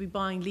that we could be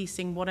buying,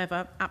 leasing,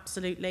 whatever,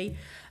 absolutely.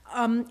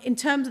 In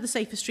terms of the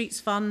Safer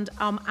Streets Fund,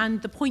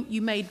 and the point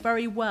you made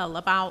very well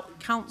about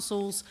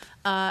councils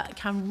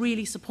can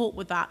really support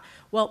with that.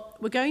 Well,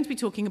 we're going to be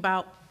talking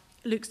about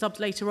Luke Stubbs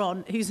later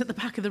on, who's at the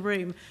back of the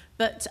room,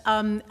 but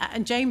and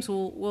James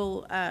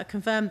will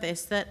confirm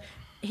this, that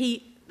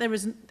he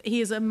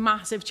is a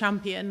massive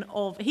champion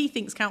of, he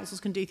thinks councils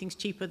can do things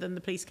cheaper than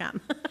the police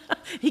can.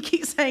 he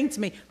keeps saying to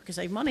me, we can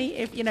save money.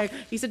 If, you know,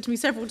 he said to me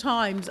several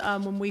times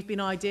when we've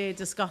been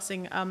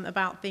discussing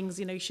about things,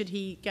 you know, should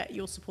he get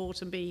your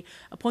support and be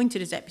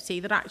appointed as deputy,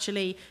 that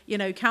actually, you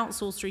know,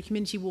 councils through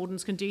community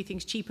wardens can do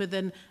things cheaper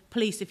than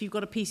police if you've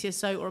got a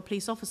PCSO or a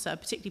police officer,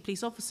 particularly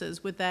police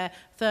officers with their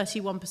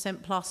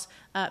 31% plus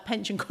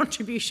pension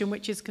contribution,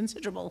 which is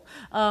considerable.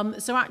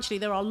 So actually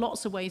there are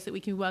lots of ways that we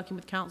can be working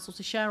with council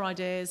to share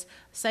ideas,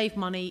 save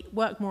money,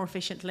 work more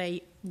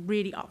efficiently,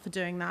 really up for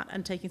doing that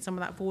and taking some of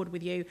that forward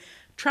with you.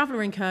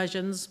 Traveller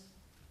incursions,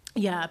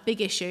 yeah,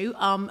 big issue.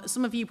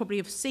 Some of you probably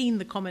have seen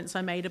the comments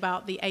I made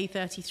about the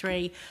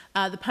A33,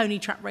 the pony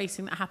trap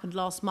racing that happened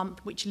last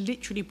month, which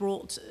literally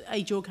brought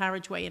a dual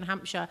carriageway in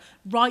Hampshire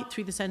right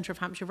through the centre of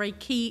Hampshire, very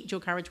key dual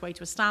carriageway,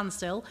 to a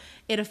standstill.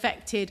 It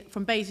affected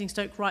from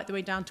Basingstoke right the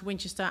way down to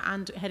Winchester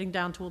and heading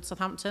down towards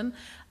Southampton.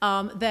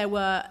 There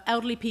were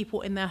elderly people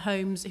in their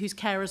homes whose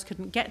carers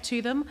couldn't get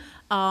to them.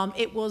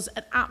 It was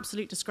an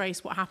absolute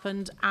disgrace what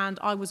happened, and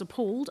I was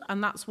appalled,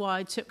 and that's why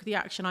I took the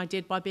action I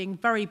did by being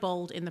very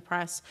bold in the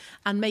press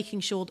and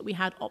making sure that we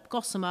had Op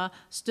Gossamer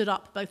stood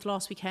up both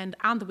last weekend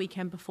and the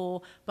weekend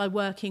before by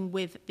working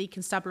with the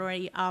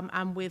constabulary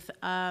and with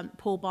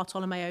Paul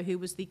Bartolomeo, who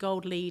was the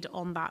gold lead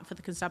on that for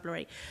the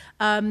constabulary.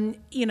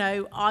 You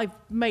know, I've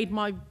made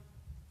my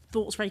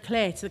thoughts very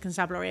clear to the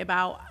constabulary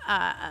about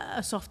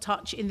a soft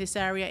touch in this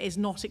area is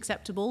not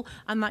acceptable,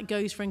 and that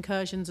goes for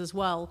incursions as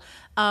well.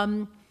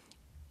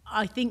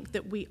 I think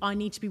that I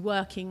need to be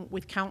working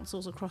with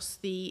councils across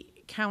the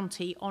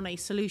county on a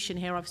solution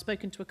here. I've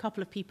spoken to a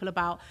couple of people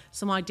about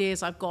some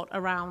ideas I've got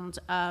around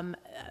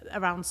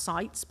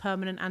sites,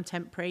 permanent and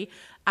temporary.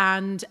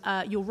 And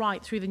you're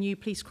right, through the new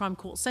Police Crime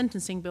Court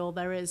sentencing bill,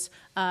 there is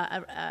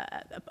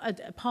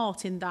a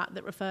part in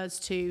that refers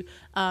to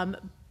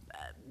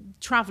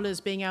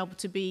travellers being able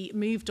to be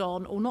moved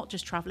on, or not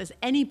just travellers,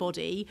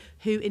 anybody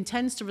who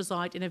intends to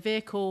reside in a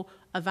vehicle,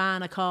 a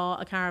van, a car,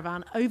 a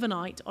caravan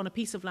overnight on a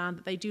piece of land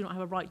that they do not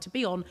have a right to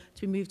be on,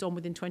 to be moved on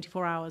within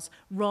 24 hours,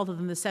 rather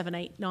than the 7,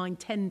 8, 9,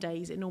 10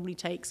 days it normally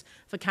takes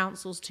for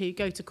councils to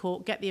go to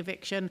court, get the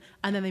eviction,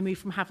 and then they move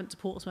from Havant to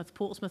Portsmouth,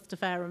 Portsmouth to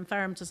Fareham,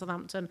 Fareham to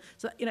Southampton.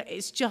 So, you know,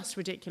 it's just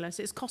ridiculous.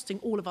 It's costing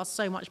all of us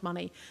so much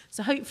money.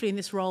 So hopefully in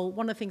this role,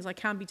 one of the things I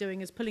can be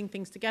doing is pulling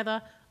things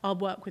together. I'll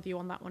work with you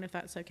on that one if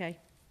that's okay.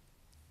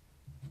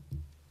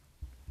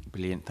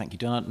 Brilliant, thank you,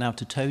 Donna. Now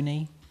to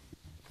Tony.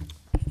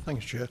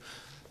 Thank you,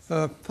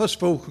 Chair. First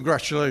of all,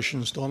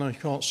 congratulations, Donna. You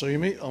can't see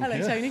me. I'm Hello,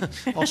 here.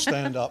 Tony. I'll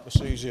stand up, it's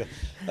easier.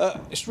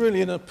 It's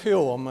really an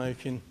appeal I'm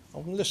making.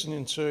 I'm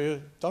listening to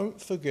you.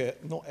 Don't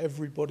forget, not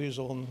everybody's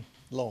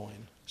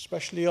online,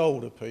 especially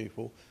older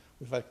people.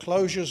 We've had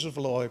closures of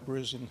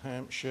libraries in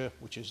Hampshire,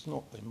 which is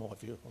not, in my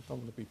view, I don't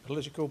want to be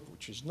political,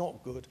 which is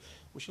not good,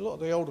 which a lot of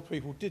the older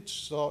people did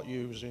start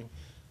using.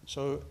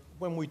 So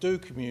when we do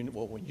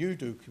when you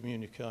do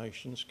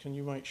communications, can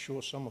you make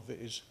sure some of it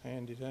is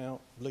handed out,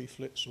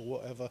 leaflets or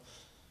whatever,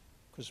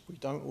 because we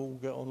don't all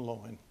get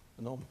online.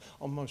 And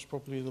I'm most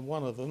probably the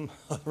one of them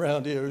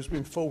around here who's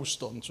been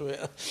forced onto it.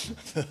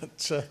 But,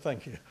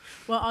 thank you.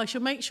 Well, I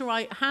shall make sure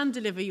I hand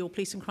deliver your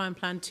police and crime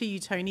plan to you,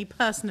 Tony,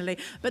 personally.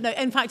 But no,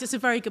 in fact, it's a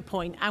very good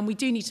point. And we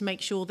do need to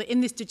make sure that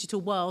in this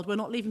digital world, we're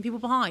not leaving people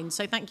behind.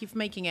 So thank you for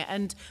making it,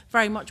 and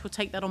very much we'll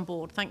take that on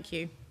board. Thank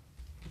you.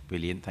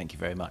 Brilliant, thank you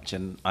very much.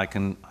 And I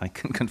can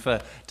confer,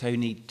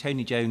 Tony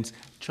Jones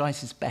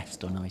tries his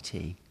best on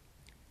IT.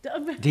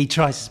 He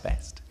tries his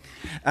best.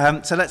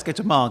 So let's go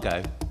to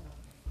Margot.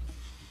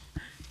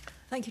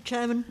 Thank you,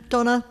 Chairman.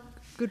 Donna,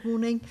 good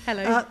morning.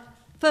 Hello.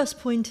 First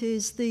point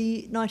is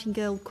the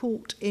Nightingale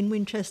Court in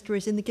Winchester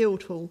is in the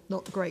Guildhall,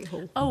 not the Great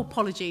Hall. Oh,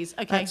 apologies.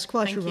 Okay, that's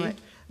quite all right.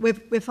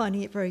 We're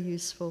finding it very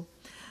useful.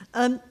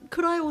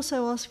 Could I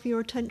also ask for your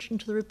attention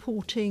to the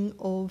reporting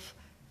of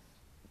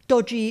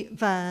dodgy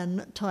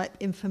van type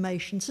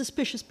information,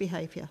 suspicious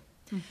behaviour?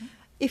 Mm-hmm.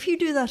 If you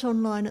do that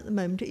online at the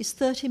moment, it is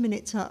 30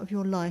 minutes out of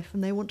your life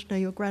and they want to know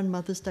your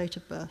grandmother's date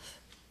of birth.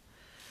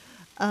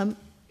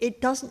 It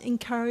doesn't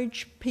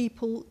encourage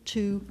people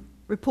to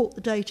report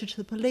the data to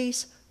the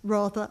police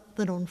rather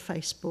than on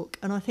Facebook.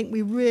 And I think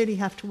we really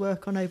have to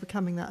work on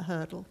overcoming that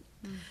hurdle.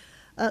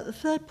 The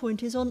third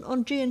point is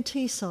on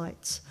G&T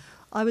sites.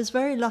 I was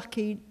very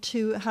lucky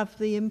to have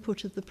the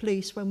input of the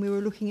police when we were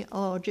looking at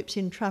our Gypsy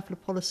and Traveller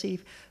policy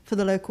for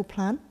the local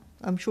plan.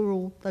 I'm sure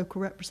all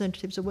local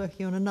representatives are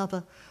working on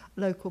another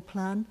local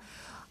plan.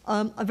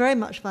 I very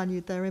much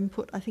valued their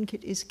input. I think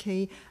it is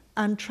key.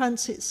 And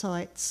transit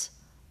sites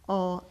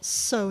are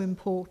so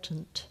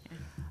important.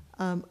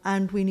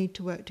 And we need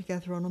to work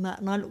together on that.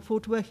 And I look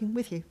forward to working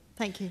with you.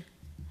 Thank you.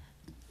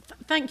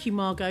 Thank you,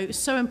 Margot. It's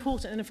so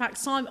important. And in fact,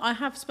 Simon, I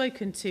have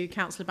spoken to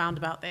Councillor Bound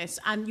about this,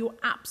 and you're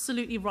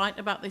absolutely right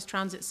about those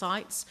transit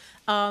sites.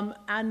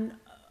 And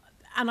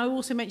and I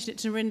also mentioned it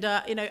to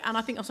Narinda, you know, and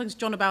I think I was talking to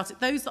John about it,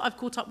 those that I've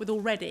caught up with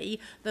already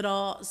that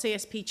are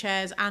CSP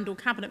chairs and or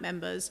cabinet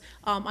members,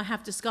 I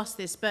have discussed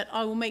this, but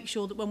I will make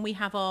sure that when we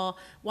have our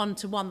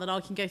one-to-one that I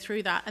can go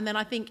through that. And then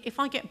I think if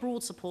I get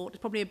broad support,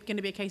 it's probably going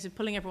to be a case of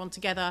pulling everyone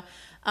together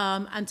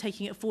and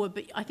taking it forward.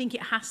 But I think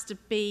it has to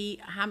be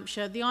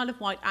Hampshire. The Isle of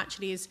Wight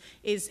actually is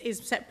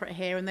separate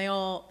here, and they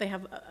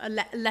have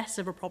less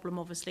of a problem,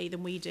 obviously,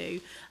 than we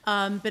do.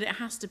 But it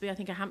has to be, I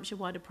think, a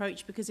Hampshire-wide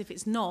approach, because if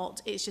it's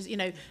not, it's just, you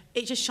know,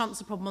 it just shunts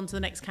the problem onto the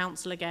next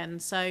council again.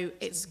 So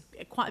it's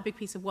quite a big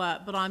piece of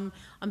work, but I'm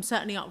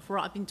certainly up for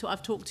it.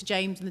 I've talked to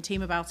James and the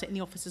team about it in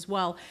the office as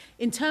well.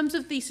 In terms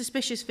of the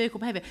suspicious vehicle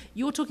behaviour,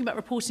 you're talking about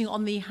reporting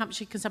on the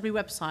Hampshire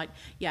Constabulary website.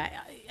 Yeah,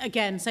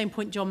 again, same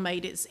point John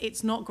made.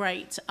 It's not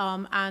great.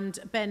 And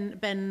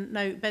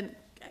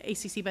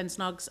ACC Ben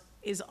Snuggs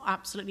is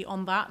absolutely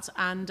on that,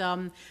 and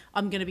I'm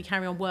going to be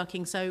carrying on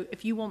working. So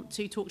if you want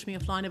to talk to me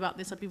offline about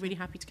this, I'd be really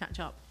happy to catch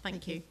up.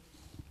 Thank you.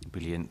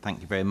 Brilliant.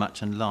 Thank you very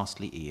much. And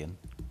lastly, Ian.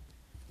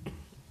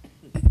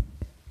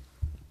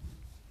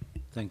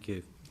 Thank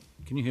you.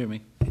 Can you hear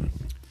me?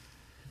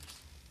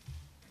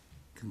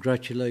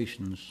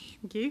 Congratulations.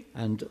 Thank you.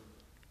 And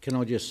can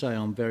I just say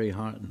I'm very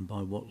heartened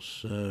by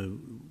what's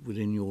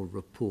within your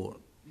report.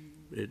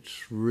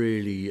 It's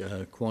really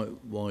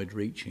quite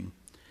wide-reaching.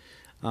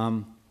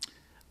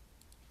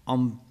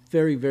 I'm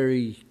very,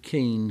 very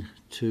keen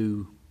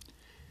to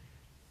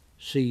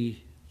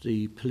see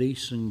the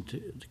police and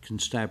the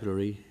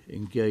constabulary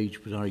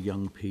engage with our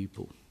young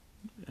people.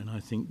 And I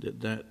think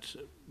that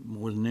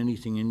more than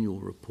anything in your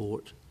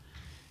report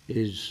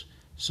is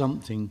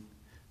something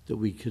that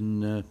we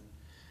can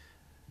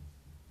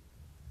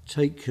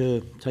take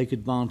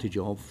advantage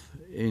of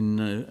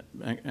in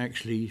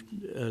actually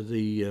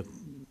the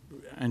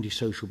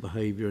antisocial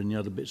behaviour and the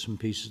other bits and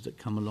pieces that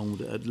come along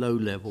with it at low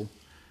level,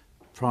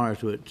 prior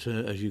to it,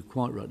 as you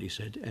quite rightly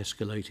said,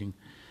 escalating.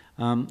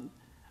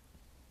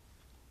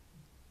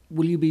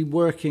 Will you be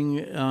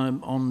working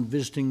on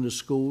visiting the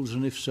schools,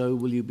 and if so,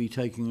 will you be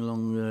taking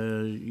along,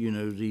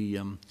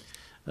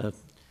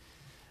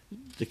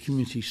 the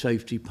community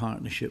safety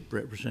partnership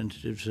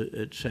representatives,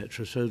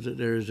 etc., so that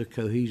there is a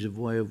cohesive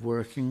way of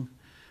working?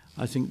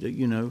 I think that,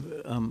 you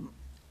know,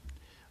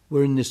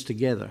 we're in this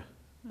together,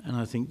 and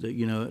I think that,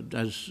 you know,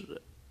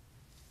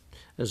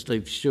 as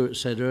Dave Stewart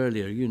said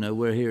earlier, you know,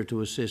 we're here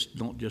to assist,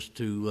 not just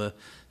to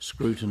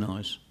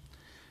scrutinise.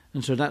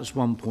 And so that's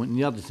one point. And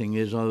the other thing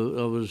is, I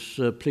was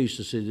pleased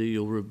to see that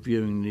you're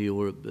reviewing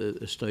your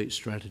estate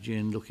strategy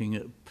and looking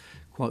at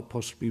quite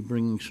possibly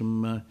bringing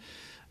some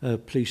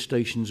police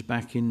stations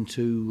back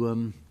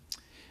into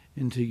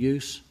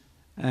use.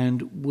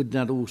 And would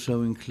that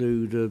also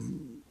include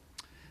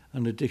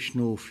an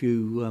additional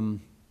few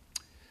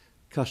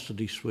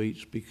custody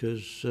suites?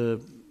 Because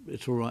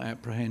it's all right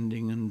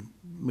apprehending and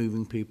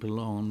moving people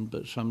on,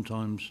 but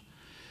sometimes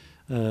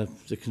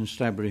the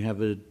constabulary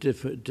have a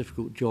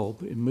difficult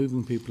job in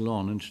moving people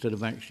on, instead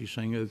of actually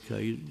saying,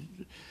 okay,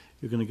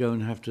 you're going to go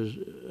and have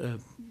to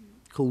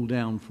cool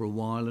down for a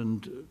while,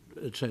 and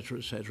etc.,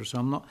 etc. So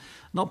I'm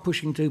not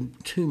pushing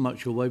too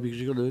much away,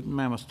 because you've got a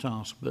mammoth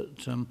task, but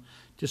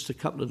just a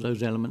couple of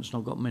those elements, and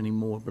I've got many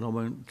more, but I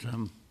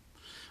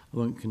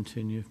won't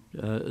continue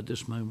at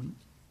this moment.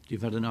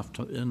 You've had enough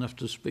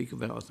to speak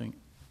about, I think.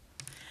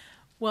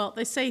 Well,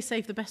 they say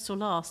save the best till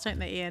last, don't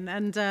they, Ian?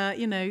 And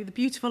you know, the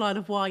beautiful Isle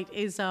of Wight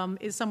is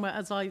somewhere,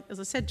 as I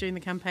said during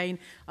the campaign,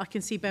 I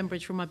can see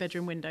Benbridge from my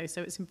bedroom window,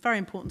 so it's very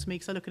important to me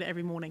because I look at it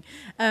every morning.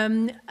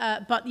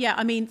 But yeah,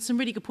 I mean, some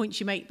really good points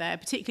you make there,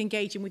 particularly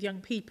engaging with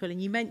young people,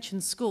 and you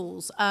mentioned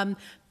schools.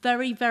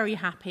 Very, very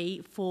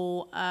happy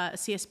for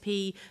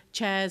CSP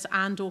chairs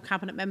and or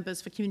cabinet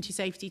members for community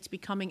safety to be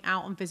coming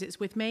out on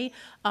visits with me.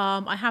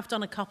 I have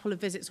done a couple of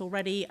visits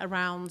already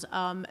around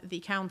the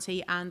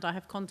county, and I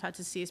have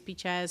contacted CSP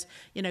chairs,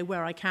 you know,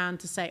 where I can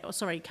to say,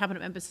 cabinet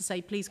members to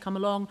say, please come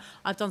along.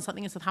 I've done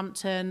something in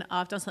Southampton,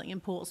 I've done something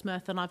in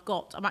Portsmouth, and I'm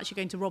actually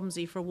going to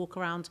Romsey for a walk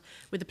around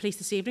with the police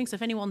this evening. So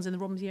if anyone's in the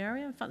Romsey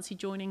area and fancy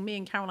joining me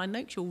and Caroline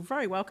Noakes, you're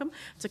very welcome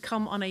to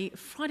come on a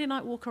Friday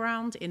night walk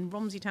around in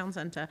Romsey Town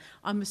Centre.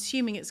 I'm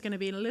assuming it's going to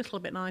be a little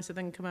bit nicer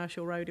than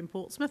Commercial Road in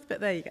Portsmouth, but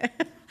there you go.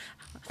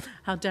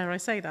 How dare I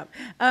say that?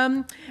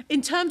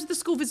 In terms of the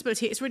school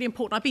visibility, it's really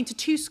important. I've been to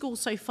 2 schools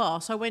so far.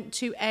 So I went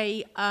to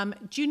a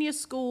junior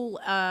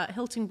school,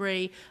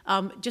 Hiltonbury,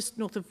 just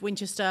north of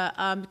Winchester,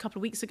 a couple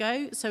of weeks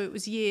ago. So it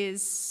was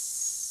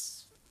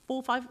years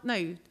 4, 5,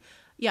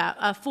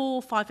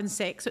 5 and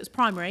 6, so it's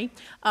primary,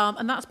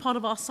 and that's part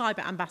of our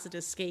Cyber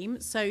Ambassadors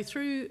scheme. So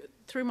through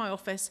my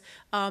office,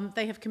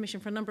 they have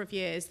commissioned for a number of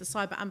years the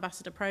Cyber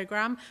Ambassador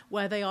Programme,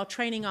 where they are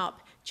training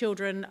up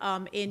children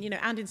and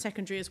in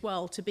secondary as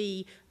well, to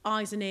be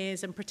eyes and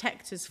ears and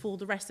protectors for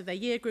the rest of their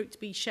year group, to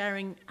be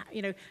sharing,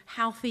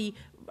 healthy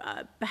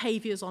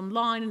behaviours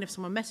online, and if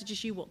someone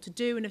messages you, what to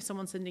do, and if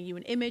someone's sending you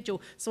an image, or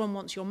someone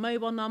wants your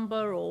mobile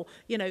number, or,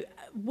 you know,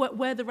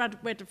 where the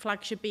red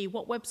flag should be,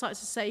 what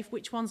websites are safe,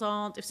 which ones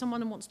aren't, if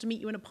someone wants to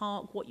meet you in a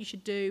park, what you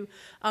should do.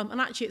 And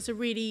actually, it's a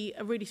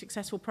really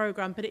successful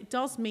programme, but it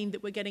does mean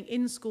that we're getting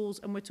in schools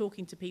and we're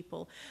talking to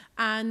people.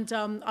 And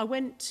I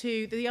went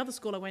to, the other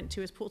school I went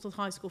to is Portsmouth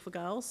High School for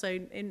Girls, so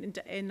in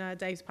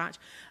Dave's Patch.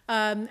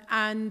 And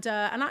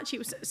actually, it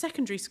was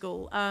secondary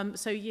school,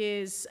 so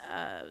years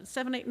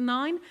 7, 8, and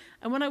 9.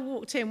 And when I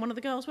walked in, one of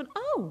the girls went,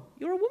 "Oh,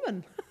 you're a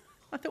woman."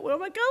 I thought, well,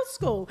 I'm at girls'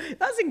 school.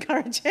 That's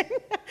encouraging.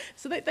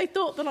 So they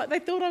thought that, like, they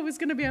thought I was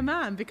going to be a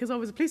man because I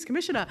was a police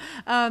commissioner.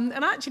 And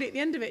actually, at the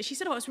end of it, she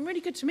said, "Oh, it's been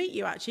really good to meet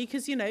you, actually,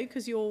 because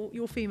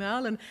you're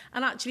female." And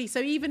actually,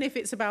 so even if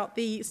it's about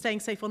the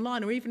staying safe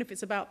online, or even if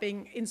it's about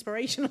being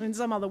inspirational in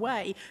some other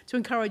way, to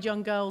encourage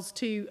young girls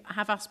to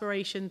have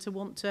aspiration to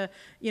want to,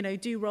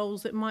 do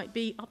roles that might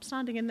be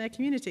upstanding in their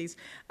communities.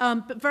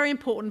 But very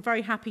important.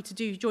 Very happy to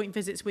do joint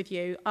visits with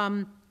you.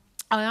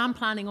 I am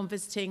planning on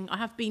visiting. I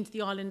have been to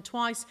the island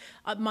twice.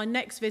 My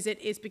next visit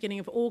is beginning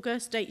of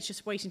August. Date's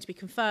just waiting to be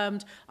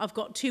confirmed. I've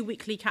got 2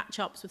 weekly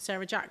catch-ups with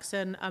Sarah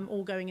Jackson,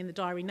 all going in the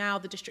diary now,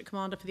 the district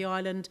commander for the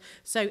island.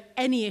 So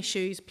any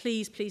issues,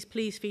 please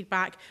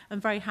feedback. I'm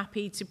very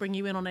happy to bring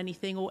you in on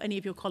anything, or any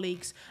of your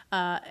colleagues.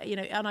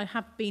 And I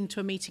have been to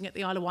a meeting at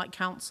the Isle of Wight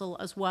Council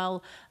as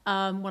well,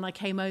 when I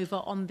came over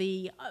on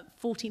the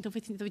 14th or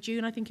 15th of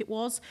June, I think it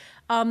was.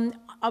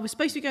 I was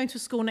supposed to be going to a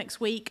school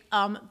next week.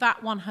 That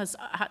one has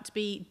had to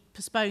be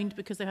postponed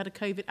because they had a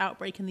COVID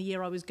outbreak in the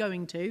year I was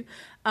going to.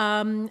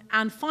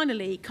 And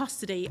finally,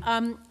 custody.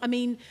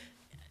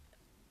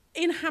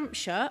 In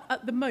Hampshire,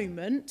 at the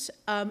moment,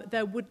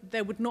 there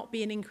would not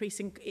be an increase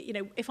in,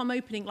 if I'm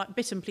opening like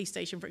Bitton Police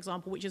Station, for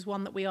example, which is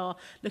one that we are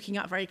looking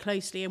at very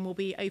closely and will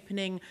be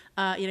opening,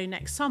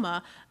 next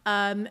summer,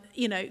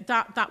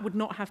 that would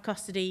not have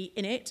custody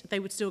in it. They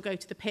would still go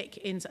to the PIC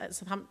in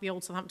Southampton, the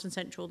old Southampton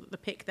Central, the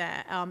PIC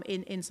there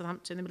in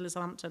Southampton, in the middle of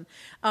Southampton.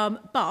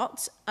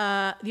 But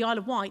the Isle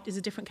of Wight is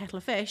a different kettle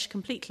of fish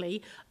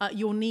completely.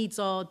 Your needs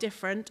are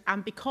different,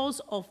 and because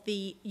of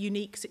the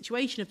unique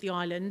situation of the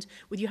island,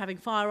 with you having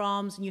firearms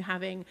and you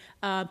having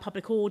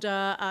public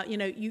order,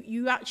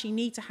 you actually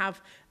need to have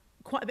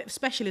quite a bit of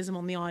specialism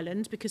on the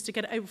island, because to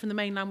get it over from the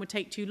mainland would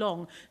take too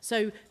long.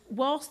 So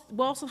whilst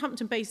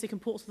Southampton Basic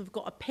and Portsmouth have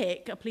got a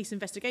PIC, a police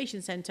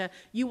investigation centre,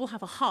 you will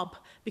have a hub,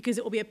 because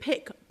it will be a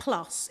PIC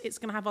plus it's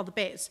going to have other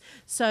bits.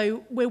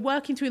 So we're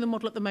working through the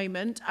model at the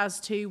moment as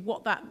to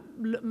what that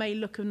may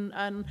look.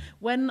 And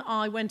when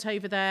I went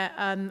over there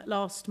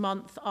last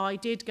month, I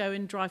did go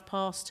and drive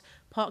past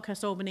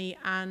Parkhurst, Albany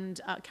and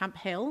Camp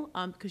Hill,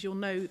 because you'll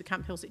know the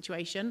Camp Hill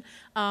situation.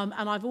 And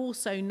I've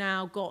also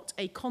now got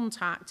a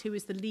contact who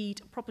is the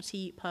lead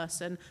property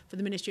person for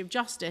the Ministry of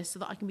Justice, so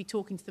that I can be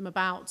talking to them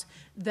about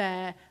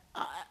their...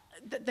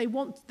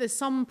 there's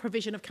some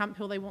provision of Camp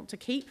Hill they want to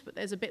keep, but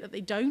there's a bit that they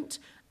don't.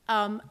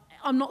 I'm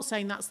not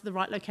saying that's the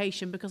right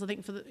location, because I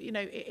think for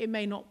it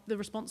may not, the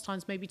response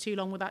times may be too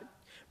long with that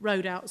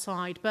road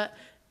outside, but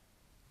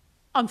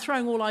I'm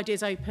throwing all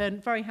ideas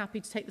open. Very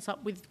happy to take this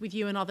up with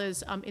you and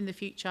others in the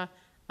future,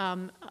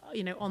 on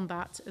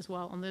that as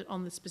well,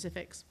 on the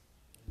specifics.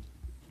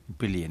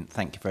 Brilliant.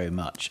 Thank you very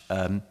much.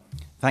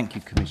 Thank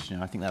you,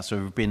 Commissioner. I think that's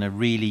been a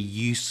really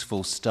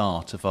useful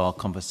start of our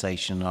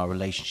conversation, our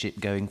relationship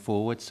going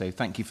forward. So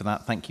thank you for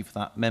that. Thank you for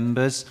that,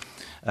 members,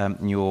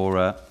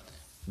 your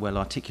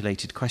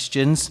well-articulated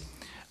questions.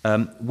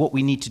 What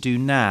we need to do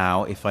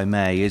now, if I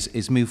may,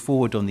 is move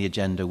forward on the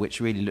agenda, which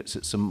really looks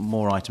at some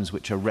more items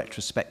which are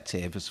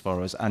retrospective as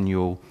far as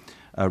annual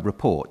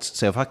reports.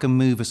 So if I can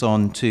move us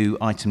on to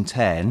item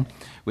 10,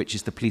 which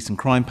is the Police and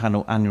Crime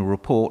Panel annual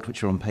report,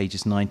 which are on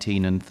pages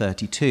 19 and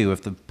 32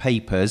 of the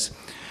papers.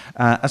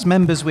 As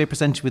members, we're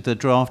presented with a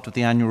draft of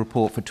the annual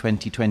report for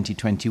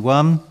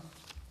 2020-21.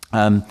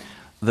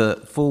 The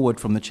forward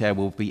from the chair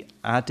will be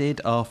added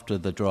after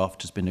the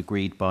draft has been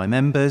agreed by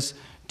members.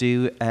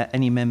 Do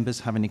any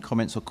members have any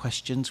comments or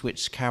questions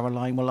which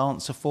Caroline will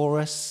answer for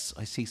us?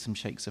 I see some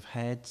shakes of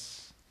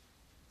heads.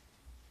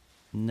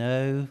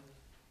 No.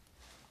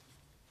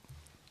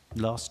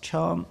 Last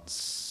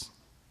chance.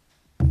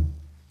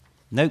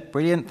 No,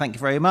 brilliant. Thank you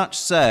very much.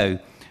 So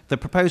the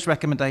proposed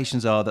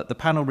recommendations are that the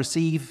panel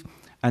receive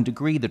and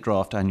agree the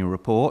draft annual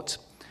report,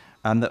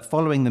 and that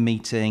following the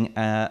meeting,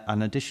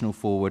 an additional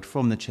forward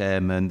from the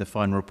chairman, the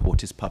final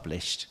report is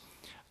published.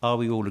 Are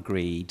we all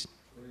agreed?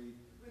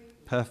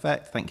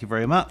 Perfect, thank you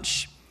very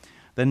much.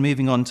 Then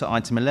moving on to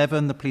item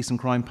 11, the Police and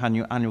Crime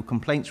Panel Annual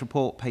Complaints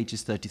Report,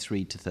 pages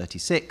 33 to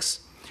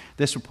 36.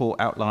 This report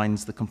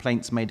outlines the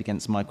complaints made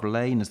against Michael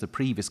Lane as the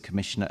previous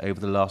Commissioner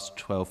over the last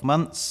 12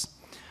 months.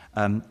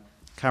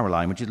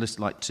 Caroline, would you just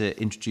like to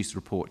introduce the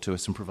report to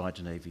us and provide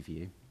an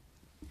overview?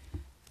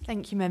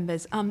 Thank you,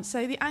 members.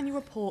 So the annual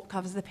report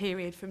covers the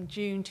period from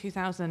June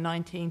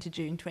 2019 to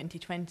June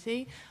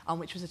 2020,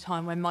 which was a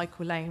time when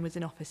Michael Lane was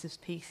in office as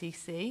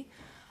PCC.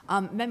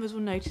 Members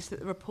will notice that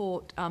the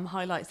report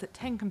highlights that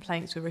 10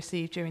 complaints were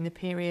received during the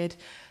period,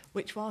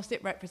 which, whilst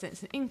it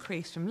represents an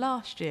increase from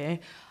last year,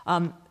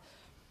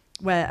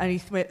 where only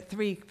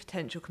three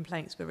potential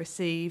complaints were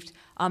received.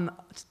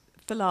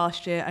 For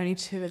last year, only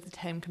 2 of the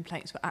 10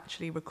 complaints were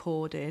actually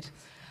recorded.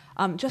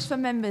 Just for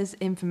members'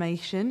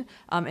 information,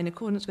 in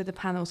accordance with the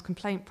panel's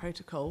complaint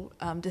protocol,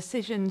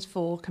 decisions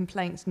for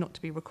complaints not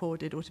to be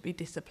recorded or to be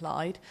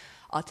disapplied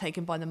are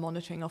taken by the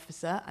monitoring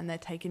officer, and they're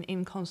taken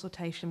in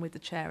consultation with the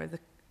chair of the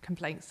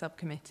complaints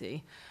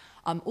subcommittee.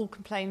 All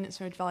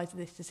complainants are advised of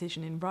this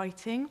decision in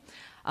writing,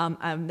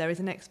 and there is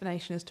an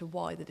explanation as to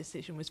why the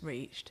decision was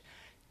reached.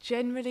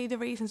 Generally, the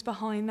reasons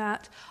behind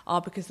that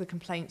are because the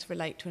complaints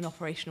relate to an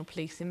operational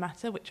policing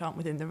matter, which aren't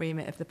within the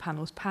remit of the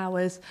panel's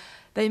powers.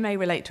 They may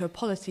relate to a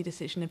policy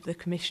decision of the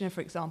Commissioner, for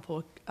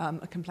example,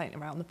 a complaint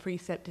around the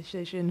precept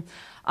decision,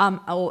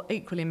 or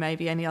equally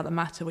maybe any other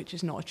matter which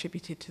is not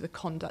attributed to the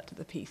conduct of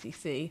the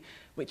PCC,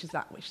 which is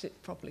that which sits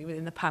properly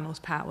within the panel's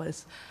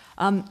powers.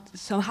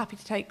 So I'm happy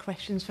to take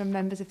questions from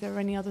members if there are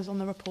any others on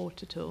the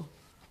report at all.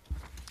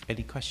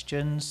 Any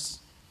questions?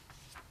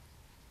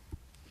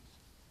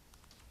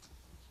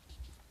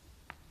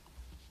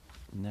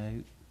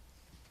 No.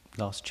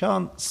 Last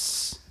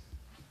chance.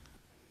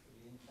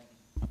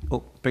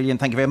 Oh, brilliant.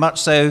 Thank you very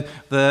much. So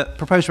the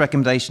proposed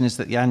recommendation is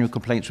that the annual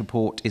complaints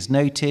report is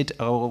noted.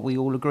 Are we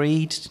all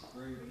agreed?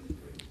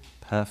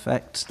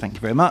 Perfect. Thank you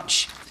very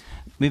much.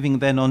 Moving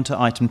then on to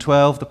item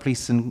 12, the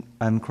Police and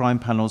Crime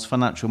Panel's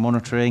financial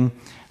monitoring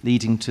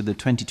leading to the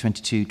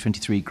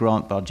 2022-23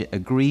 grant budget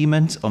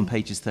agreement on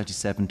pages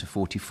 37 to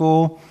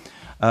 44.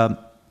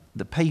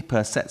 The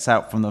paper sets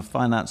out from the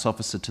Finance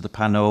Officer to the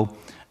panel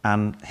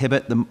and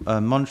Hibbert,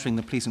 monitoring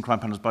the Police and Crime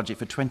Panel's budget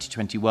for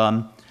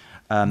 2021,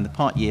 the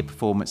part-year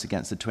performance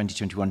against the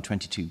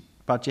 2021-22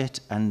 budget,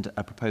 and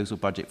a proposal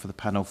budget for the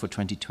panel for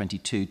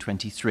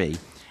 2022-23.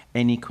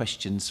 Any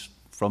questions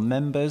from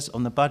members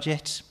on the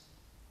budget?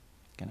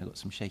 Again, I've got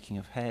some shaking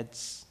of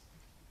heads.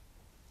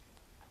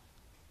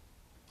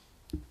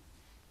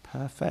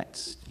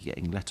 Perfect. You're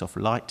getting let off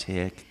light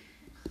here,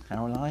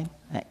 Caroline.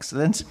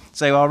 Excellent.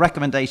 So our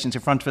recommendations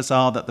in front of us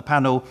are that the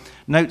panel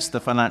notes the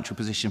financial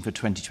position for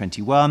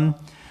 2021,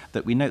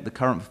 that we note the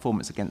current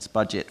performance against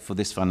budget for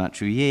this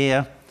financial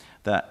year,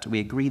 that we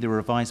agree the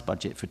revised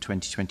budget for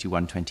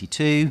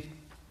 2021-22,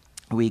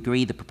 we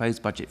agree the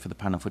proposed budget for the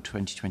panel for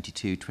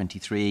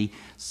 2022-23,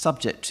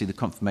 subject to the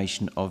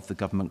confirmation of the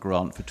government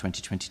grant for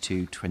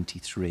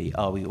 2022-23.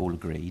 Are we all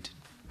agreed?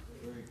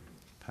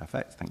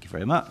 Perfect. Thank you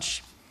very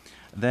much.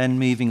 Then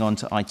moving on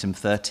to item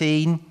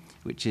 13,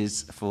 which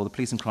is for the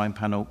Police and Crime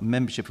Panel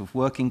membership of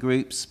working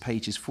groups,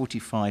 pages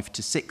 45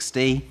 to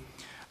 60.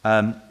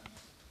 The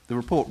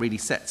report really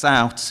sets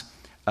out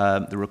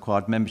the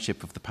required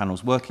membership of the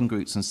panel's working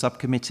groups and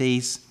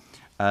subcommittees.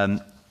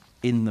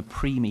 In the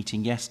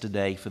pre-meeting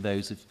yesterday, for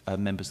those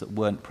members that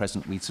weren't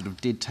present, we sort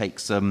of did take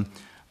some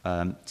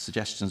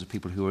suggestions of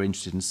people who are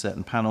interested in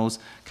certain panels.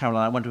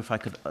 Caroline, I wonder if I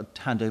could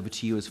hand over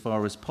to you as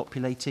far as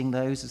populating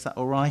those. Is that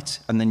all right?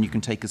 And then you can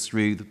take us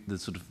through the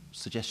sort of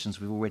suggestions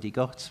we've already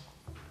got.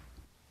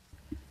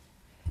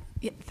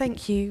 Yeah,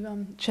 thank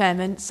you,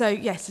 Chairman. So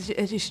yes,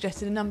 as you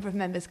suggested, a number of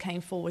members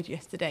came forward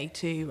yesterday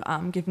to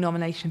give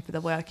nomination for the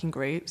working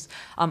groups.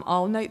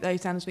 I'll note those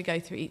down as we go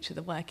through each of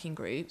the working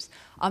groups.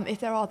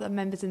 If there are other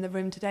members in the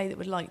room today that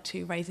would like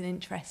to raise an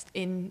interest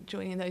in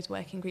joining those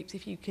working groups,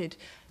 if you could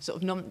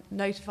sort of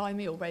notify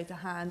me or raise a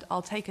hand,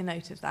 I'll take a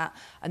note of that.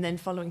 And then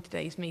following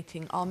today's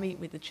meeting, I'll meet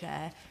with the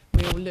chair.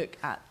 We'll look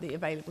at the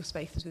available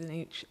spaces within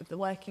each of the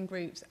working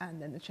groups,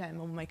 and then the chairman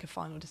will make a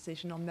final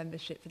decision on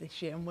membership for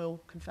this year, and we'll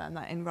confirm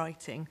that in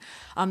writing.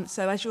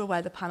 So as you're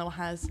aware, the panel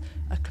has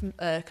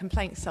a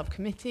complaints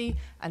subcommittee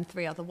and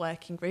 3 other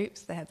working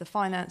groups. They have the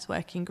finance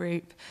working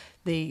group,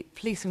 the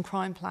police and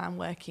crime plan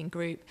working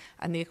group,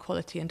 and the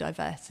equality and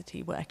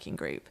diversity working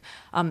group.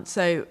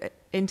 So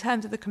in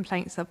terms of the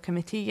complaints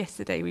subcommittee,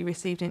 yesterday we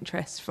received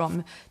interest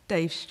from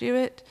Dave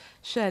Stewart,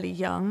 Shirley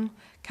Young,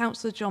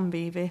 Councillor John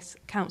Beavis,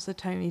 Councillor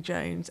Tony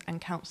Jones,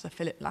 and Councillor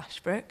Philip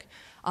Lashbrook.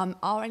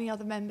 Are any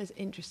other members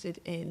interested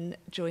in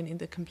joining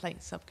the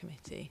complaints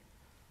subcommittee?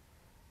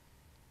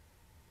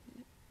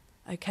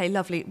 Okay,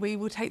 lovely. We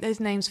will take those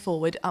names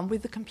forward.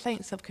 With the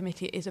complaints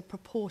subcommittee, it is a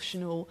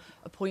proportional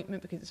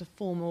appointment because it's a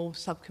formal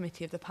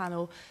subcommittee of the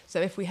panel. So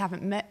if we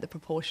haven't met the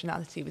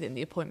proportionality within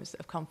the appointments that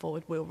have come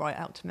forward, we'll write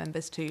out to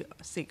members to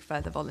seek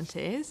further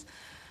volunteers.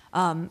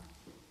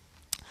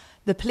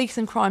 The Police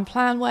and Crime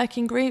Plan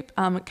Working Group,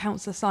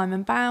 Councillor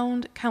Simon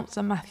Bound,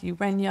 Councillor Matthew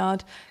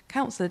Renyard,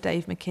 Councillor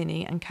Dave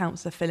McKinney and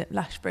Councillor Philip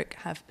Lashbrook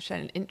have shown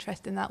an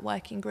interest in that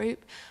working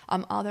group.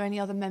 Are there any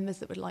other members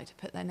that would like to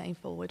put their name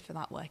forward for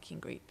that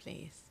working group,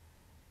 please?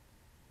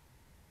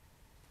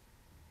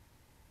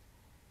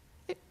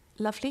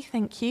 Lovely,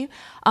 thank you.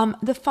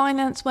 The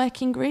Finance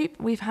Working Group,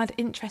 we've had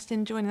interest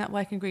in joining that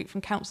working group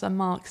from Councillor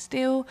Mark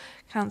Steele,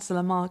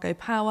 Councillor Margot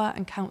Power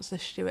and Councillor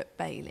Stuart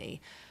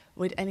Bailey.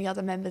 Would any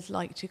other members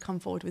like to come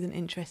forward with an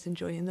interest in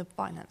joining the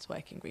Finance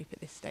Working Group at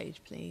this stage,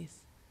 please?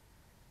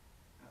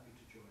 Happy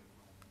to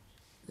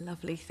join.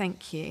 Lovely,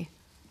 thank you.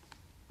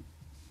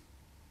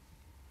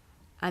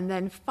 And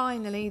then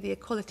finally, the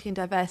Equality and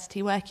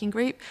Diversity Working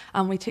Group.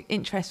 We took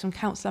interest from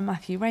Councillor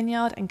Matthew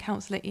Renyard and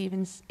Councillor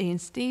Ian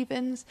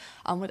Stevens.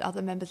 Would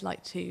other members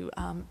like to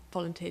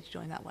volunteer to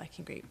join that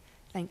working group?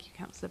 Thank you,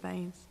 Councillor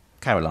Baines.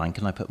 Caroline,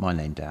 can I put my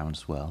name down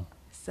as well?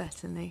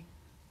 Certainly.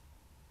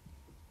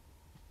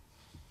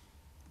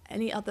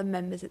 Any other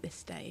members at this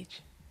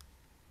stage?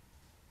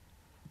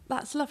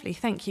 That's lovely,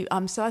 thank you.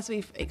 So as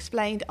we've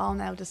explained, I'll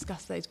now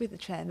discuss those with the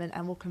chairman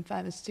and we'll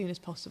confirm as soon as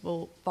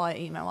possible by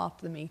email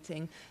after the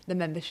meeting the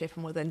membership,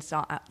 and we'll then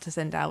start to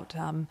send out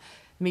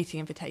meeting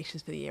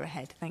invitations for the year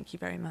ahead. Thank you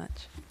very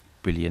much.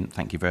 Brilliant,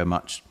 thank you very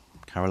much,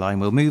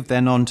 Caroline. We'll move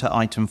then on to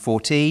item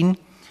 14.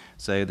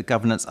 So the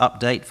governance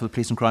update for the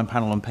Police and Crime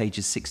Panel on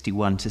pages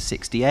 61 to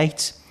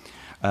 68.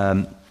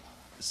 An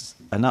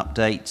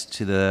update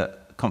to the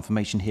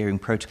confirmation hearing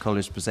protocol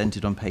is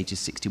presented on pages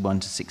 61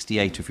 to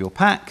 68 of your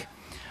pack.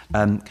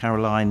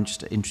 Caroline,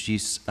 just to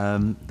introduce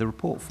the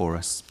report for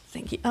us.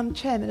 Thank you.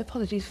 Chairman,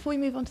 apologies. Before we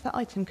move on to that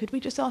item, could we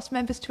just ask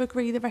members to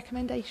agree the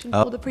recommendation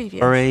for the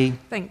previous? Sorry.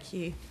 Thank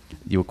you.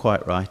 You were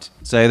quite right.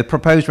 So the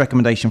proposed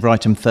recommendation for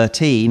item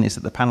 13 is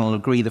that the panel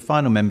agree the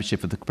final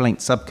membership of the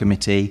Complaints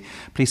Subcommittee,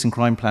 Police and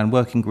Crime Plan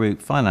Working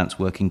Group, Finance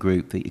Working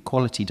Group, the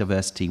Equality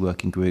Diversity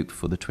Working Group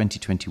for the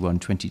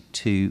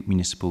 2021-22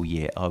 municipal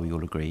year. Are we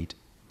all agreed?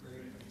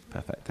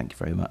 Perfect. Thank you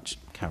very much,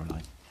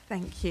 Caroline.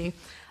 Thank you.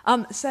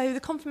 So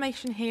the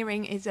confirmation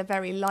hearing is a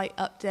very light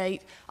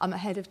update.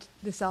 Ahead of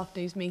this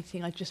afternoon's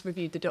meeting, I just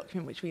reviewed the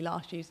document which we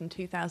last used in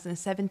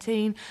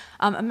 2017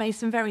 and made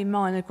some very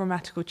minor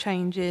grammatical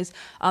changes.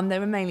 They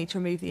were mainly to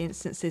remove the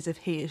instances of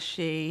he or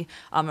she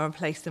and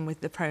replace them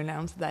with the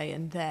pronouns they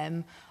and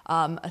them.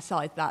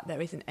 Aside that,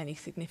 there isn't any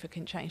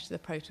significant change to the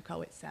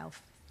protocol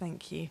itself.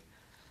 Thank you.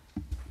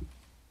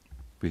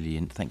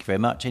 Brilliant. Thank you very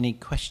much. Any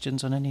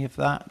questions on any of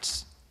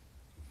that?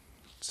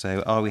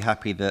 So are we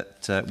happy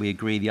that we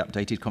agree the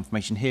updated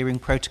confirmation hearing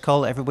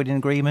protocol? Everybody in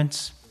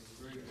agreement?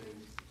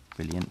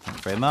 Brilliant. Thank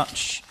you very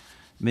much.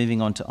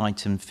 Moving on to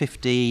item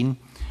 15,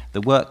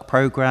 the work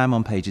programme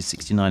on pages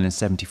 69 and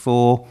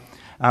 74.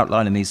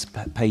 Outlining these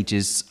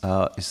pages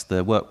is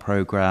the work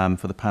programme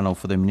for the panel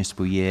for the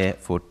municipal year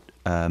for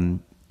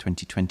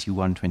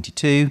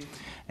 2021-22.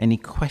 Any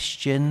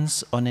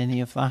questions on any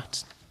of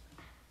that?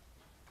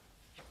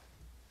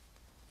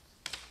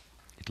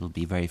 It'll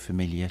be very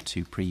familiar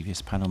to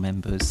previous panel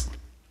members.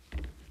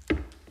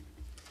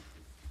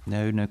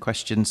 No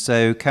questions.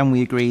 So can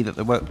we agree that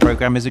the work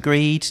programme is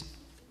agreed?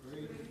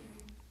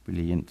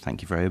 Brilliant.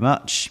 Thank you very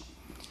much.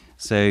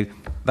 So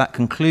that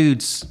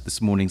concludes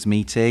this morning's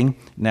meeting.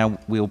 Now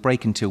we'll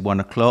break until 1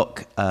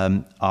 o'clock.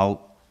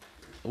 I'll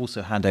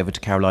also hand over to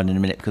Caroline in a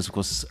minute because, of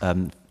course,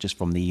 just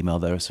from the email,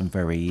 there are some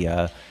very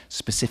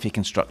specific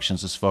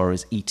instructions as far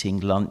as eating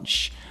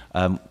lunch,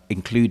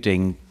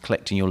 including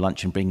collecting your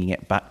lunch and bringing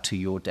it back to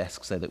your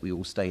desk so that we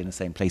all stay in the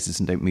same places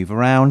and don't move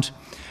around.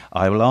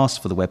 I will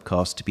ask for the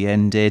webcast to be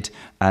ended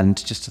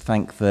and just to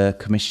thank the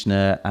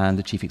Commissioner and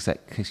the Chief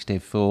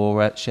Executive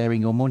for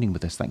sharing your morning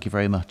with us. Thank you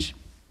very much.